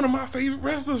 Darby, you one of my favorite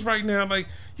wrestlers right now. Like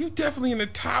you definitely in the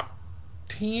top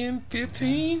 10,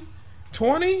 15,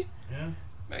 20. Yeah.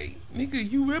 Like nigga,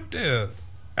 you up there.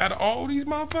 Out of all these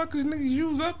motherfuckers, niggas, you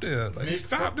was up there. Like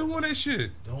stop doing that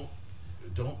shit.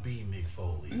 Don't be Mick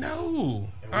Foley. No.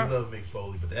 And we love Mick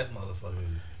Foley, but that motherfucker.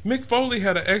 Mick Foley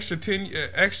had an extra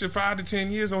 5 to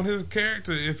 10 years on his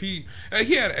character. If he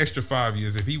had an extra 5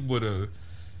 years, if he would have.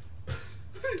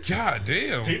 God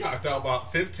damn. He knocked out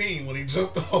about 15 when he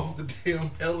jumped off the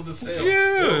damn Hell in the Cell.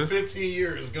 Yeah. 15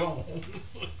 years gone.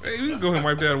 Hey, we can go ahead and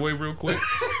wipe that away real quick.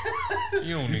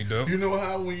 You don't need that. You know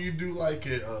how when you do like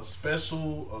a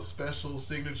special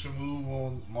signature move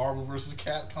on Marvel vs.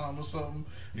 Capcom or something,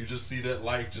 you just see that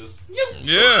light just.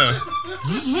 Yeah.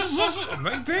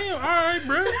 Like damn, all right,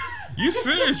 bro. You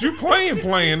serious? You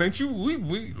playing? Ain't you? We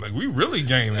really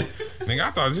gaming. Nigga,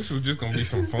 I thought this was just gonna be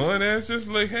some fun ass. Just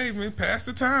like, hey man, pass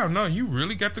the time. No, you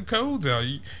really got the codes out.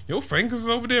 Your fingers is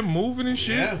over there moving and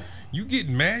shit. Yeah. You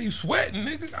getting mad? You sweating,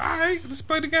 nigga? All right, let's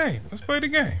play the game.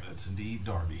 That's indeed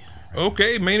Darby.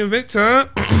 Okay, main event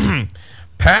time.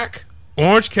 Pac,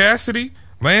 Orange Cassidy,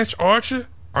 Lance Archer,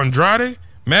 Andrade,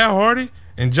 Matt Hardy,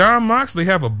 and Jon Moxley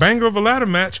have a banger of a ladder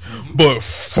match. But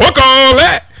fuck all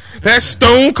that. That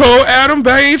Stone Cold Adam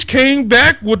Page came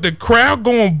back with the crowd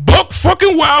going buck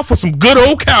fucking wild for some good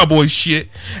old cowboy shit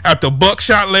after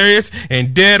Buckshot Lariats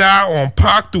and Deadeye on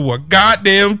Pac through a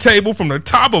goddamn table from the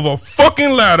top of a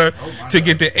fucking ladder to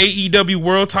get the AEW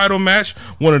World Title match.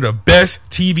 One of the best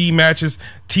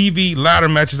TV ladder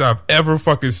matches I've ever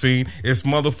fucking seen. It's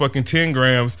motherfucking 10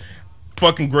 grams.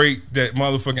 Fucking great that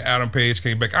motherfucking Adam Page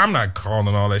came back. I'm not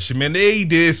calling all that shit, man. They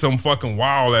did some fucking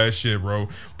wild ass shit, bro.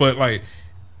 But like,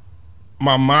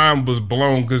 my mind was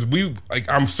blown because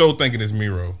I'm so thinking it's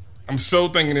Miro.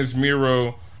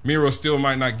 Miro still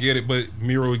might not get it, but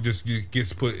Miro just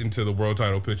gets put into the world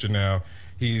title picture now.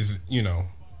 He's,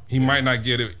 he might not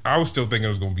get it. I was still thinking it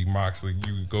was going to be Moxley.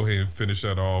 You go ahead and finish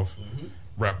that off,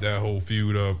 wrap that whole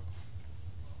feud up.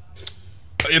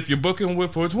 If you're booking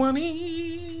with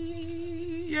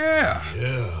 420, yeah.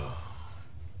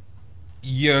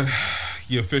 You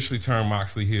officially turn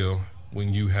Moxley heel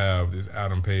when you have this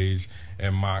Adam Page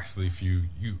and Moxley feud.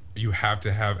 You have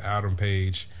to have Adam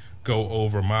Page go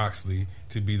over Moxley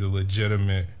to be the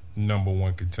legitimate number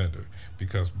one contender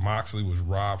because Moxley was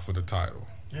robbed for the title.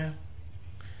 Yeah.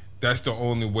 That's the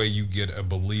only way you get a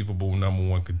believable number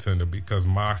one contender because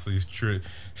Moxley's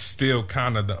still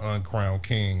kind of the uncrowned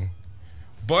king.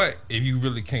 But if you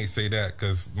really can't say that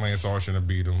because Lance Archer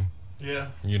beat him, yeah,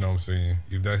 you know what I'm saying?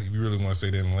 If you really want to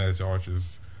say that Lance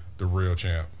Archer's the real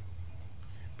champ,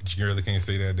 but you really can't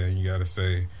say that, then you got to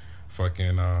say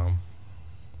fucking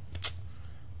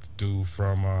dude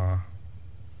from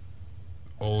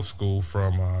old school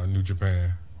from New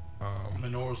Japan.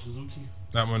 Minoru Suzuki?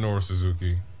 Not Minoru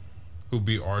Suzuki. Who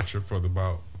beat Archer for the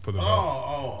bout? For the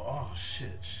bout.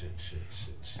 Shit.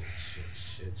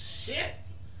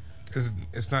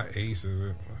 It's not Ace,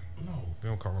 is it? No. They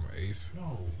don't call him Ace.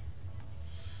 No.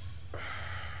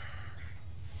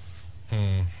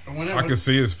 I can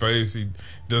see his face. He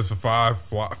does a five.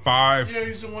 Yeah,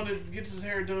 he's the one that gets his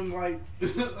hair done like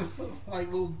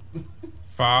little.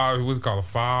 Five. What's it called?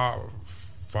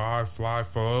 Five fly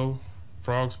flow,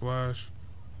 frog splash.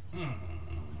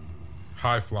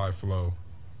 High fly flow.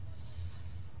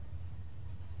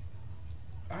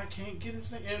 I can't get his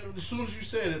name. And as soon as you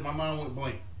said it, my mind went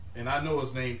blank. And I know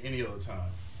his name any other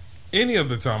time. Any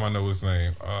other time I know his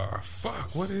name.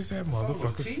 Fuck. What is that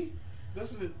motherfucker? T?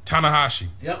 Doesn't it? Tanahashi.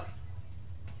 Yep.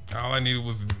 All I needed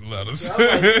was letters. Yeah,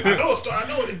 I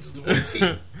know it's with T.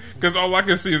 Because all I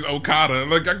can see is Okada.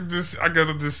 Like I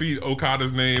gotta just see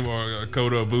Okada's name or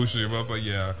Kota Ibushi. But I was like,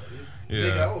 yeah.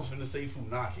 Nigga, I was finna say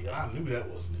Funaki. I knew that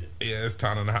wasn't it. Yeah, it's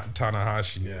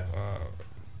Tanahashi. Yeah.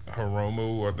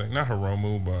 Hiromu, I think. Not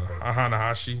Hiromu, but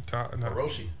Hanahashi.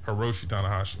 Hiroshi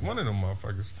Tanahashi. One of them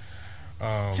motherfuckers.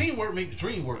 Teamwork make the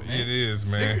dream work, man. It is,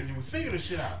 man. We figure this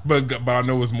shit out. But I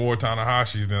know it's more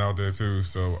Tanahashis than out there too.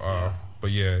 So,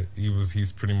 but yeah,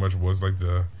 he's pretty much was like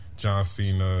the John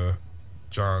Cena,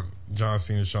 Shawn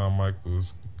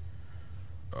Michaels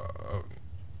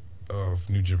of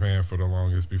New Japan for the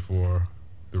longest before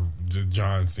the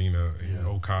John Cena and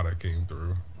Okada came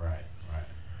through. Right.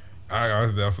 I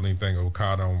definitely think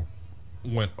Okada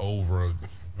went over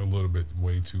a little bit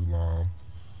way too long.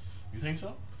 You think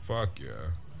so? Fuck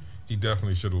yeah. He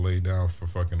definitely should have laid down for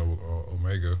fucking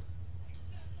Omega.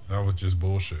 That was just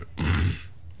bullshit.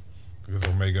 Because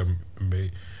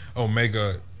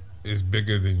Omega is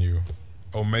bigger than you.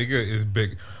 Omega is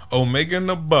big. Omega and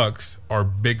the Bucks are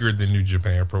bigger than New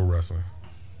Japan Pro Wrestling.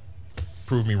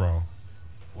 Prove me wrong.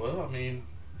 Well, I mean,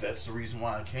 that's the reason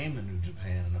why I came to New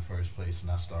Japan in the first place, and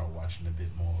I started watching a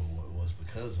bit more of what it was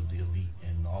because of the Elite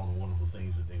and all the wonderful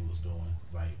things that they was doing.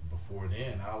 Like, before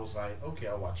then, I was like, okay,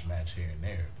 I'll watch a match here and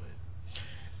there, but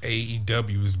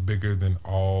AEW is bigger than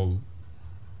all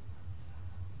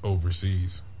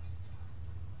overseas.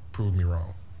 Prove me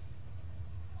wrong.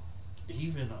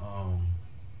 Even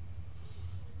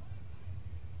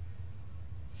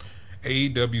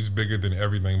AEW is bigger than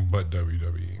everything but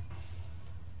WWE.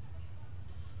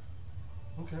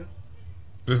 Okay.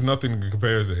 There's nothing that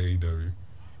compares to AEW.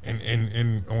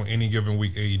 And on any given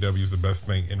week, AEW is the best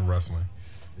thing in wrestling.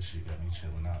 This shit got me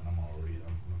chilling out, and I'm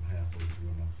halfway through,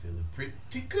 and I'm feeling pretty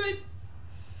good.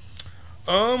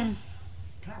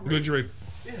 Good rate.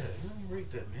 Yeah, let me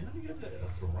rate that, man. Let me get that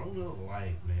Corona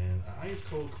Light, man. Ice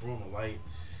cold Corona Light,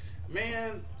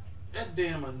 man. That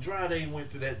damn Andrade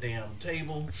went to that damn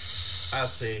table. I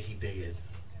said he dead.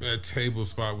 That table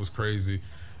spot was crazy.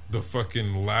 The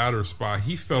fucking ladder spot,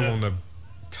 he fell on the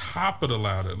top of the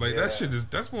ladder. Like that shit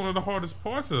that's one of the hardest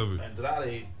parts of it.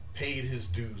 Andrade paid his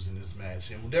dues in this match,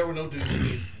 and there were no dues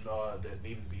that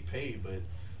needed to be paid. But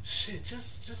shit,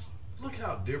 just look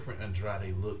how different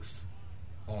Andrade looks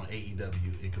on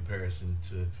AEW in comparison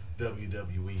to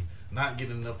WWE. Not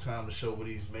getting enough time to show what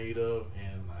he's made of,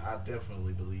 and I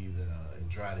definitely believe that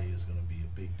Andrade is going to be a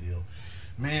big deal.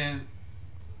 Man,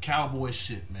 cowboy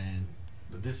shit, man.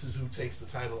 This is who takes the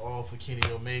title off of Kenny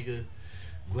Omega.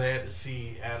 Glad to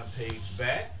see Adam Page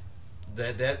back.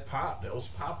 That was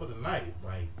pop of the night.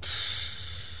 Like,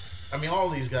 I mean, all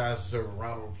these guys deserve a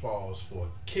round of applause for a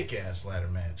kick-ass ladder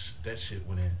match. That shit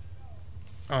went in.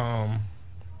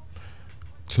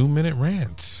 2-minute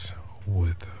rants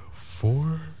with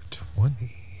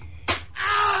 420.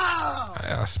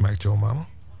 I smacked your mama.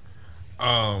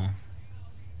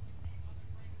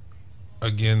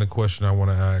 Again, the question I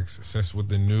want to ask, since with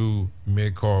the new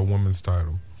mid-card women's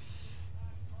title,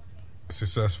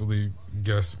 successfully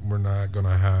guess we're not going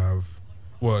to have,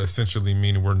 well, essentially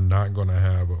meaning we're not going to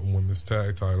have a women's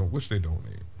tag title, which they don't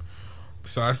need.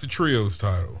 besides the trios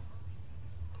title,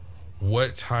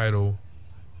 what title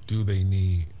do they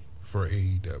need for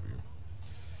AEW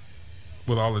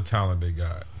with all the talent they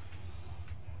got?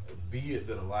 Be it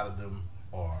that a lot of them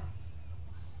are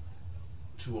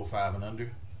 205 and under.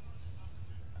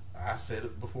 I said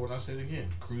it before and I said it again.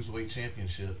 Cruiserweight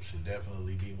Championship should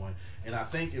definitely be one. And I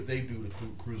think if they do the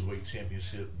Cruiserweight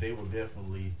Championship, they will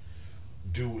definitely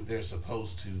do what they're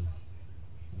supposed to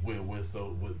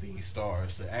with these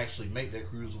stars to actually make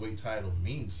that Cruiserweight title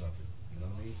mean something. You know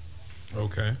what I mean?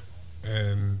 Okay.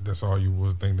 And that's all you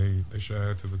would think they should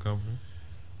add to the company?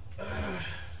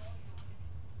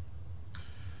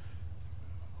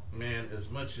 Man, as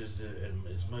much as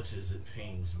it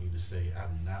pains me to say, I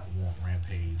do not want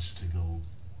Rampage to go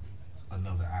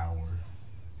another hour,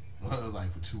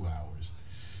 like for 2 hours.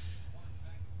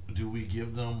 Do we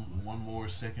give them one more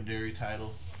secondary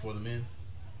title for the men?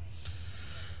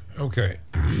 Okay.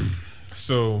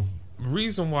 So, the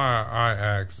reason why I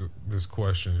asked this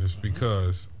question is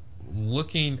because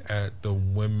looking at the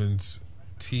women's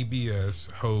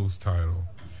TBS Hose title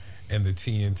and the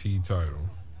TNT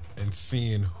title, and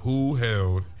seeing who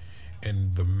held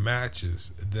and the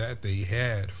matches that they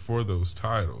had for those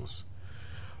titles,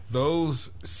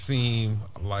 those seem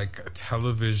like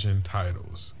television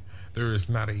titles. There is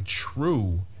not a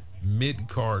true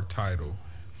mid-card title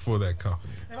for that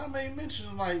company. And I may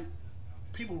mention, like,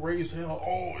 people raise hell,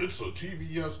 oh, it's a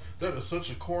TBS, that is such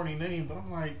a corny name, but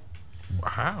I'm like,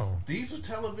 how? These are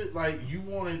television. Like, you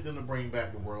wanted them to bring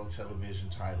back the World Television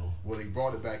title. Well, they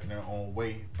brought it back in their own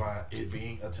way by it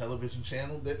being a television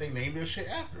channel that they named their shit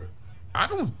after. I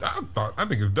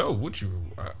think it's dope. What you?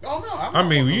 I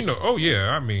mean, you know. Oh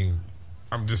yeah. I mean,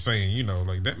 I'm just saying. You know,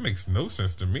 like that makes no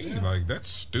sense to me. Yeah. Like that's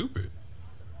stupid.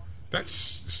 That's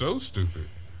so stupid.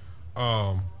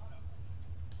 I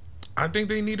think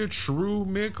they need a true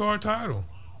mid-card title.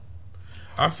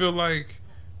 I feel like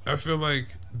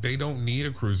they don't need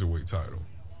a cruiserweight title.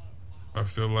 I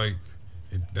feel like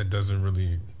that doesn't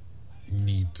really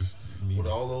need to. With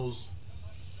all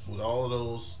of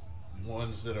those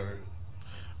ones that are.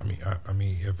 I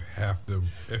mean, if half, you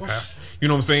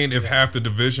know what I'm saying? If half the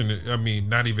division, I mean,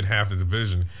 not even half the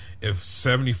division, if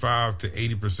 75 to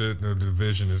 80% of the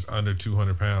division is under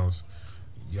 200 pounds,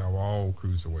 y'all all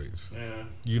cruiserweights. Yeah.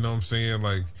 You know what I'm saying?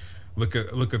 Like, look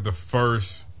at the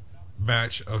first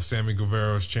match of Sammy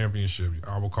Guevara's championship.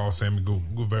 I will call Sammy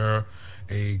Guevara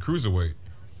a cruiserweight.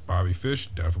 Bobby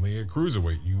Fish, definitely a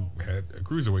cruiserweight. You had a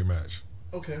cruiserweight match.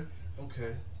 Okay.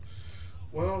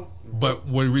 Well, but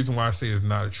one reason why I say it's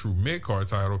not a true mid-card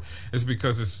title is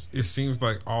because it seems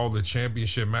like all the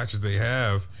championship matches they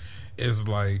have is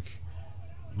like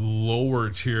lower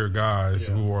tier guys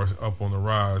who are up on the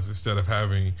rise, instead of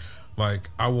having, like,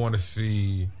 I want to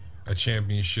see a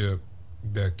championship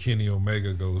that Kenny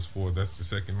Omega goes for. That's the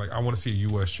second. Like, I want to see a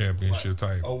U.S. championship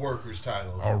title. A workers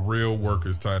title. A real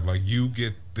workers title. Like, you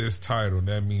get this title,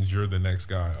 that means you're the next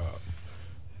guy up.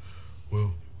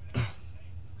 Well,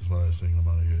 that's my last thing. I'm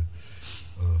out of here.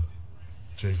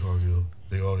 Jade Cargill.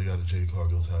 They already got a Jade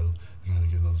Cargill title. You're going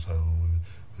to get another title on women,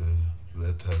 because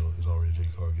that title is already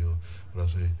Jade Cargill. But I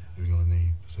say, if you're going to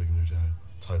name the secondary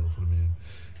title for the men,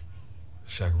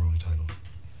 Shakaroni title.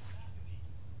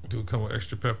 Do it come with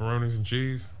extra pepperonis and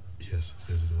cheese? Yes,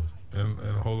 it does. And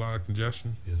a whole lot of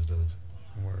congestion? Yes, it does.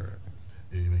 Word.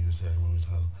 If you make the Shakaroni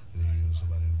title, and then you give it to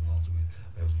somebody who belongs to me,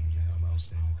 absolutely, I'm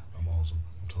outstanding. I'm awesome.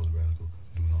 I'm totally radical.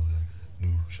 I'm doing all that.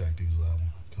 New Shaq Diesel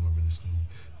album coming really soon.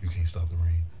 You can't stop the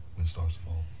rain when it starts to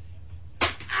fall.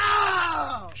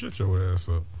 Shut your ass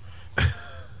up.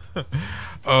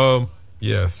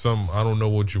 Yeah, I don't know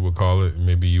what you would call it.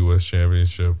 Maybe U.S.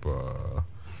 Championship. Or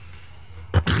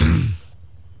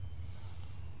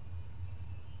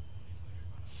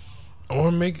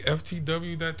make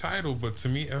FTW that title. But to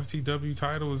me, FTW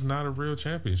title is not a real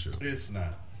championship. It's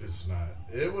not.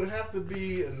 It would have to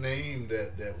be a name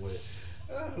that would.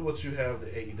 What you have, the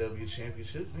AEW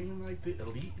championship, maybe like the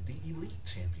elite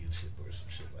championship or some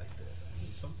shit like that. I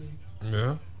mean, something.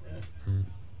 Yeah.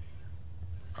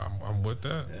 I'm with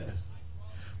that. Yeah.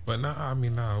 But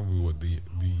now, we with the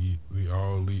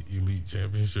all elite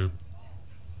championship.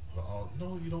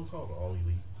 No, you don't call it all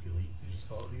elite. You just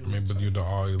call it the elite. But you're the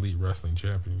all elite wrestling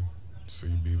champion. So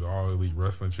you'd be the all elite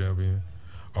wrestling champion,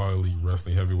 all elite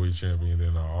wrestling heavyweight champion,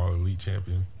 then the all elite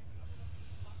champion.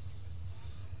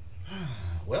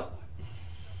 Well,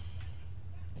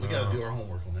 we got to do our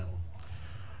homework on that one.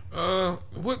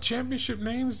 What championship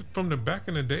names from the back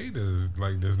in the day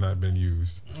that's not been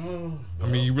used? I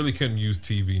mean, you really couldn't use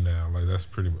TV now. Like, that's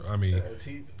pretty. I mean,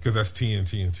 because that's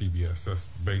TNT and TBS. That's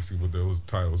basically what those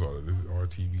titles are. These are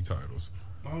TV titles.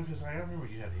 No, because I remember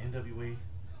you had the NWA, you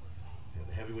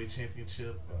the heavyweight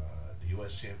championship, the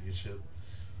U.S. championship.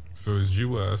 So it's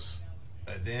U.S.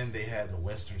 And then they had the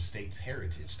Western States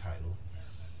Heritage title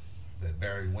that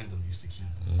Barry Windham used to keep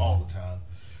all the time.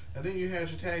 And then you had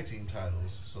your tag team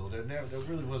titles. So there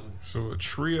really wasn't. So a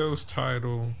trios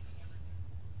title.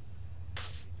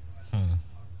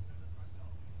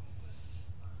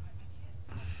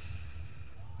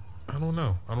 I don't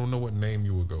know. I don't know what name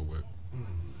you would go with.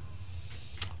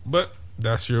 But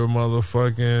that's your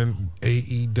motherfucking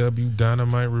AEW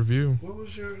Dynamite review. What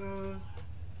was your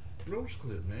roach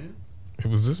clip, man? It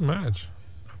was this match.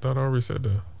 I thought I already said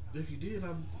that. If you did,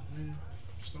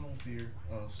 Stone Fear,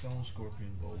 Stone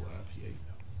Scorpion Bowl IPA.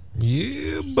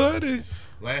 Yeah, buddy.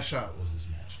 Last shot was this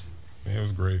match too. Yeah, it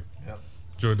was great. Yep.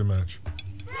 Enjoyed the match.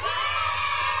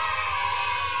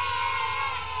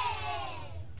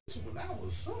 When I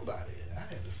was somebody, I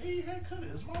had to say haircut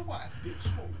as my wife, Big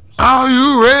Smooth. Are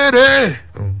you ready?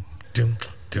 Doom,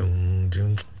 doom, doom,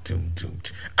 doom, doom, doom.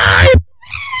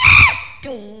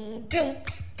 Doom, doom,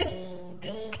 doom,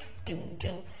 doom, doom,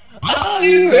 doom. Are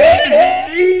you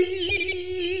ready?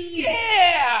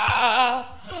 Yeah!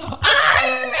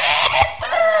 I'm ready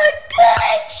for good.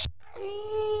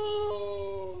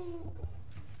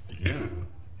 Yeah,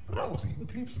 but I was eating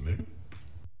pizza, nigga.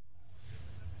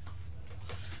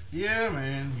 Yeah,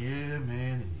 man.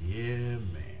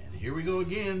 Here we go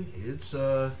again. It's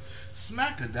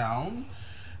SmackDown,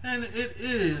 and it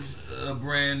is a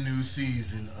brand new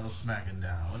season of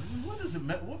SmackDown. And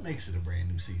what makes it a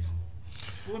brand new season?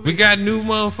 We got new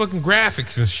motherfucking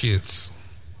graphics and shits.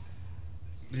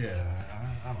 Yeah,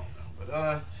 I don't know,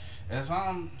 but as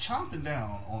I'm chomping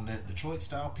down on that Detroit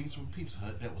style pizza from Pizza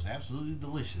Hut that was absolutely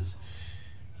delicious.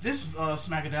 This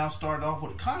SmackDown started off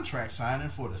with a contract signing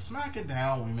for the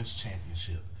SmackDown Women's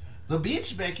Championship. The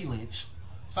bitch Becky Lynch,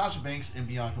 Sasha Banks, and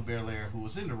Bianca Belair, who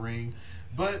was in the ring,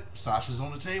 but Sasha's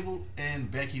on the table,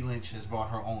 and Becky Lynch has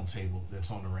bought her own table that's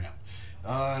on the ramp.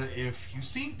 If you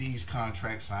see these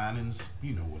contract signings,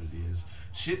 you know what it is.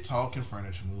 Shit talk and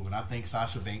furniture moving. I think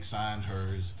Sasha Banks signed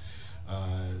hers.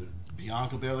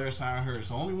 Bianca Belair signed hers.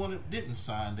 The only one that didn't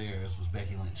sign theirs was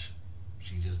Becky Lynch.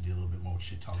 She just did a little bit more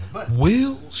shit talking. But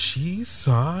will she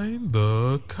sign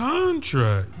the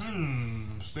contract?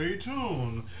 Stay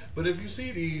tuned. But if you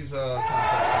see these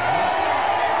contract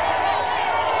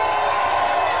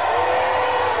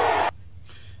signings,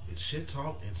 it's shit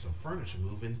talk and some furniture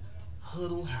moving.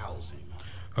 Huddle housing.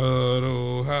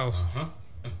 Huddle house.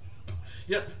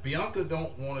 Yep. Bianca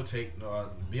don't want to take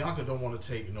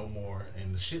no more,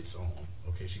 and the shit's on.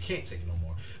 Okay, she can't take it no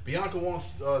more. Bianca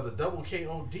wants the double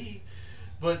KOD.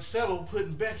 But settled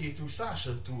putting Becky through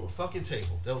Sasha through a fucking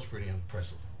table. That was pretty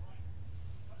impressive.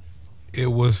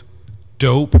 It was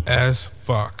dope as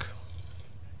fuck.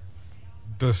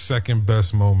 The second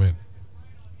best moment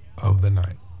of the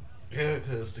night. Yeah,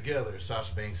 because together,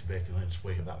 Sasha Banks and Becky Lynch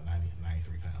weigh about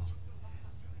 93 pounds.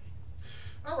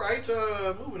 All right,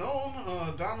 moving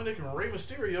on. Dominic and Rey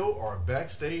Mysterio are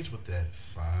backstage with that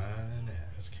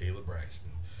fine-ass Kayla Braxton.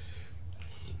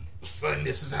 Son,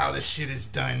 this is how this shit is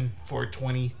done.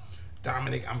 420.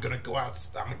 Dominic, I'm gonna go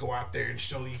out there and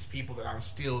show these people that I'm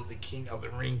still the king of the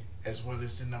ring, as well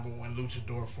as the number one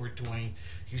luchador. 420.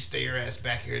 You stay your ass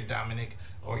back here, Dominic,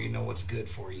 or you know what's good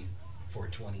for you.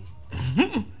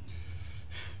 420.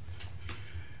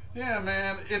 Yeah,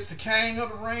 man, it's the King of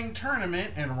the Ring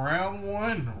tournament, and round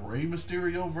one, Rey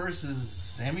Mysterio versus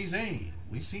Sami Zayn.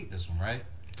 We seen this one, right?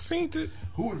 Seen it.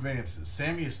 Who advances?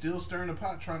 Sammy is still stirring the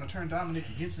pot, trying to turn Dominic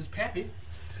against his pappy.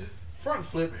 Front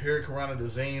flip, Hurricanrana to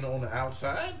Zayn on the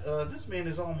outside. This man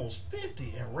is almost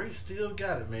 50, and Ray still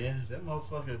got it, man. That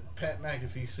motherfucker, Pat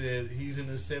McAfee, said he's in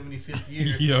his 75th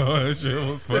year. Yo, that shit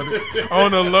was funny.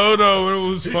 On the low, though, it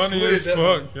was funny as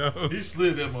fuck, yo. He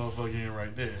slid that motherfucker in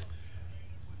right there.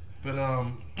 But,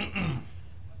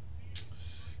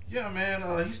 yeah,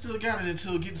 man, he still got it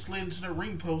until getting slid into the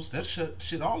ring post. That shut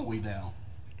shit all the way down.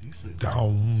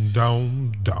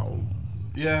 Down.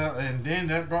 Yeah, and then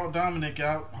that brought Dominic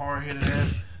out, hard-headed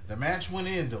ass. The match went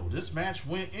in, though. This match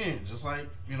went in. Just like,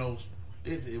 you know,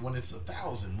 when it's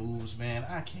 1,000 moves, man,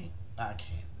 I can't.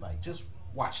 Like, just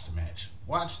watch the match.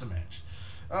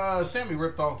 Sammy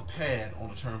ripped off the pad on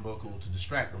the turnbuckle to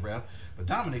distract the ref, but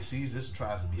Dominic sees this and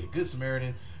tries to be a good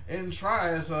Samaritan and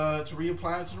tries to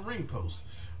reapply it to the ring post.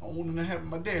 I don't want him to happen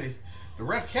my daddy. The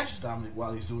ref catches Dominic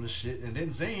while he's doing this shit, and then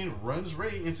Zayn runs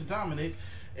Ray into Dominic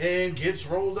and gets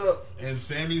rolled up, and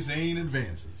Sami Zayn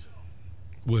advances.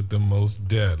 With the most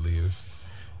deadliest.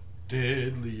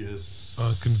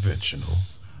 Unconventional.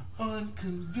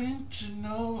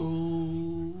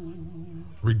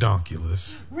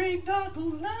 Redonkulous.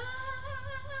 Redonkulous.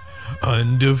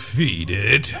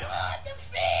 Undefeated.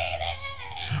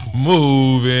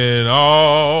 Moving all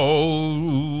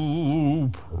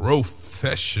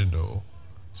professional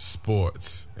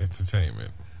sports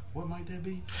entertainment. What might that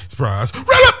be? Surprise. Roll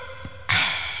up!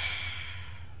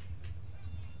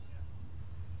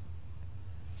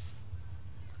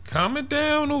 Calm it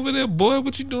down over there, boy.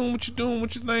 What you doing? What you doing?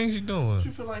 What you things you doing? Do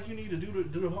you feel like you need to do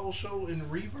the whole show in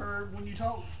reverb when you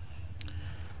talk?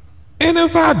 And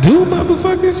if I do,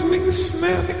 motherfuckers, niggas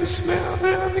snap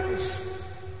now, niggas.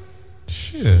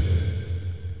 Shit.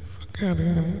 Fuck out of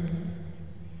here.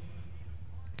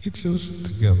 Get your shit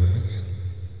together, nigga.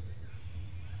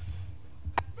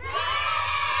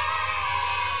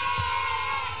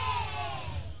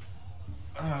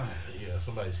 Yeah,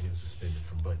 somebody's getting suspended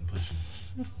from button pushing.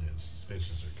 Yeah,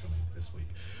 suspensions are coming this week.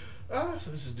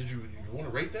 So did you want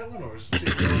to rate that one, or some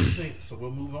shit you want to sing? So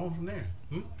we'll move on from there.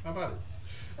 How about it?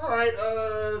 All right,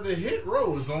 the Hit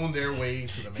Row is on their way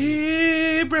to the main.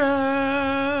 Hey, bro.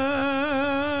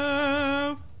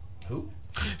 Who?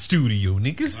 Studio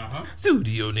niggas.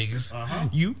 Studio niggas. Uh-huh.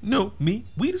 You know me.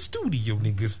 We the studio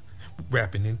niggas.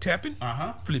 Rapping and tapping.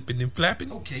 Flipping and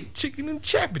flapping. Okay. Chicken and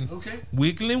chapping. Okay.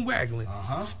 Wiggling, waggling.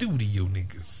 Uh-huh. Studio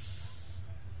niggas.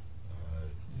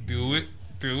 Do it.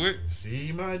 Do it.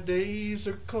 See, my days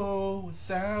are cold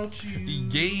without you.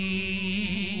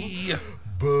 Yeah.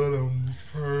 But I'm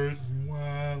hurting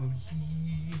while I'm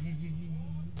here.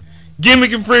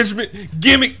 Gimmick infringement.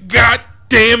 Gimmick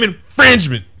goddamn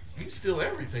infringement. You steal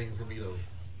everything from me, though.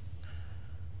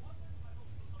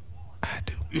 I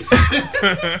do.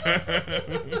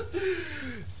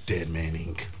 Dead Man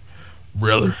Inc.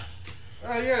 Brother.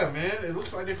 Yeah, man. It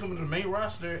looks like they're coming to the main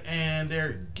roster, and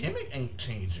their gimmick ain't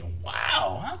changing.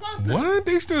 Wow. How about that? What?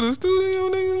 They still the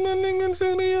studio niggas, my nigga.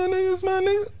 Studio niggas, my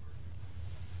nigga.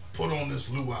 Put on this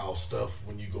luau stuff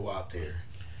when you go out there.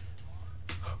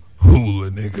 Hula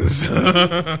niggas.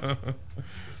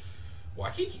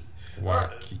 Waikiki.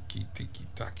 Waikiki tiki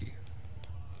taki.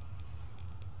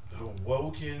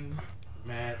 Woken,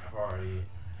 Matt Hardy,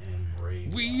 and Bray.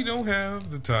 We don't have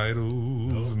the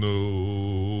titles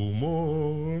no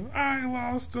more. I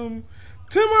lost them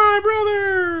to my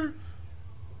brother.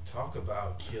 Talk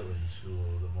about killing two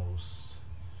of the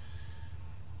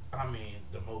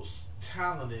most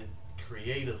talented,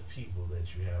 creative people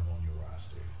that you have on your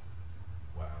roster.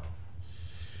 Wow.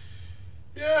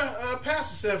 Yeah,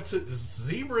 Pastor Seth took the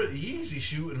Zebra Yeezy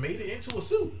shoe and made it into a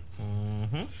suit.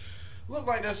 Mm-hmm. Looked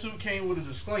like that suit came with a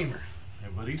disclaimer.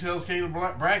 But he tells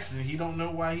Kayla Braxton he don't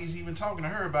know why he's even talking to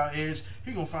her about Edge.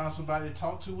 He gonna find somebody to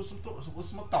talk to with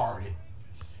some authority.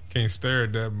 Can't stare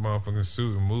at that motherfucking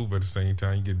suit and move at the same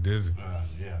time. You get dizzy.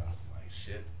 Yeah, like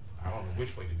shit. I don't know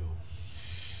which way to go.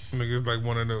 Nigga, it's like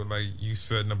one of those, like you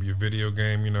setting up your video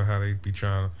game. You know how they be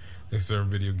trying to, in certain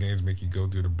video games make you go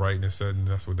through the brightness settings.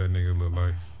 That's what that nigga look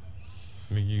like.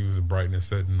 Nigga use a brightness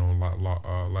setting on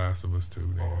Last of Us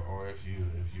 2. Or if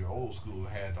you're old school,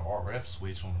 had the RF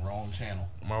switch on the wrong channel.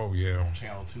 Oh yeah, on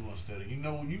channel 2 instead of you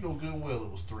know good and well it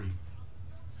was 3.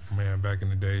 Man, back in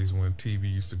the days when TV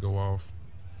used to go off.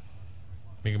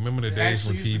 Nigga, remember the days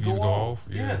when TVs go off?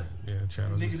 Yeah,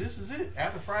 channels. Nigga, this is it.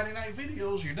 After Friday night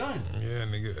videos, you're done. Yeah,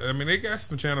 nigga. I mean, they got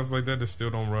some channels like that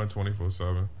still don't run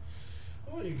 24/7.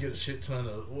 Well, you get a shit ton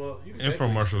of you can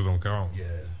infomercials don't count.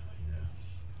 Yeah.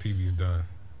 TV's done.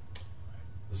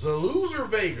 Zaloser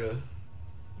Vega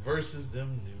versus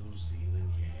them New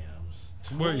Zealand Yams.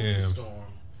 What yams?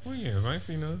 What yams? I ain't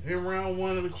seen none. In round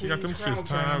 1 of the Queen's She got them Crown shits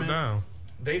tied tournament, down.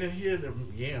 They didn't hear the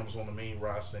Yams on the main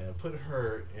roster and put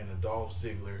her in a Dolph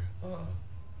Ziggler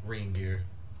ring gear.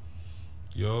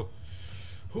 Yup.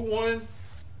 Who won?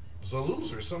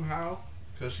 Zaloser somehow,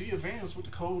 because she advanced with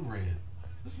the code red.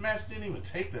 This match didn't even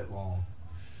take that long.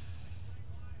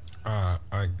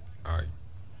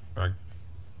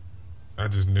 I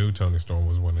just knew Toni Storm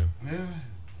was winning. Yeah.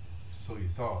 So you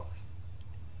thought.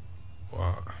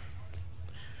 Well,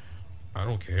 I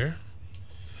don't care.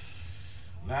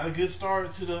 Not a good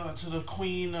start to the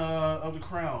Queen of the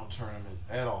Crown tournament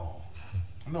at all.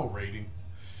 No rating.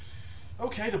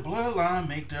 Okay, the Bloodline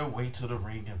make their way to the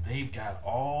ring and they've got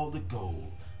all the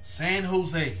gold. San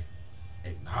Jose,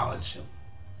 acknowledge him.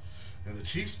 And the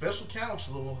chief special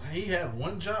counsel, he had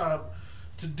one job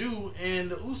to do, and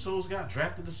the Usos got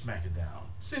drafted to SmackDown.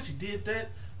 Since he did that,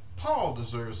 Paul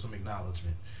deserves some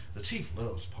acknowledgement. The chief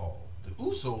loves Paul. The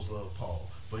Usos love Paul,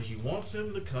 but he wants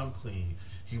him to come clean.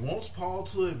 He wants Paul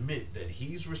to admit that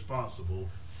he's responsible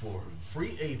for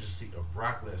free agency of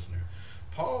Brock Lesnar.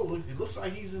 Paul, it looks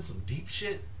like he's in some deep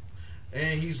shit,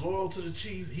 and he's loyal to the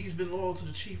chief. He's been loyal to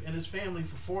the chief and his family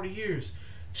for 40 years.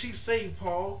 Chief saved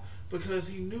Paul. because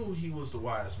he knew he was the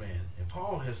wise man. And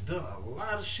Paul has done a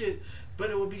lot of shit, but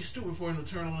it would be stupid for him to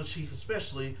turn on the Chief,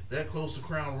 especially that close to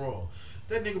Crown Royal.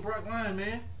 That nigga Brock lying,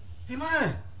 man. He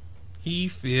lying. He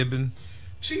fibbing.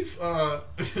 Chief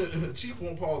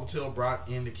want Paul to tell Brock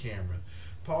in the camera.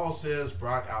 Paul says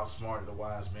Brock outsmarted the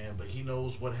wise man, but he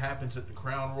knows what happens at the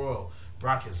Crown Royal.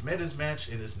 Brock has met his match,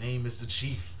 and his name is the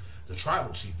Chief. The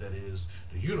tribal chief, that is,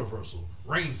 the Universal,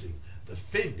 reigning,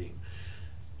 defending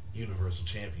Universal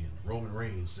Champion, Roman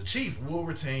Reigns. The Chief will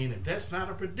retain, and that's not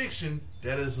a prediction,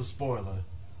 that is a spoiler.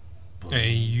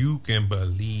 And you can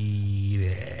believe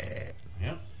that.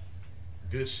 Yep.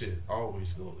 Good shit.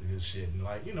 Always good shit. And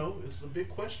like, you know, it's a big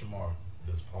question mark.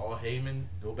 Does Paul Heyman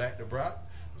go back to Brock?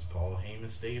 Does Paul Heyman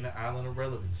stay in the island of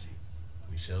relevancy?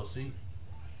 We shall see.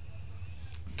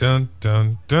 Dun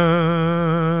dun dun.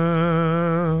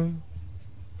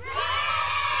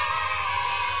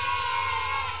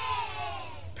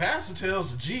 Pastor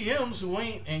tells the GMs who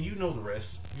ain't, and you know the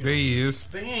rest. They is.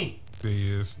 They ain't. They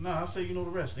is. No, I say you know the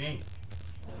rest. They ain't.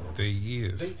 They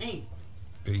is. They ain't.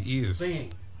 They is. They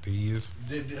ain't. They is.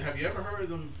 Have you ever heard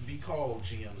them be called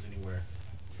GMs anywhere?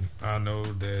 I know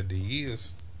that they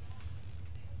is.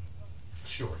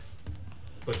 Sure.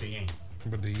 But they ain't.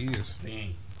 But they is. They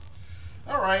ain't.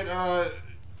 Alright,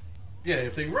 yeah,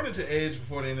 if they run into Edge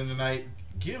before the end of the night,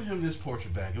 give him this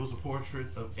portrait back. It was a portrait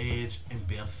of Edge and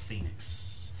Beth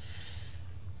Phoenix.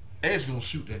 Edge gonna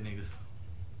shoot that nigga.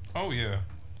 Oh yeah.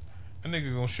 That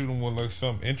nigga gonna shoot him with like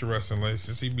something interesting, like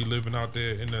since he be living out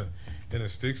there in the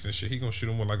sticks and shit, he gonna shoot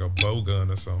him with like a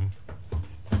blowgun or something.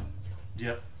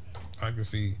 Yep. I can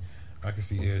see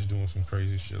Edge doing some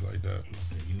crazy shit like that.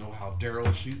 You know how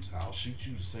Daryl shoots? I'll shoot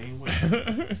you the same way.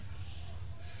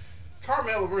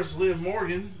 Carmella versus Liv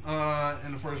Morgan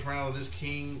in the first round of this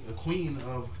queen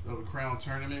of the Crown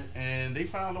tournament, and they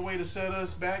found a way to set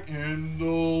us back in the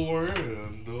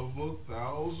land of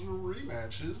 1,000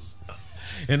 rematches.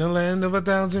 In the land of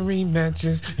 1,000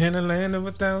 rematches. In the land of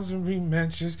 1,000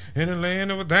 rematches. In the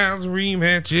land of 1,000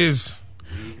 rematches.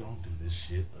 We gonna do this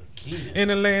shit again. In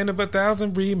the land of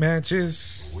 1,000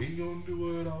 rematches. We gonna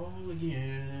do it all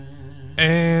again.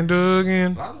 And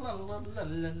again. La, la, la, la,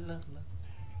 la, la.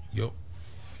 Yup.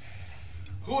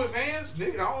 Who advanced?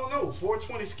 Nigga, I don't know.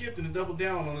 420 skipped and doubled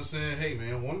down on us saying, hey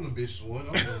man, one of them bitches won.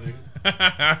 I'm going,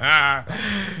 nigga.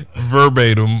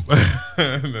 Verbatim.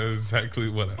 That's exactly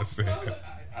what I said.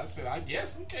 I said, I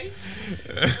guess, okay.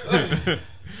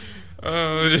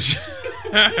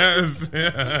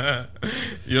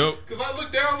 Yup. Because I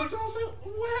looked down, and said,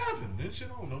 what happened? That shit,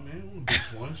 I don't know, man. One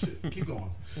bitch won. Shit. Keep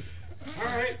going.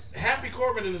 Alright, Happy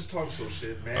Corbin in this talk show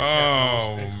shit, man.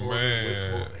 Oh,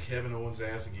 man. Kevin Owens'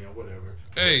 ass again, whatever.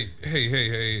 Hey.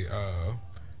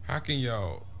 How can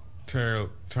y'all turn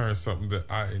something that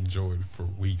I enjoyed for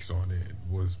weeks on end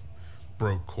was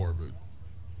broke Corbin?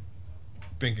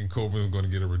 Thinking Corbin was going to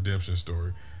get a redemption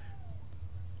story.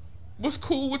 What's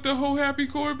cool with the whole Happy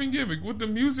Corbin gimmick? With the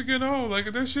music and all.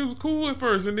 Like, that shit was cool at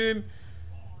first, and then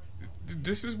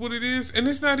this is what it is, and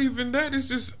it's not even that. It's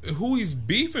just who he's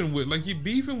beefing with. Like, he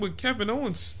beefing with Kevin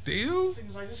Owens still.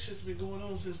 Seems like this shit's been going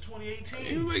on since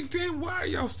 2018. Like, damn, why are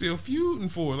y'all still feuding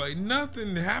for? Like,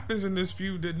 nothing happens in this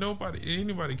feud that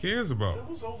anybody cares about. It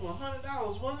was over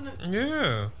 $100, wasn't it?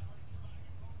 Yeah.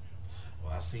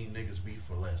 Well, I seen niggas beef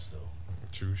for less though.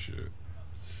 True shit.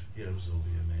 Yeah, it was over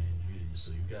here, man.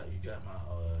 So you got my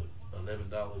 $11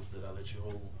 that I let you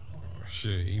hold.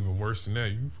 Shit, even worse than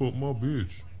that. You fucked my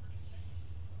bitch.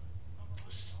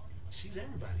 She's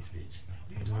everybody's bitch.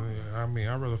 I mean,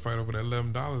 I'd rather fight over that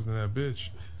 $11 than that bitch.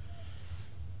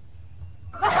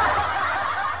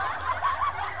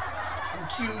 I'm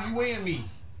cute, you and me.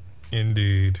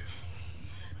 Indeed.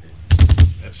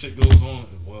 That shit goes on.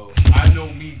 Well, I know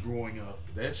me growing up.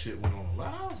 That shit went on a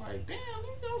lot. I was like, damn,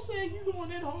 you know, saying you going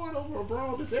that hard over a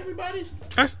brawl that's everybody's.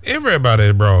 That's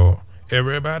everybody, bro.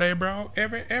 Everybody, bro.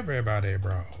 Everybody,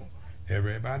 bro.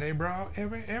 Everybody, bro.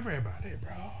 Everybody,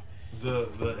 bro. The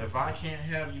if I can't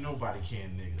have you, nobody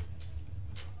can, nigga.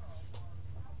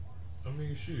 I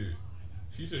mean, shit.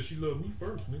 She said she loved me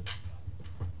first, nigga.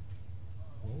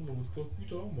 I don't know what the fuck you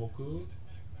talking about, cuz.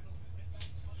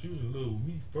 She was in love with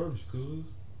me first, cuz.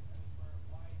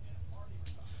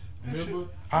 Remember?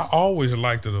 I always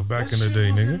liked her back in the day,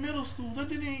 nigga. In middle school, that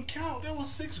didn't even count. That was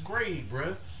 6th grade,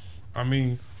 bruh. I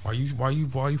mean, why you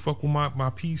fuck with my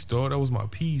piece, dog? That was my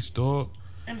piece, dog.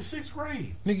 In the 6th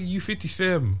grade, nigga, you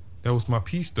 57. That was my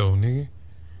piece, though, nigga.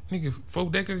 Nigga, 4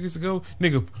 decades ago,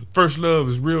 nigga, first love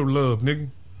is real love, nigga.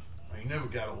 I ain't never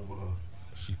got over her.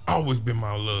 She always been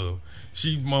my love.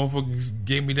 She motherfuckers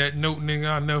gave me that note, nigga.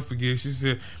 I'll never forget. She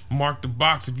said, mark the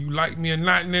box if you like me or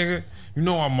not, nigga. You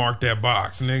know I marked that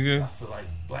box, nigga. I feel like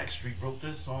Blackstreet wrote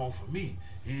this song for me.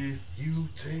 If you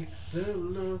take the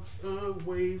love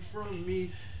away from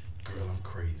me, girl, I'm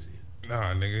crazy.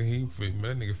 Nah, nigga,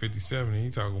 that nigga 57.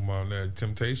 He talking about that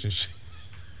Temptation shit.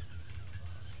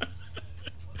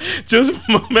 Just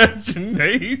my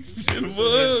imagination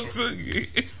was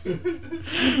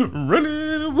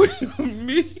running away from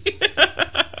me.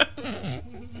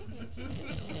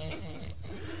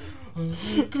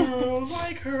 Girl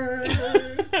like her.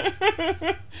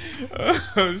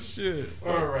 Oh shit!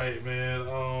 All right, man.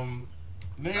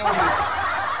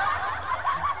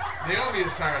 Naomi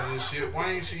is tired of this shit.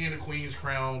 Why ain't she in the Queen's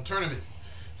Crown tournament?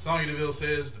 Sonya Deville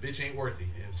says the bitch ain't worthy,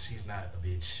 and she's not a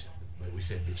bitch. But we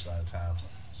said bitch a lot of times.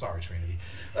 Sorry, Trinity.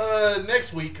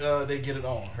 Next week, they get it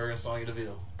on. Her and Sonya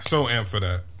Deville. So amped for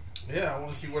that. Yeah, I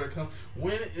want to see where it comes.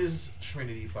 When is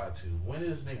Trinity Fatu? When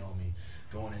is Naomi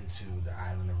going into the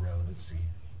island of relevancy?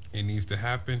 It needs to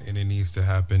happen, and it needs to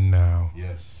happen now.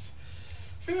 Yes.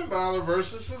 Finn Balor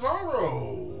versus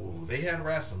Cesaro. They had a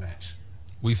wrestling match.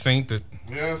 We synced it.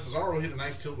 Yeah, Cesaro hit a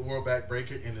nice tilt-the world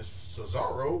backbreaker, and it's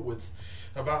Cesaro with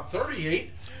about 38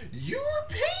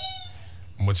 European.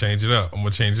 I'm gonna change it up.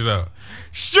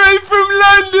 Straight from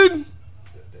London.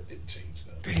 That didn't change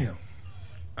it up. Damn.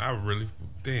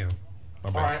 Damn.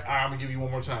 All right, I'm gonna give you one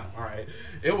more time. All right,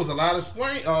 it was a lot of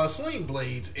sling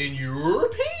blades in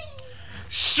European.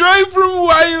 Straight from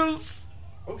Wales.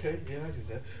 Okay, yeah, I do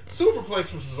that. Superplex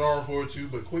from Cesaro for 2,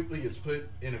 but quickly it's put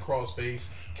in a crossface.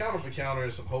 Counter for counter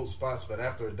and some hold spots, but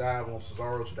after a dive on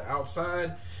Cesaro to the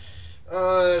outside,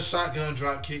 shotgun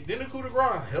drop kick, then the coup de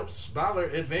grace helps Balor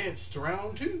advance to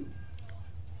round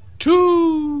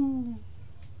 2.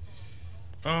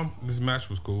 This match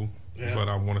was cool, yeah. But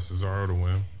I wanted Cesaro to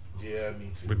win. Yeah,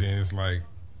 me too. But then it's like,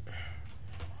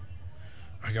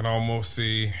 I can almost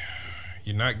see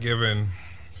you're not giving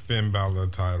Finn Balor a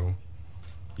title.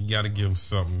 You got to give him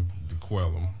something to quell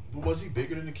him. But was he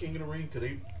bigger than the King of the Ring? Could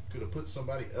have put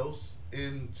somebody else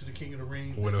into the King of the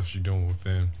Ring? What else you doing with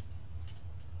Finn?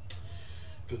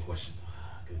 Good question.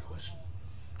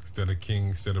 Instead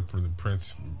of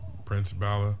Prince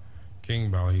Balor, King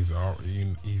Balor, he's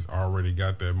already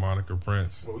got that moniker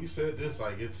Prince. Well, you said this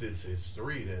like it's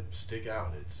 3 that stick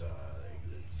out. It's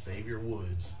Xavier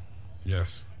Woods.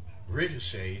 Yes.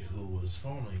 Ricochet, who was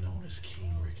formerly known as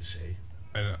King Ricochet.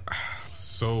 And I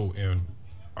so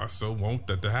want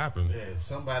that to happen. Yeah,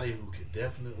 somebody who could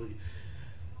definitely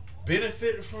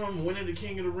benefit from winning the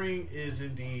King of the Ring is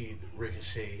indeed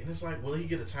Ricochet. And it's like, will he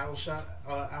get a title shot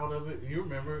out of it? And you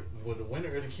remember, when the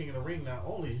winner of the King of the Ring not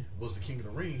only was the King of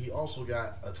the Ring, he also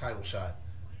got a title shot,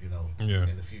 in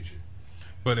the future.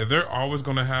 But if they're always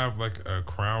going to have like a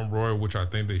Crown Royal, which I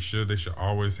think they should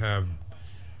always have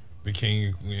the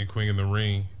King and Queen of the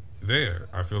Ring there.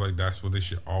 I feel like that's what they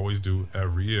should always do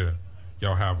every year.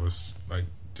 Y'all have us, like,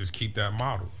 just keep that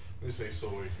model. Let me say,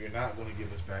 so if you're not going to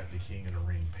give us back the King of the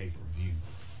Ring pay-per-view,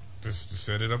 just to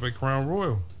set it up at Crown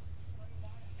Royal.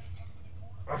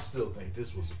 I still think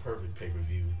this was the perfect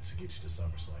pay-per-view to get you to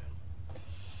SummerSlam.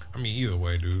 I mean, either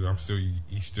way, dude,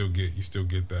 you still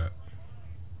get that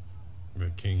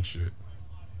King shit.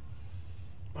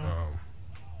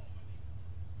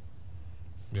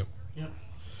 Yep.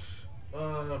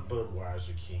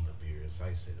 Budweiser, King of Beers.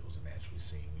 Like I said, it was a match we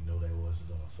seen. We know they wasn't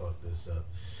gonna fuck this up.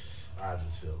 I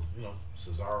just feel,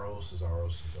 Cesaro.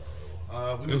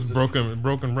 It's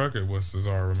broken record with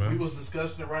Cesaro, man. We was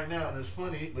discussing it right now, and it's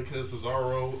funny because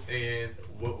Cesaro and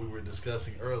what we were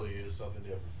discussing earlier is something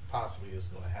that possibly is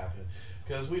going to happen,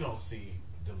 because we don't see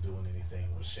them doing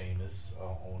anything with Sheamus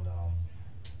on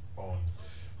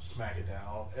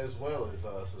SmackDown, as well as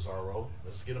Cesaro.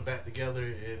 Let's get them back together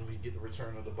and we get the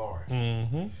return of the Bar.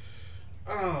 Mm-hmm.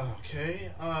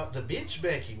 Okay. The bitch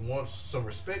Becky wants some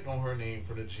respect on her name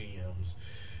from the GMs,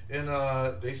 and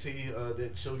they say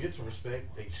that she'll get some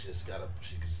respect. She just gotta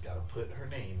put her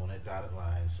name on that dotted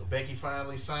line. So Becky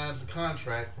finally signs the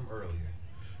contract from earlier.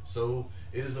 So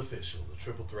it is official. The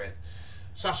triple threat: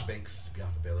 Sasha Banks,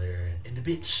 Bianca Belair, and the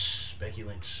bitch Becky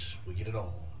Lynch will get it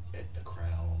on at the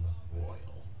Crown Royal.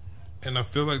 And I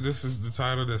feel like this is the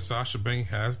title that Sasha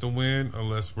Banks has to win,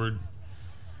 unless we're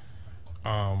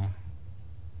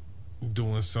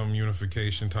doing some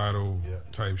unification title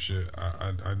type shit.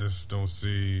 I just don't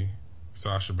see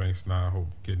Sasha Banks not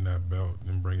getting that belt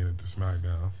and bringing it to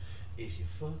SmackDown. If you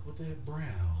fuck with that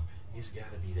brown, it's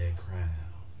got to be that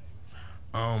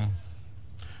crown.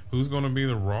 Who's going to be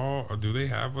the Raw? Or do they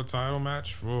have a title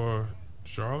match for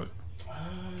Charlotte?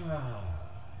 I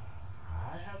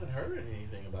haven't heard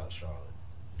anything about Charlotte.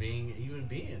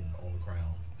 being on the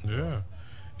crown. Yeah,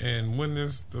 and when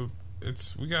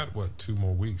we got what 2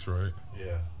 more weeks, right?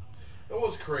 Yeah, it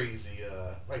was crazy.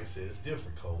 Like I said, it's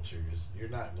different cultures. You're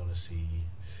gonna see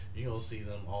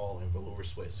them all in velour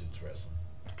sweatsuits wrestling.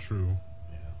 True.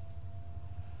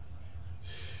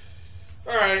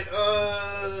 All right,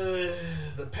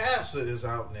 the passer is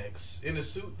out next in a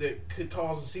suit that could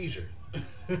cause a seizure.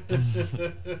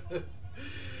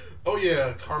 Oh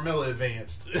yeah, Carmella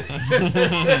advanced.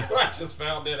 I just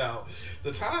found that out.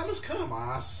 The time has come.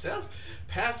 Seth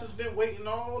Passer's been waiting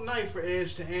all night for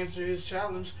Edge to answer his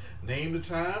challenge. Name the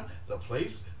time, the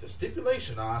place, the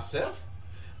stipulation. Seth.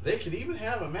 They could even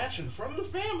have a match in front of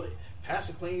the family.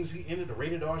 Passer claims he entered a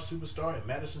rated R superstar in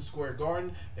Madison Square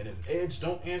Garden, and if Edge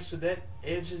don't answer that,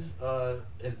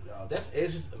 that's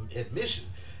Edge's admission.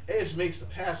 Edge makes the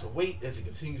Passer wait as he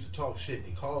continues to talk shit.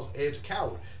 He calls Edge a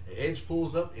coward, and Edge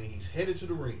pulls up and he's headed to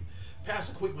the ring.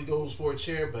 Passer quickly goes for a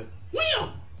chair, but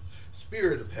wham!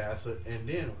 Spear the Passer, and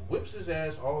then whips his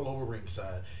ass all over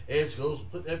ringside. Edge goes to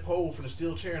put that pole from the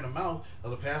steel chair in the mouth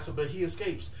of the Passer, but he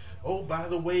escapes. Oh, by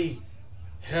the way,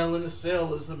 Hell in a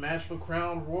Cell is the match for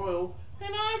Crown Royal,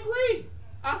 and I agree.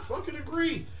 I fucking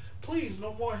agree. Please,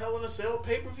 no more Hell in a Cell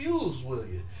pay-per-views, will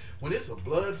you? When it's a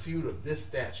blood feud of this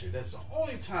stature, that's the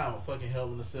only time a fucking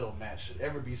Hell in a Cell match should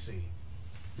ever be seen.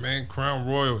 Man, Crown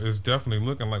Royal is definitely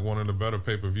looking like one of the better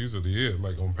pay-per-views of the year.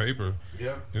 Like on paper,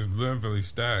 yeah, it's literally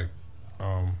stacked.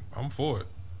 I'm for it.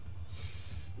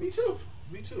 Me too.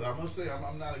 I must say,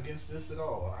 I'm not against this at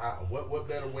all. What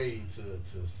better way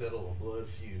to settle a blood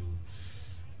feud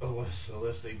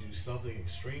unless they do something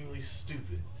extremely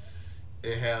stupid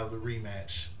and have the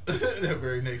rematch that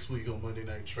very next week on Monday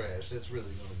Night Trash. That's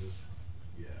really going to it's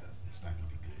not going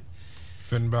to be good.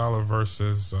 Finn Balor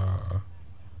versus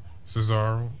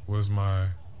Cesaro was my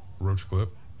roach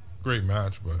clip. Great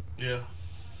match, but yeah,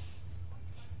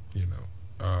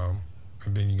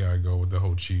 and then you got to go with the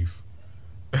whole Chief.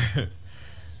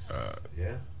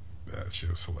 Yeah. That shit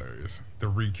was hilarious. The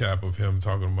recap of him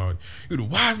talking about, you the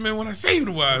wise man when I say you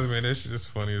the wise man. That shit is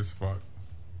funny as fuck.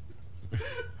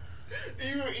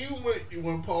 even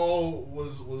when Paul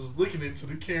was looking into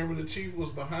the camera, the Chief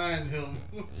was behind him.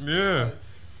 Yeah. Like,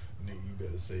 nigga, you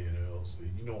better say it else.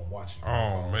 You know I'm watching.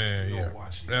 Oh man, you know yeah. I'm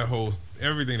watching. That whole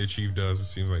everything the Chief does, it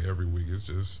seems like every week it's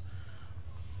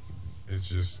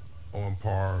just on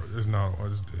par. It's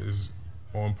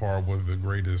on par with the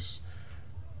greatest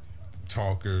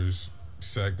talkers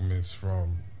segments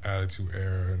from Attitude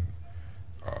Era and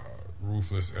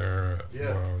Ruthless Era.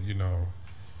 Yeah. Well,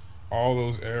 all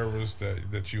those eras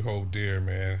that you hold dear,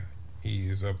 man. He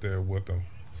is up there with them.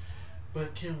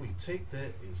 But can we take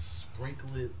that and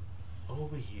sprinkle it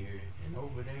over here and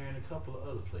over there and a couple of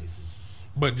other places?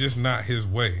 But just not his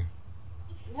way.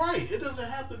 Right. It doesn't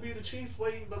have to be the Chiefs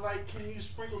way, but like, can you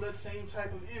sprinkle that same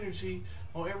type of energy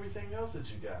on everything else that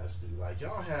you guys do? Like,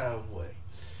 y'all have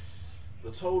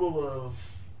the total of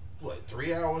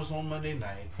 3 hours on Monday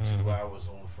night, 2 hours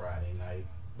on Friday night,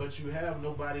 but you have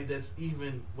nobody that's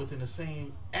even within the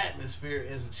same atmosphere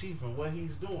as the Chief and what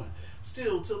he's doing.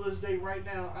 Still, till this day, right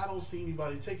now, I don't see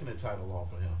anybody taking the title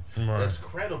off of him. Right. That's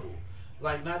credible.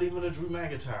 Like, not even a Drew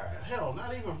McIntyre. Hell,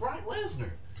 not even Brock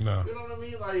Lesnar. No. You know what I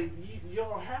mean? Like,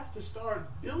 y'all have to start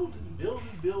building.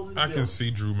 I can see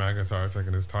Drew McIntyre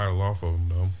taking his title off of him,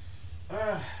 though.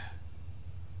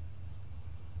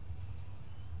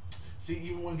 See,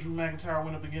 even when Drew McIntyre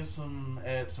went up against him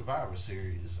at Survivor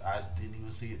Series, I didn't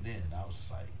even see it then. I was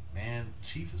just like, man,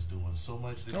 Chief is doing so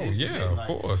much. Oh yeah, of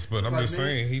course. But I'm just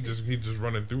saying, he just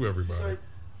running through everybody. It's like,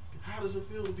 how does it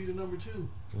feel to be the number 2?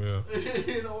 Yeah.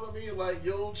 You know what I mean? Like,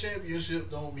 your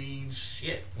championship don't mean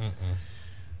shit.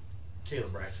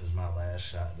 Caleb Braxton's my last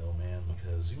shot, though, man,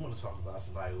 because you want to talk about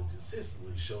somebody who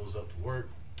consistently shows up to work,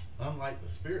 unlike the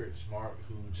Spirit Smart,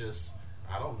 who just,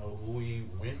 I don't know who he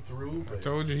went through. But I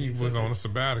told you he was on a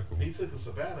sabbatical. He took a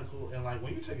sabbatical, and like,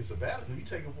 when you take a sabbatical, you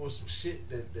take it for some shit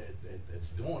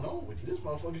that's going on with you. This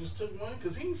motherfucker just took one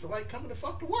because he didn't feel like coming to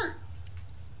fuck to work.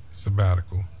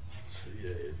 Sabbatical.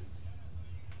 Yeah.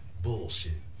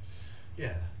 Bullshit.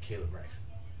 Yeah, Caleb Braxton.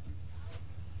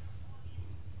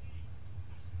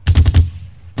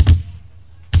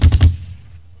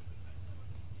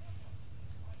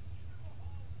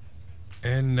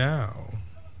 And now,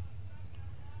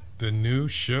 the new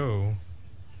show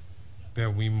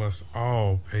that we must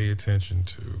all pay attention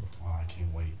to. Oh, I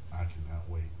can't wait. I cannot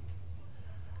wait.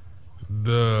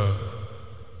 The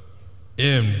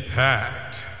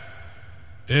Impact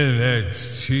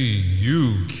NXT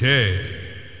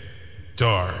UK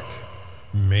Dark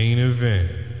Main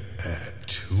Event at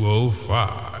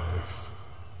 205.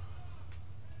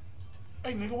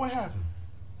 Hey, nigga, what happened?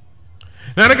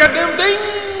 Not a goddamn thing.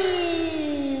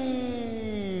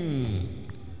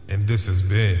 And this has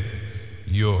been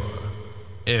your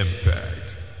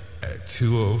Impact at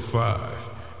 205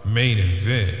 main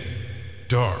event,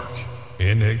 Dark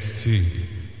NXT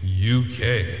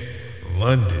UK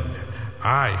London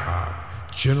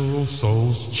IHOP General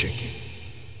Soul's Chicken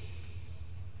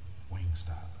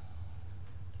Wingstop.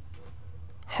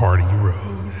 Hardy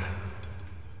Road.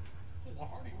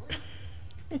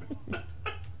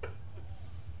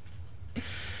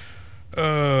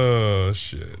 Oh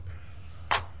shit.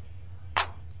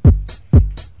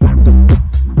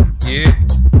 Yeah.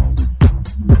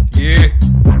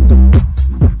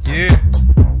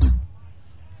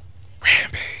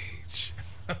 Rampage.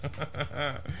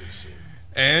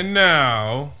 And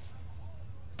now.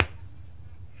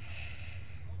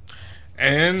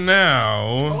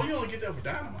 Oh, you only get that for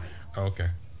Dynamite. Okay.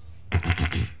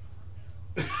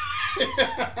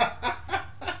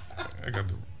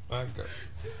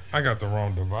 I got the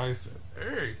wrong device and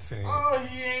everything. Oh,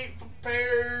 he ain't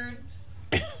prepared.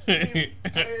 He ain't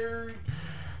prepared.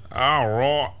 All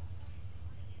right.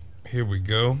 Here we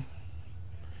go.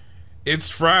 It's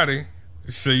Friday,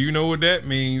 so you know what that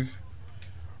means.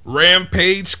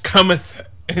 Rampage cometh,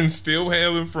 and still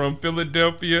hailing from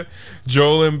Philadelphia.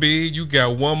 Joel Embiid, you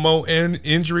got one more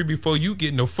injury before you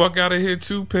getting the fuck out of here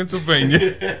to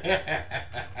Pennsylvania.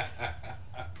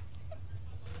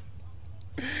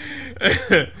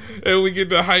 And we get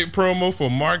the hype promo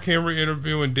for Mark Henry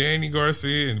interviewing Danny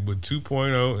Garcia with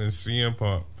 2.0 and CM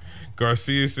Punk.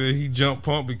 Garcia said he jumped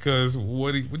Punk because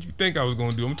what you think I was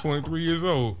gonna do? I'm 23 years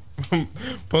old.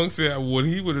 Punk said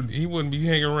he wouldn't be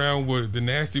hanging around with the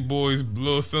Nasty Boys'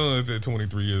 little sons at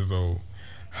 23 years old.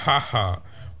 Ha ha.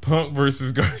 Punk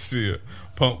versus Garcia.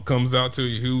 Punk comes out to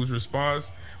a huge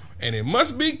response, and it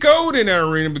must be cold in that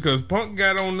arena because Punk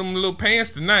got on them little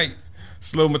pants tonight.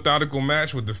 Slow, methodical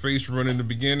match with the face run in the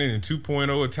beginning and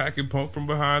 2.0 attacking Punk from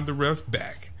behind the ref's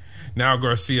back. Now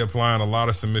Garcia applying a lot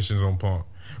of submissions on Punk.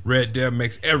 Red Death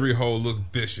makes every hole look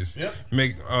vicious. Yep.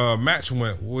 Match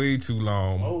went way too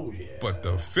long. Oh, yeah. But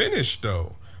the finish,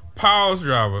 though, Powers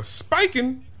driver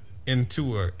spiking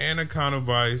into an Anaconda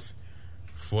Vice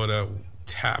for the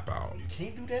tap out. You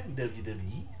can't do that in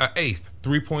WWE. An eighth,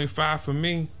 3.5 for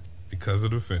me because of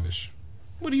the finish.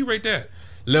 What do you rate that?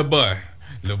 Little boy.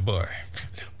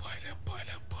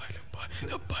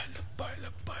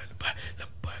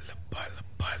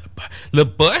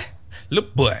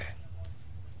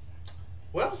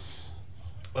 Well,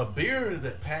 a beer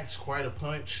that packs quite a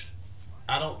punch.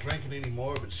 I don't drink it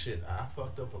anymore, but shit, I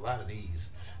fucked up a lot of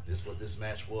these. This is what this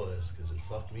match was, because it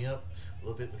fucked me up a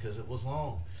little bit because it was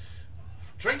long.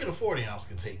 Drinking a 40 ounce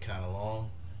can take kind of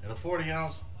long, and a 40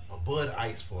 ounce, a Bud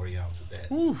Ice 40 ounce at that.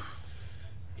 Oof.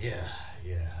 Yeah,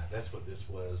 that's what this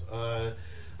was. I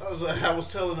was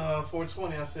telling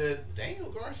 420, I said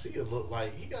Daniel Garcia looked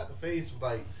like he got the face of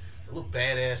like a little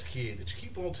badass kid that you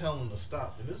keep on telling him to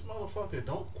stop, and this motherfucker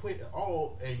don't quit at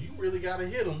all, and you really gotta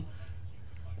hit him,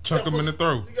 Chuck him in the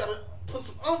throat. You gotta put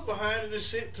some oomph behind it and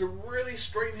shit to really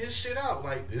straighten his shit out.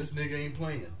 Like, this nigga ain't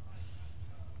playing.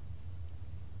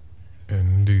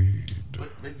 Indeed. But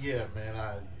yeah,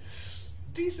 man,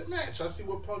 decent match. I see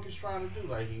what Punk is trying to do.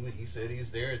 Like he said,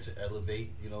 he's there to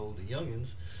elevate, the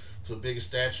youngins to a bigger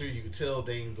stature. You can tell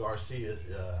Dane Garcia.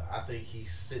 I think he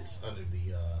sits under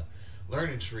the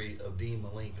learning tree of Dean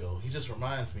Malenko. He just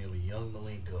reminds me of a young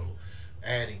Malenko,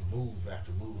 adding move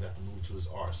after move after move to his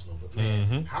arsenal. But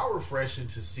man, how refreshing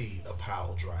to see a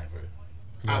pile driver.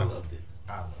 Yeah. I loved it.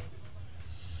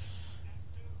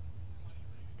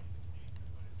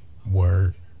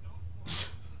 Word.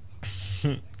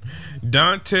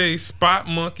 Dante, Spot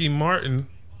Monkey Martin,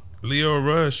 Leo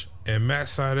Rush, and Matt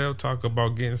Sydal talk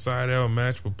about getting Sydal a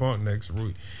match with Punk next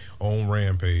week on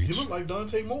Rampage. He look like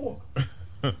Dante Moore.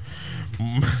 Shantae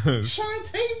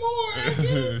Moore.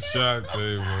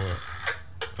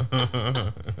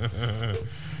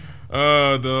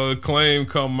 The Acclaim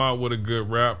come out with a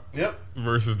good rap. Yep.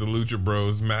 Versus the Lucha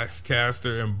Bros. Max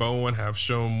Caster and Bowen have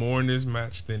shown more in this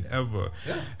match than ever,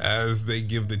 as they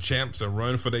give the champs a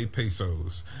run for their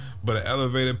pesos. But an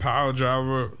elevated package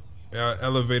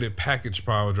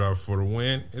power driver for the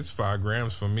win. It's 5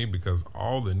 grams for me because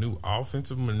all the new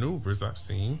offensive maneuvers I've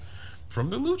seen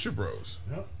from the Lucha Bros.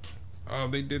 Yep.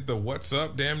 They did the what's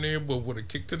up damn near, but with a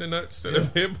kick to the nuts instead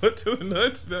of headbutt to the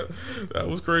nuts. That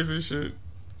was crazy as shit.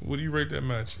 What do you rate that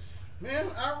match? Man,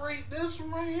 I rate this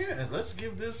one right here. And let's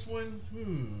give this one,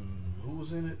 who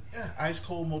was in it? Yeah, Ice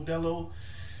Cold Modelo.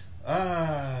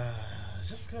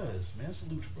 Just because, man, it's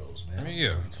the Lucha Bros, man. Yeah.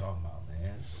 What are we talking about,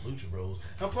 man? It's the Lucha Bros.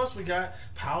 And plus, we got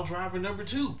Pile Driver number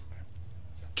 2.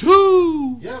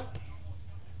 Yep.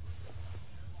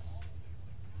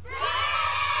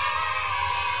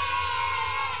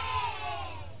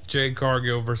 Jade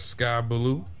Cargill versus Sky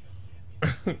Blue.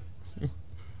 First of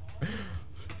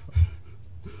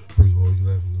all, you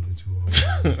laugh a little bit too hard.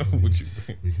 What you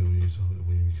when you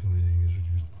come in and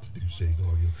introduce Jade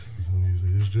Cargill, you come in and say,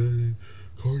 it's Jade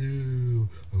Cargill.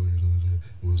 Oh, you know that.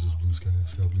 It was this blue sky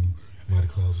blue, mighty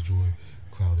clouds of joy,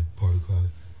 clouded, part of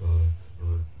clouded,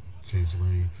 chance of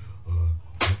rain.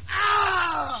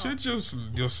 Shut your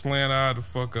slant eye the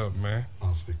fuck up, man.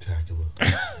 I'm spectacular.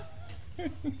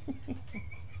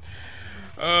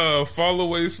 Fall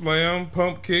away slam,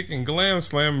 pump kick, and glam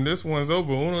slam. And this one's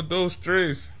over. Uno, dos,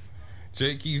 tres.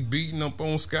 Jake keeps beating up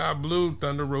on Sky Blue.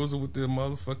 Thunder Rosa with the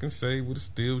motherfucking save with a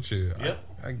steel chair. Yep.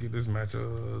 I give this match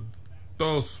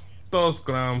dos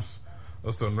grams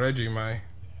of some Reggie, man.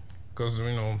 Because, you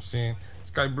know what I'm saying?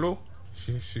 Sky Blue,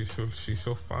 she's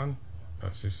so fun.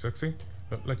 She's sexy.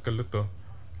 Look like a little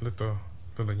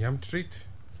yam treat.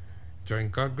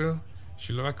 Jane Cargill,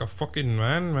 she look like a fucking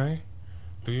man.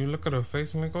 Do you look at her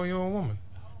face and like, oh, you're a woman?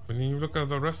 But then you look at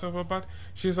the rest of her body,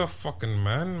 she's a fucking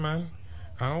man.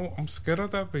 I'm scared of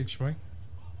that bitch, man.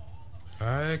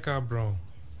 Ay, cabrón.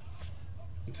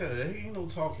 I tell you, there ain't no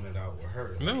talking it out with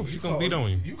her. No, she gonna beat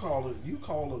on you. You call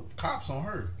the cops on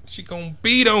her. She gonna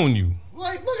beat on you.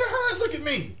 Like, look at her, look at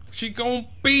me. She gonna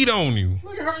beat on you.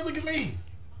 Look at her, look at me.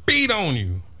 Beat on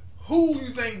you. Who you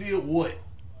think did what?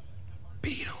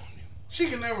 Beat on you. She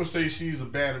can never say she's a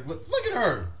bad. Look at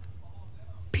her.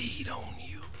 Beat on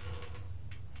you.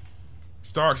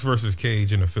 Starks versus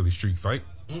Cage in a Philly street fight.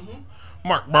 Mm-hmm.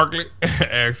 Mark Barkley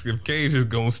asks if Cage is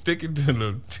gonna stick it to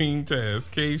the team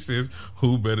task. Cage says,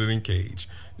 who better than Cage?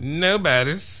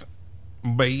 Nobody's,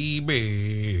 baby.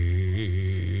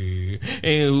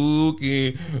 And who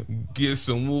can get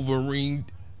some Wolverine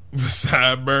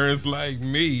sideburns like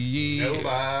me?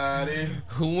 Nobody.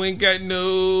 Who ain't got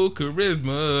no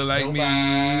charisma like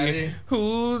Nobody. me?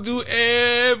 Who do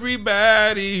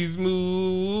everybody's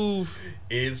move?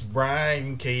 It's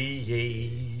Brian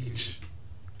Cage.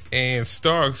 And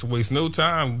Starks waste no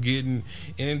time getting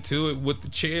into it with the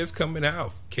chairs coming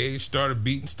out. Cage started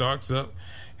beating Starks up.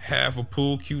 Half a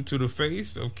pull cue to the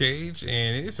face of Cage,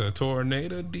 and it's a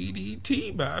tornado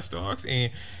DDT by Starks,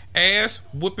 and ass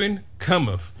whooping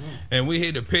cometh. And we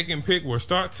hit the pick and pick where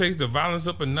Stark takes the violence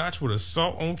up a notch with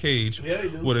assault on Cage,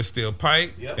 with a steel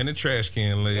pipe and a trash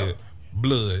can lid.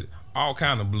 Blood. All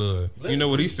kind of blood. You know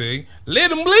what he say?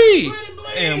 Let him bleed.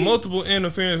 And multiple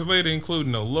interference later,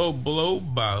 including a low blow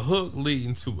by Hook,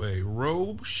 leading to a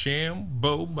robe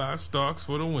shambo by Starks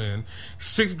for the win.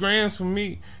 6 grams for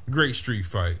me. Great street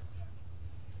fight.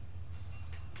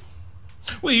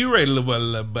 Well, you ready?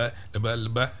 Let's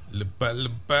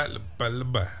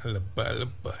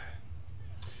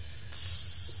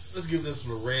give this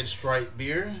a Red Stripe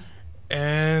beer.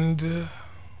 And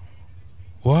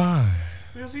why?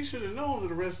 Because he should have known that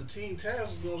the rest of Team Taz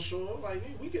was going to show up. Like,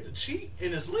 we get to cheat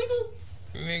and it's legal?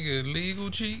 Nigga, legal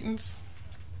cheatings?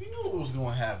 You knew what was going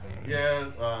to happen. Yeah,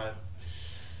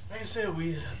 like I said,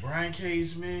 Brian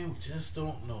Cage, man, we just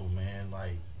don't know, man.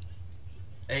 Like,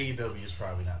 AEW is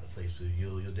probably not the place to.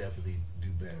 You'll definitely do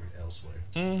better elsewhere.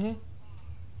 Mm-hmm.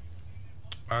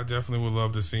 I definitely would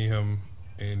love to see him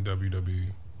in WWE.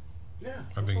 Yeah.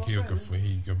 I think he could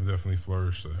definitely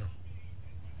flourish there.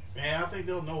 Man, I think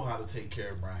they'll know how to take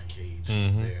care of Brian Cage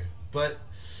there. But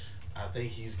I think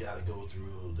he's got to go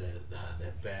through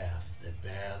that bath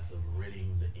of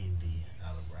ridding the indie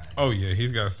out of Brian. Oh yeah,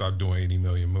 he's got to stop doing 80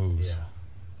 million moves. Yeah.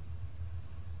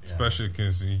 Especially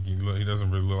because he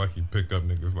doesn't really look like he pick up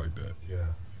niggas like that. Yeah.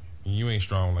 And you ain't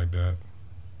strong like that.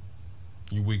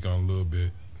 You weak on a little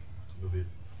bit. A little bit.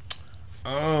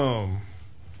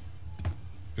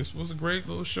 This was a great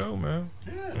little show, man.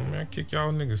 Yeah. Man, kick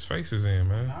y'all niggas' faces in,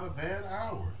 man. Not a bad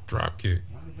hour. Drop kick.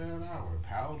 Not a bad hour.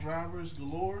 Power drivers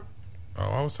galore. Oh,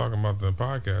 I was talking about the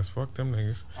podcast. Fuck them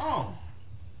niggas. Oh.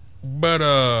 But,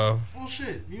 well,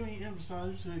 shit. You ain't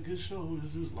emphasized. You said good show.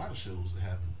 There's a lot of shows that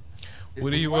happen.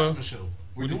 What do you, watching the show.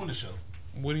 We're doing the show.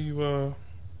 What do you,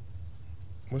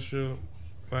 what's your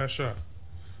last shot?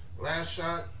 Last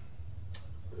shot,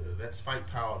 that Spike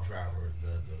Power Driver,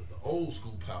 the old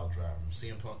school Power Driver,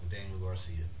 CM Punk and Daniel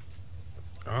Garcia.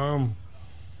 I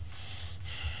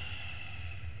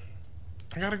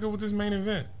gotta go with this main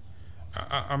event.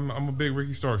 I'm a big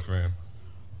Ricky Starks fan.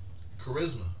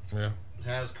 Charisma. Yeah.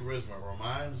 Has charisma.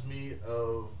 Reminds me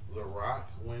of The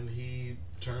Rock when he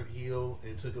turned heel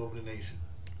and took over the nation.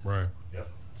 Right. Yep.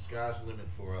 Sky's the limit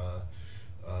for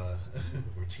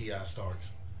for T.I. Starks.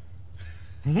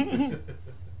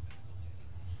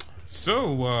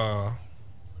 So,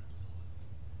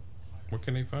 where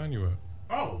can they find you at?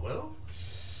 Oh, well,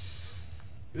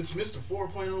 It's Mr.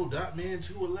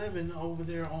 4.0.man211 over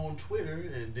there on Twitter,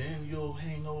 and then you'll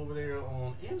hang over there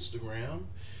on Instagram.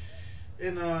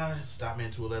 And it's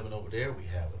 .man211 over there. We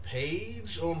have a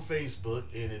page on Facebook,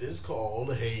 and it is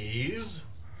called Hayes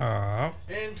and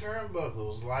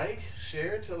Turnbuckles. Like,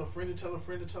 share, tell a friend to tell a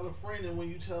friend to tell a friend, and when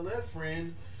you tell that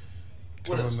friend,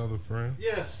 what Tell else? another friend.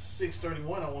 Yes,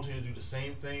 631. I want you to do the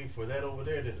same thing for that over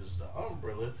there. That is the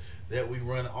umbrella that we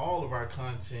run all of our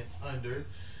content under.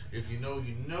 If you know,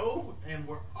 you know. And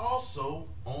we're also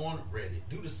on Reddit.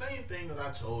 Do the same thing that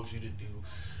I told you to do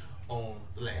on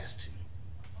the last two.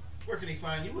 Where can he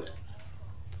find you at?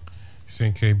 It's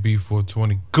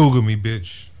NKB420. Google me,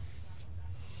 bitch.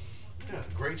 Yeah,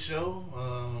 great show.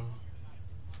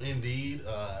 Indeed.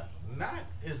 Not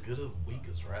as good a week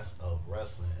of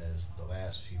wrestling as the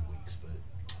last few weeks, but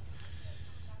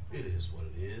it is what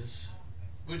it is.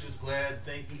 We're just glad.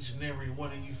 Thank each and every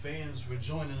one of you fans for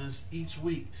joining us each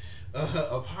week.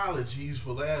 Apologies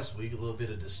for last week. A little bit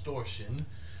of distortion.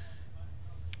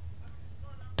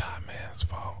 Dot Man's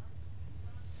fault.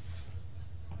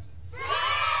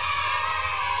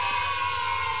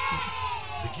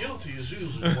 The guilty is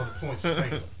usually the one that points the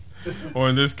finger. Or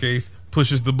in this case,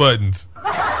 pushes the buttons.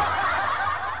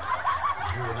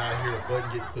 You will not hear a button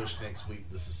get pushed next week.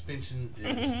 The suspension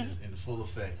is in full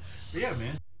effect. But yeah,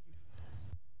 man.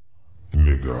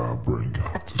 Nigga, I'll bring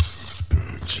out the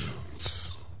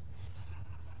suspensions.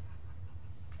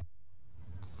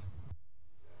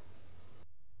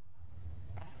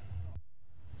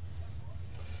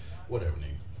 Whatever,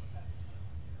 nigga.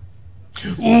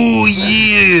 Oh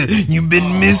yeah, you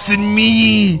been missing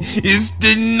me. It's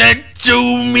the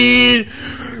Nacho Man.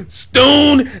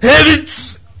 Stone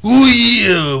Habits. Oh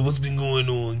yeah, what's been going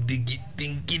on? Thinking.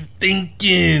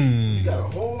 You got a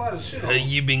whole lot of shit on. How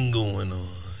you been going on?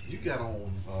 You got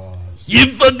on. You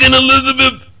fucking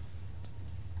Elizabeth.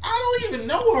 I don't even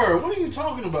know her. What are you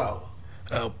talking about?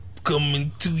 I'll come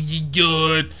into your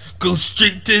yard, go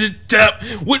straight to the top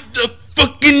with the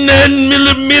fucking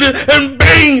 9mm and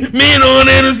bang, man on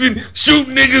Anderson, shoot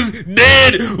niggas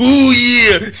dead. Ooh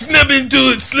yeah, snap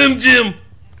into it, Slim Jim,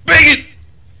 bang it.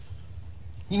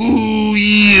 Ooh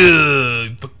yeah,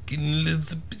 fucking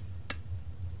Elizabeth.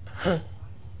 Huh?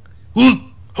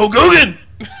 Ooh, Hulk Hogan,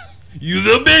 you's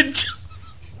a bitch.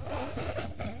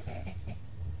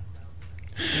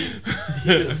 He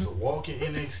is a walking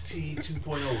NXT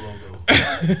 2.0 logo.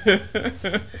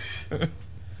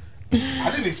 I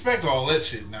didn't expect all that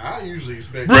shit. Now I usually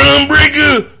expect Brown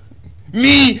Breaker,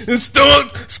 me and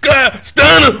Scott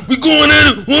Steiner, we going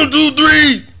at it. 1, 2,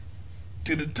 3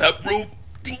 to the top rope.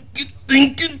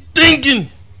 Thinking.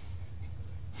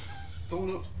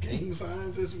 Throwing up gang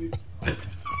signs this week.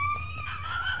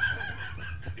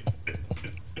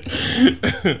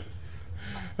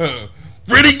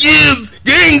 Freddie Gibbs,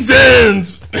 gang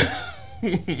signs.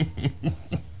 Yeah,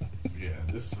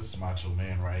 this is Macho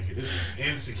Man right here. This is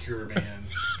Insecure Man,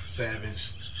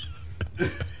 Savage.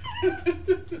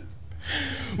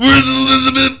 Where's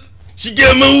Elizabeth? She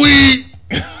got my weed.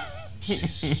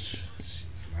 She's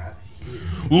not here.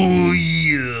 Oh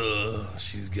yeah,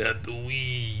 she's got the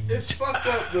weed. It's fucked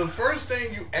up. The first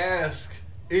thing you ask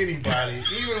anybody,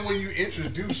 even when you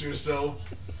introduce yourself,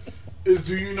 is,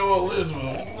 do you know Elizabeth?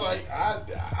 I'm like,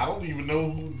 I don't even know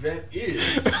who that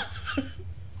is.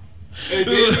 And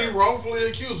then you wrongfully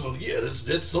accuse them. Yeah,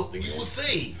 that's something you would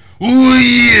say. Oh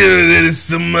yeah, that is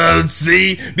something I would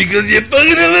say because you're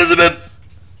fucking Elizabeth.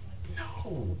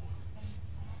 No.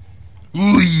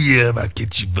 Oh yeah, if I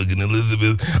catch you fucking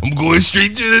Elizabeth, I'm going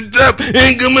straight to the top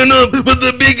and coming up with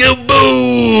a big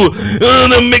elbow.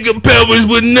 The makeup powers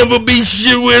would never be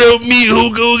shit without me,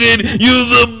 Hulk Hogan.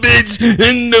 You's a bitch.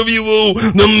 NWO,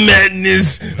 the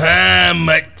madness. I'm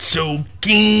Macho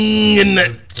King and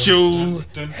Nacho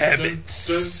Habits.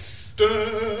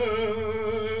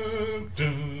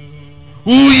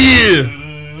 Oh yeah,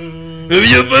 if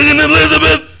you're fucking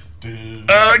Elizabeth,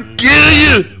 I'll kill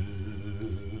you.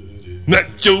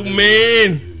 Nacho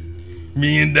Man,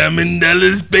 me and Diamond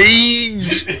Dallas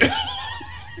Page.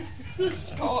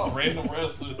 Oh, random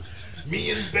wrestler.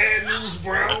 Me and Bad News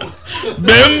Brown.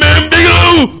 Bam Bam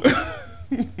Bigelow.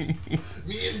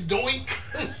 Me and Doink.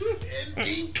 And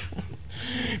Dink.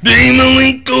 Dana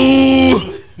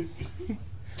Linko.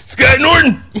 Scott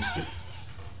Norton.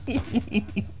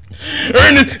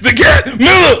 Ernest the Cat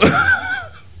Miller.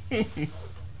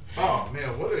 Oh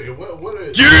man, what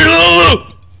a Jerry Lawler.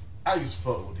 I used to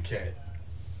fuck with the cat.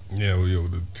 Yeah, well, yo,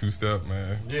 the two-step,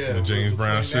 man. Yeah, The James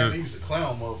Brown shit. He used to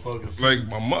clown motherfuckers. Like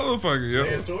my motherfucker, yo.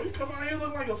 Man, so you come out here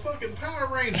looking like a fucking Power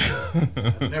Ranger.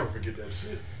 I'll never forget that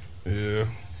shit. Yeah.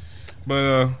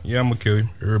 But, yeah, I'm gonna kill you.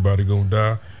 Everybody gonna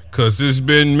die. Cause it's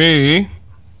been me.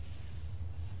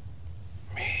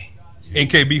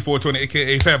 AKB 420,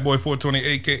 aka Fatboy 420,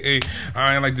 aka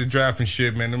I ain't like the draft and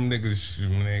shit, man. Them niggas,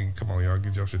 man, come on, y'all,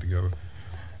 get your shit together.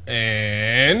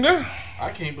 And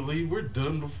I can't believe we're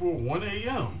done before 1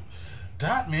 a.m.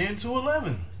 Dotman to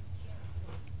 11.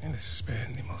 And this has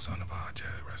been the most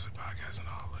unapologetic wrestling podcast in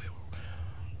all of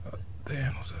the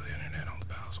annals of the internet on the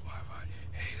bowels of Wi-Fi.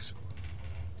 Hayes.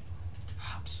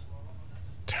 Hops.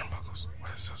 Turnbuckles.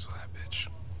 Where's the social that bitch?